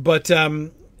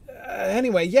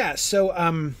 Anyway, yeah. So,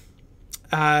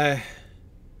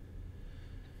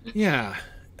 yeah.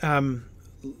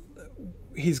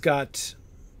 He's got.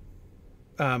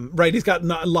 Right, he's got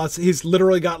lots. He's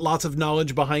literally got lots of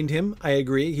knowledge behind him. I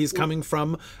agree. He's coming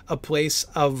from a place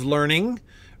of learning,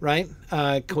 right?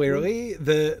 Clearly,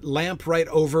 the lamp right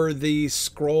over the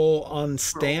scroll on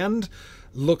stand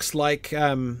looks like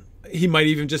he might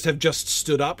even have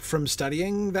stood up from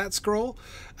studying that scroll,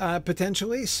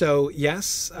 potentially. So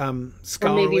yes, Or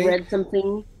scholarly. maybe read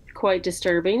something quite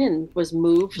disturbing and was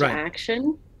moved Right. to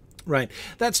action. Right,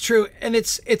 that's true, and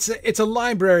it's a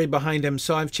library behind him.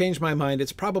 So I've changed my mind.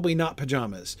 It's probably not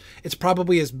pajamas. It's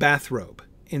probably his bathrobe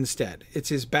instead. It's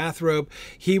his bathrobe.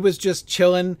 He was just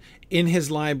chilling in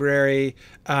his library.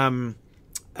 He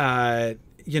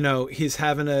was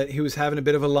having a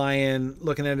bit of a lie-in,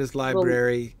 looking at his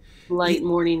library. Light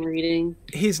morning reading.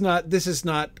 He's not. This is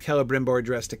not Celebrimbor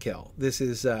dressed to kill. This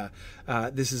is a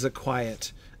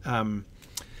quiet.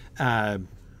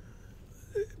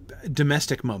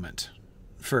 Domestic moment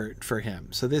for him.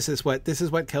 So this is what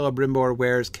Celebrimbor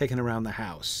wears kicking around the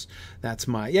house. That's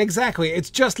exactly.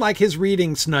 It's just like his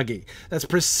reading snuggie. That's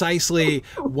precisely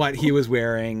what he was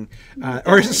wearing,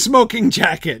 or his smoking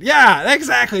jacket. Yeah,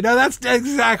 exactly. No, that's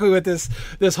exactly what this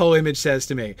whole image says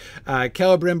to me.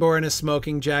 Celebrimbor in a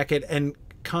smoking jacket and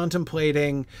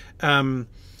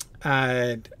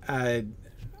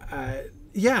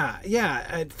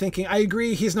Thinking, I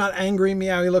agree. He's not angry.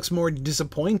 Meow. He looks more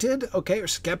disappointed. Okay, or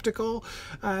skeptical.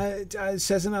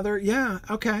 Says another. Yeah.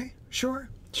 Okay. Sure.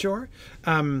 So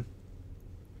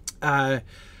I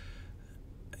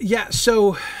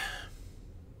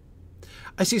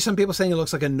see some people saying he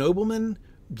looks like a nobleman.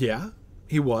 Yeah,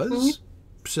 he was. Mm-hmm.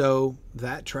 So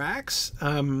that tracks.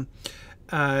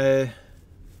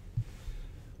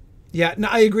 Yeah, no,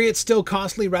 I agree. It's still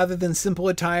costly rather than simple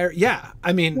attire. Yeah,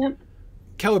 I mean, yep.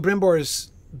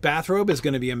 Celebrimbor's bathrobe is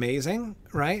going to be amazing,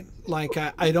 right? Like,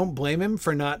 I don't blame him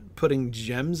for not putting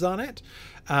gems on it,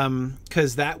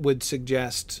 because that would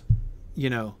suggest,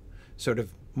 sort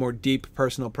of more deep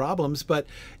personal problems. But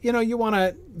you want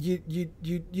to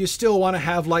you still want to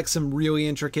have like some really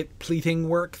intricate pleating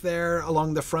work there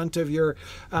along the front of your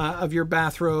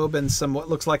bathrobe, and some what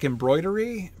looks like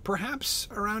embroidery perhaps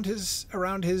around his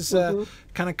mm-hmm.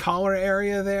 Kind of collar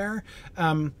area there.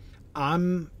 I'm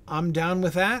down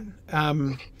with that.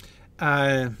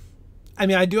 I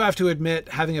mean, I do have to admit,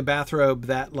 having a bathrobe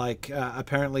that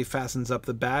apparently fastens up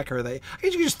the back, I guess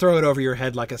you can just throw it over your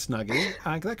head like a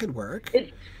Snuggie. That could work.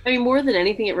 More than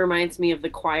anything, it reminds me of the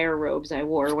choir robes I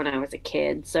wore when I was a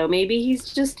kid. So maybe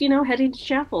he's just, heading to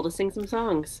chapel to sing some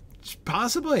songs.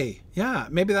 Possibly, yeah.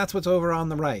 Maybe that's what's over on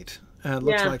the right. It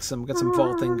looks like got some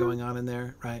vaulting going on in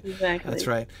there, right? Exactly. That's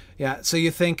right. Yeah. So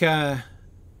you think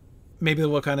maybe the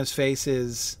look on his face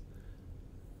is,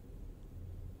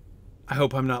 I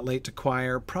hope I'm not late to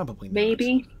choir. Probably not.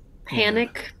 Maybe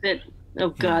panic that.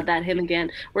 Oh God, that him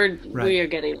again. We are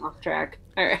getting off track.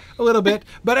 All right. A little bit,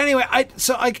 but anyway,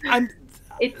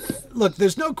 look.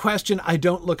 There's no question. I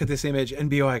don't look at this image and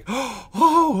be like,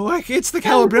 like it's the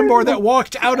Celebrimbor that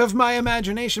walked out of my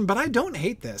imagination. But I don't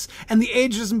hate this, and the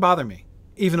age doesn't bother me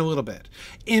even a little bit.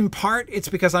 In part, it's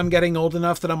because I'm getting old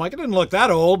enough that I'm like, I didn't look that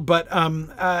old. But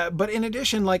in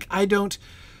addition, I don't.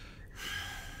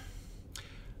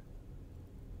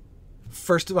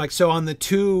 First, so on the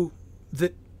two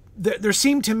that there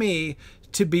seem to me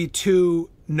to be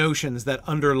two notions that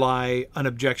underlie an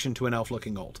objection to an elf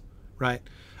looking old, right?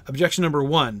 Objection number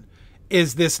one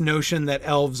is this notion that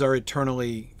elves are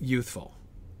eternally youthful,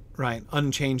 right?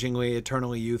 Unchangingly,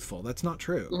 eternally youthful. That's not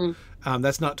true. Mm-hmm.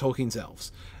 That's not Tolkien's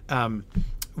elves.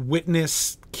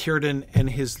 Witness Círdan and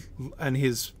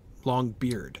his long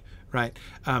beard, right?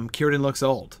 Círdan looks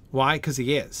old. Why? Because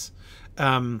he is.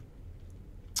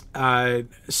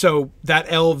 So that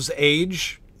elf's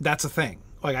age, that's a thing.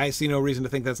 I see no reason to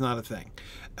think that's not a thing.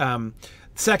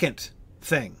 Second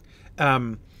thing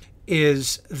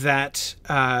is that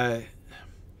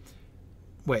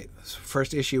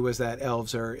first issue was that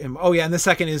elves are and the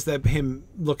second is that him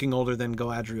looking older than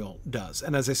Galadriel does.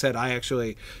 And as I said, I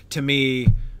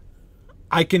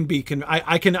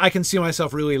can see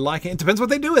myself really liking it. It depends what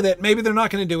they do with it. Maybe they're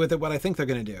not going to do with it what I think they're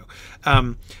going to do.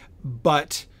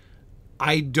 But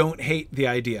I don't hate the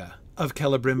idea of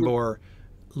Celebrimbor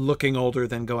looking older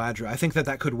than Galadriel. I think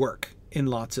that could work in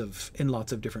lots of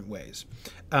different ways.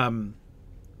 But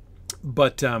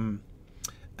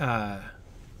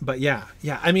yeah.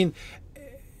 I mean,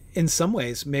 in some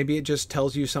ways, maybe it just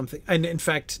tells you something. And in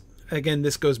fact, again,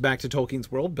 this goes back to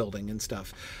Tolkien's world building and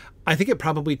stuff. I think it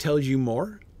probably tells you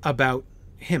more about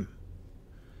him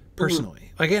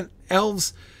personally. Mm-hmm. Again,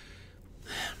 elves,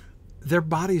 their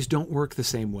bodies don't work the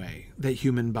same way that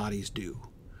human bodies do.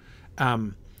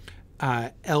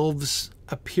 Elves'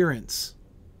 appearance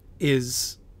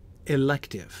is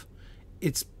elective.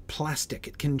 It's plastic.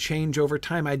 It can change over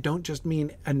time. I don't just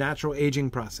mean a natural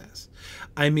aging process.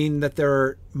 I mean that there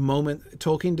are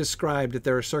Tolkien described that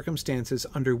there are circumstances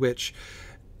under which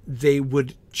they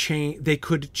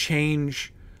could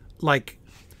change, like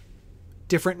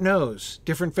different nose,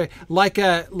 different face, like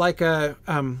a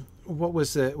what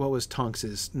was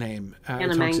Tonks's name?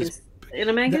 Animagus.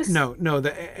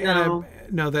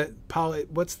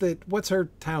 What's her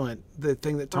talent? The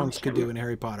thing that Tonks could do in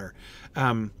Harry Potter.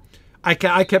 I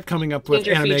kept coming up with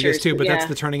Animagus too, but that's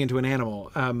the turning into an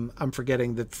animal. I'm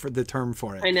forgetting the term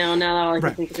for it. I know. Now all I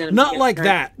can think of not like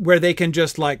that, where they can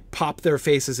just pop their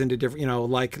faces into different,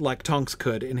 like Tonks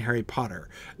could in Harry Potter.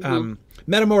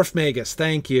 Mm-hmm. Metamorph Magus.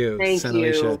 Thank you,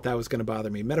 Alicia. That was going to bother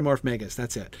me. Metamorph Magus.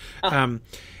 That's it. Oh.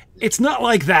 It's not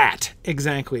like that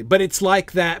exactly, but it's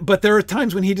like that. But there are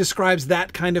times when he describes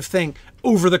that kind of thing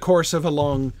over the course of a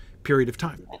long period of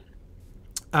time.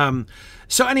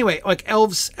 So anyway,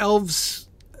 elves,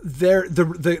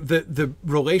 the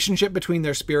relationship between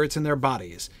their spirits and their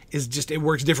bodies it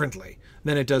works differently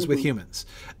than it does with humans.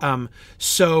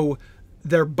 So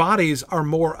their bodies are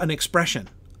more an expression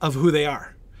of who they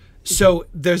are. So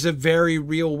there's a very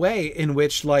real way in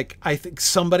which, I think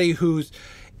somebody who's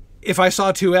if I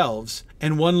saw two elves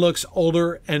and one looks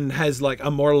older and has like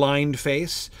a more lined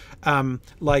face,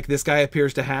 like this guy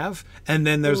appears to have, and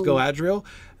then there's Galadriel,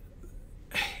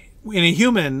 in a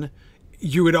human,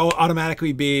 you would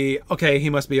automatically be, okay, he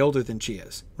must be older than she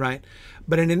is, right?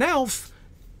 But in an elf,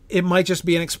 it might just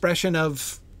be an expression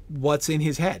of what's in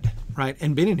his head, right?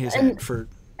 And been in his head for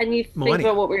And you think millennia.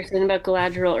 about what we were saying about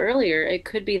Galadriel earlier, it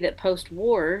could be that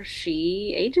post-war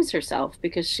she ages herself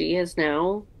because she has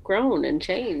now grown and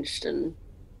changed. And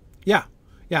Yeah,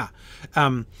 yeah,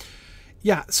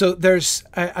 yeah. So there's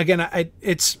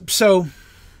it's so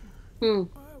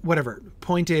whatever.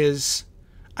 Point is,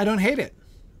 I don't hate it.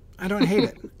 I don't hate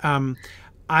it.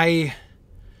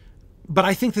 But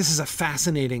I think this is a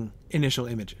fascinating initial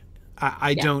image.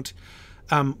 I don't.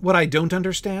 What I don't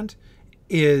understand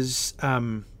is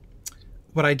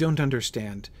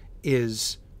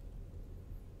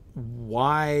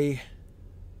why.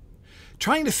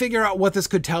 Trying to figure out what this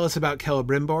could tell us about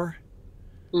Celebrimbor.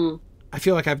 I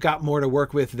feel like I've got more to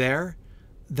work with there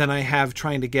than I have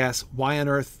trying to guess why on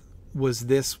earth was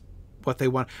this what they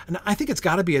want. And I think it's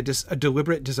got to be a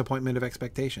deliberate disappointment of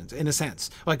expectations, in a sense,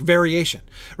 like variation.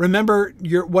 Remember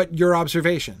your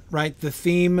observation, right? The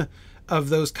theme of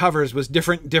those covers was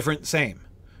different, same,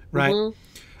 right?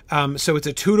 So it's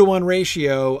a 2-to-1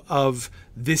 ratio of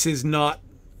this is not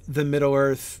the Middle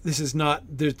Earth. This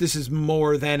is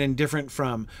more than and different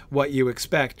from what you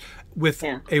expect, with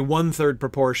a 1/3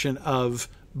 proportion of,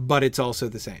 but it's also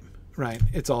the same, right?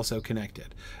 It's also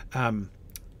connected.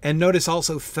 And notice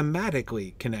also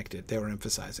thematically connected. They were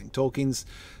emphasizing Tolkien's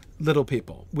Little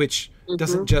People, which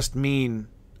doesn't just mean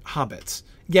hobbits.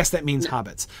 Yes, that means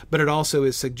hobbits, but it also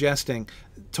is suggesting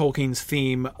Tolkien's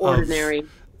theme ordinary. of,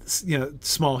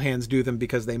 small hands do them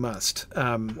because they must.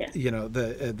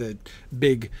 The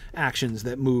big actions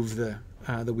that move the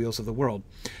wheels of the world.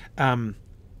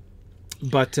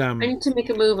 But I need to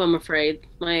make a move, I'm afraid.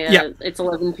 It's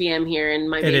 11 p.m. here and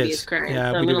my baby is crying.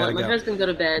 Yeah, so I'm going to let my husband go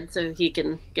to bed so he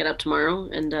can get up tomorrow,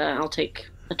 and I'll take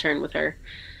a turn with her.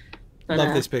 But,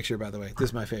 love this picture, by the way. This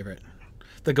is my favorite.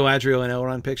 The Galadriel and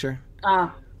Elrond picture.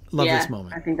 Love this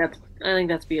moment. I think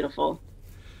that's beautiful.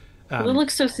 It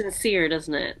looks so sincere,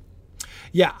 doesn't it?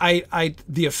 Yeah, I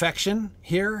the affection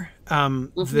here,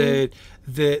 the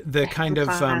kind of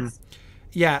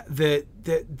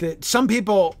the some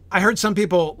people, I heard some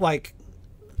people like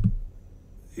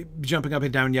jumping up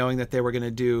and down yelling that they were going to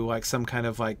do like some kind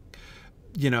of like,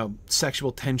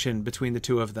 sexual tension between the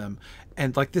two of them,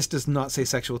 and like this does not say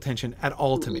sexual tension at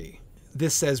all to me.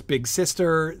 This says big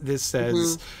sister. This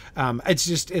says,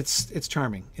 it's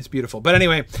charming. It's beautiful. But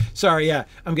anyway, sorry. Yeah,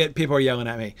 people are yelling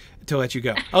at me to let you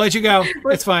go. I'll let you go.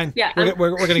 It's fine. Yeah,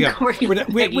 we're going to go.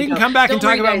 We can come back and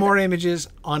talk about more images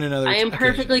on another. I am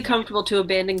perfectly comfortable to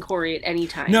abandon Corey at any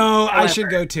time. No, however. I should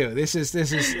go too.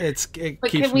 It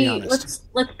keeps me honest.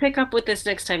 Let's pick up with this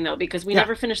next time though, because we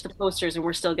never finished the posters and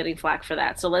we're still getting flack for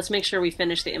that. So let's make sure we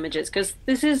finish the images, because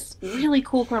this is really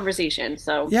cool conversation.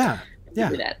 So do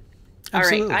that.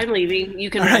 Absolutely. All right, I'm leaving. You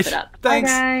can wrap it up. Thanks.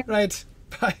 Bye.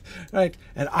 Bye. Right.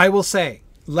 And I will say,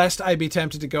 lest I be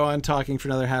tempted to go on talking for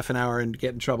another half an hour and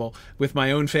get in trouble with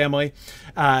my own family,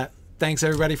 thanks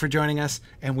everybody for joining us,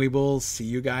 and we will see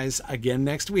you guys again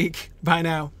next week. Bye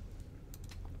now.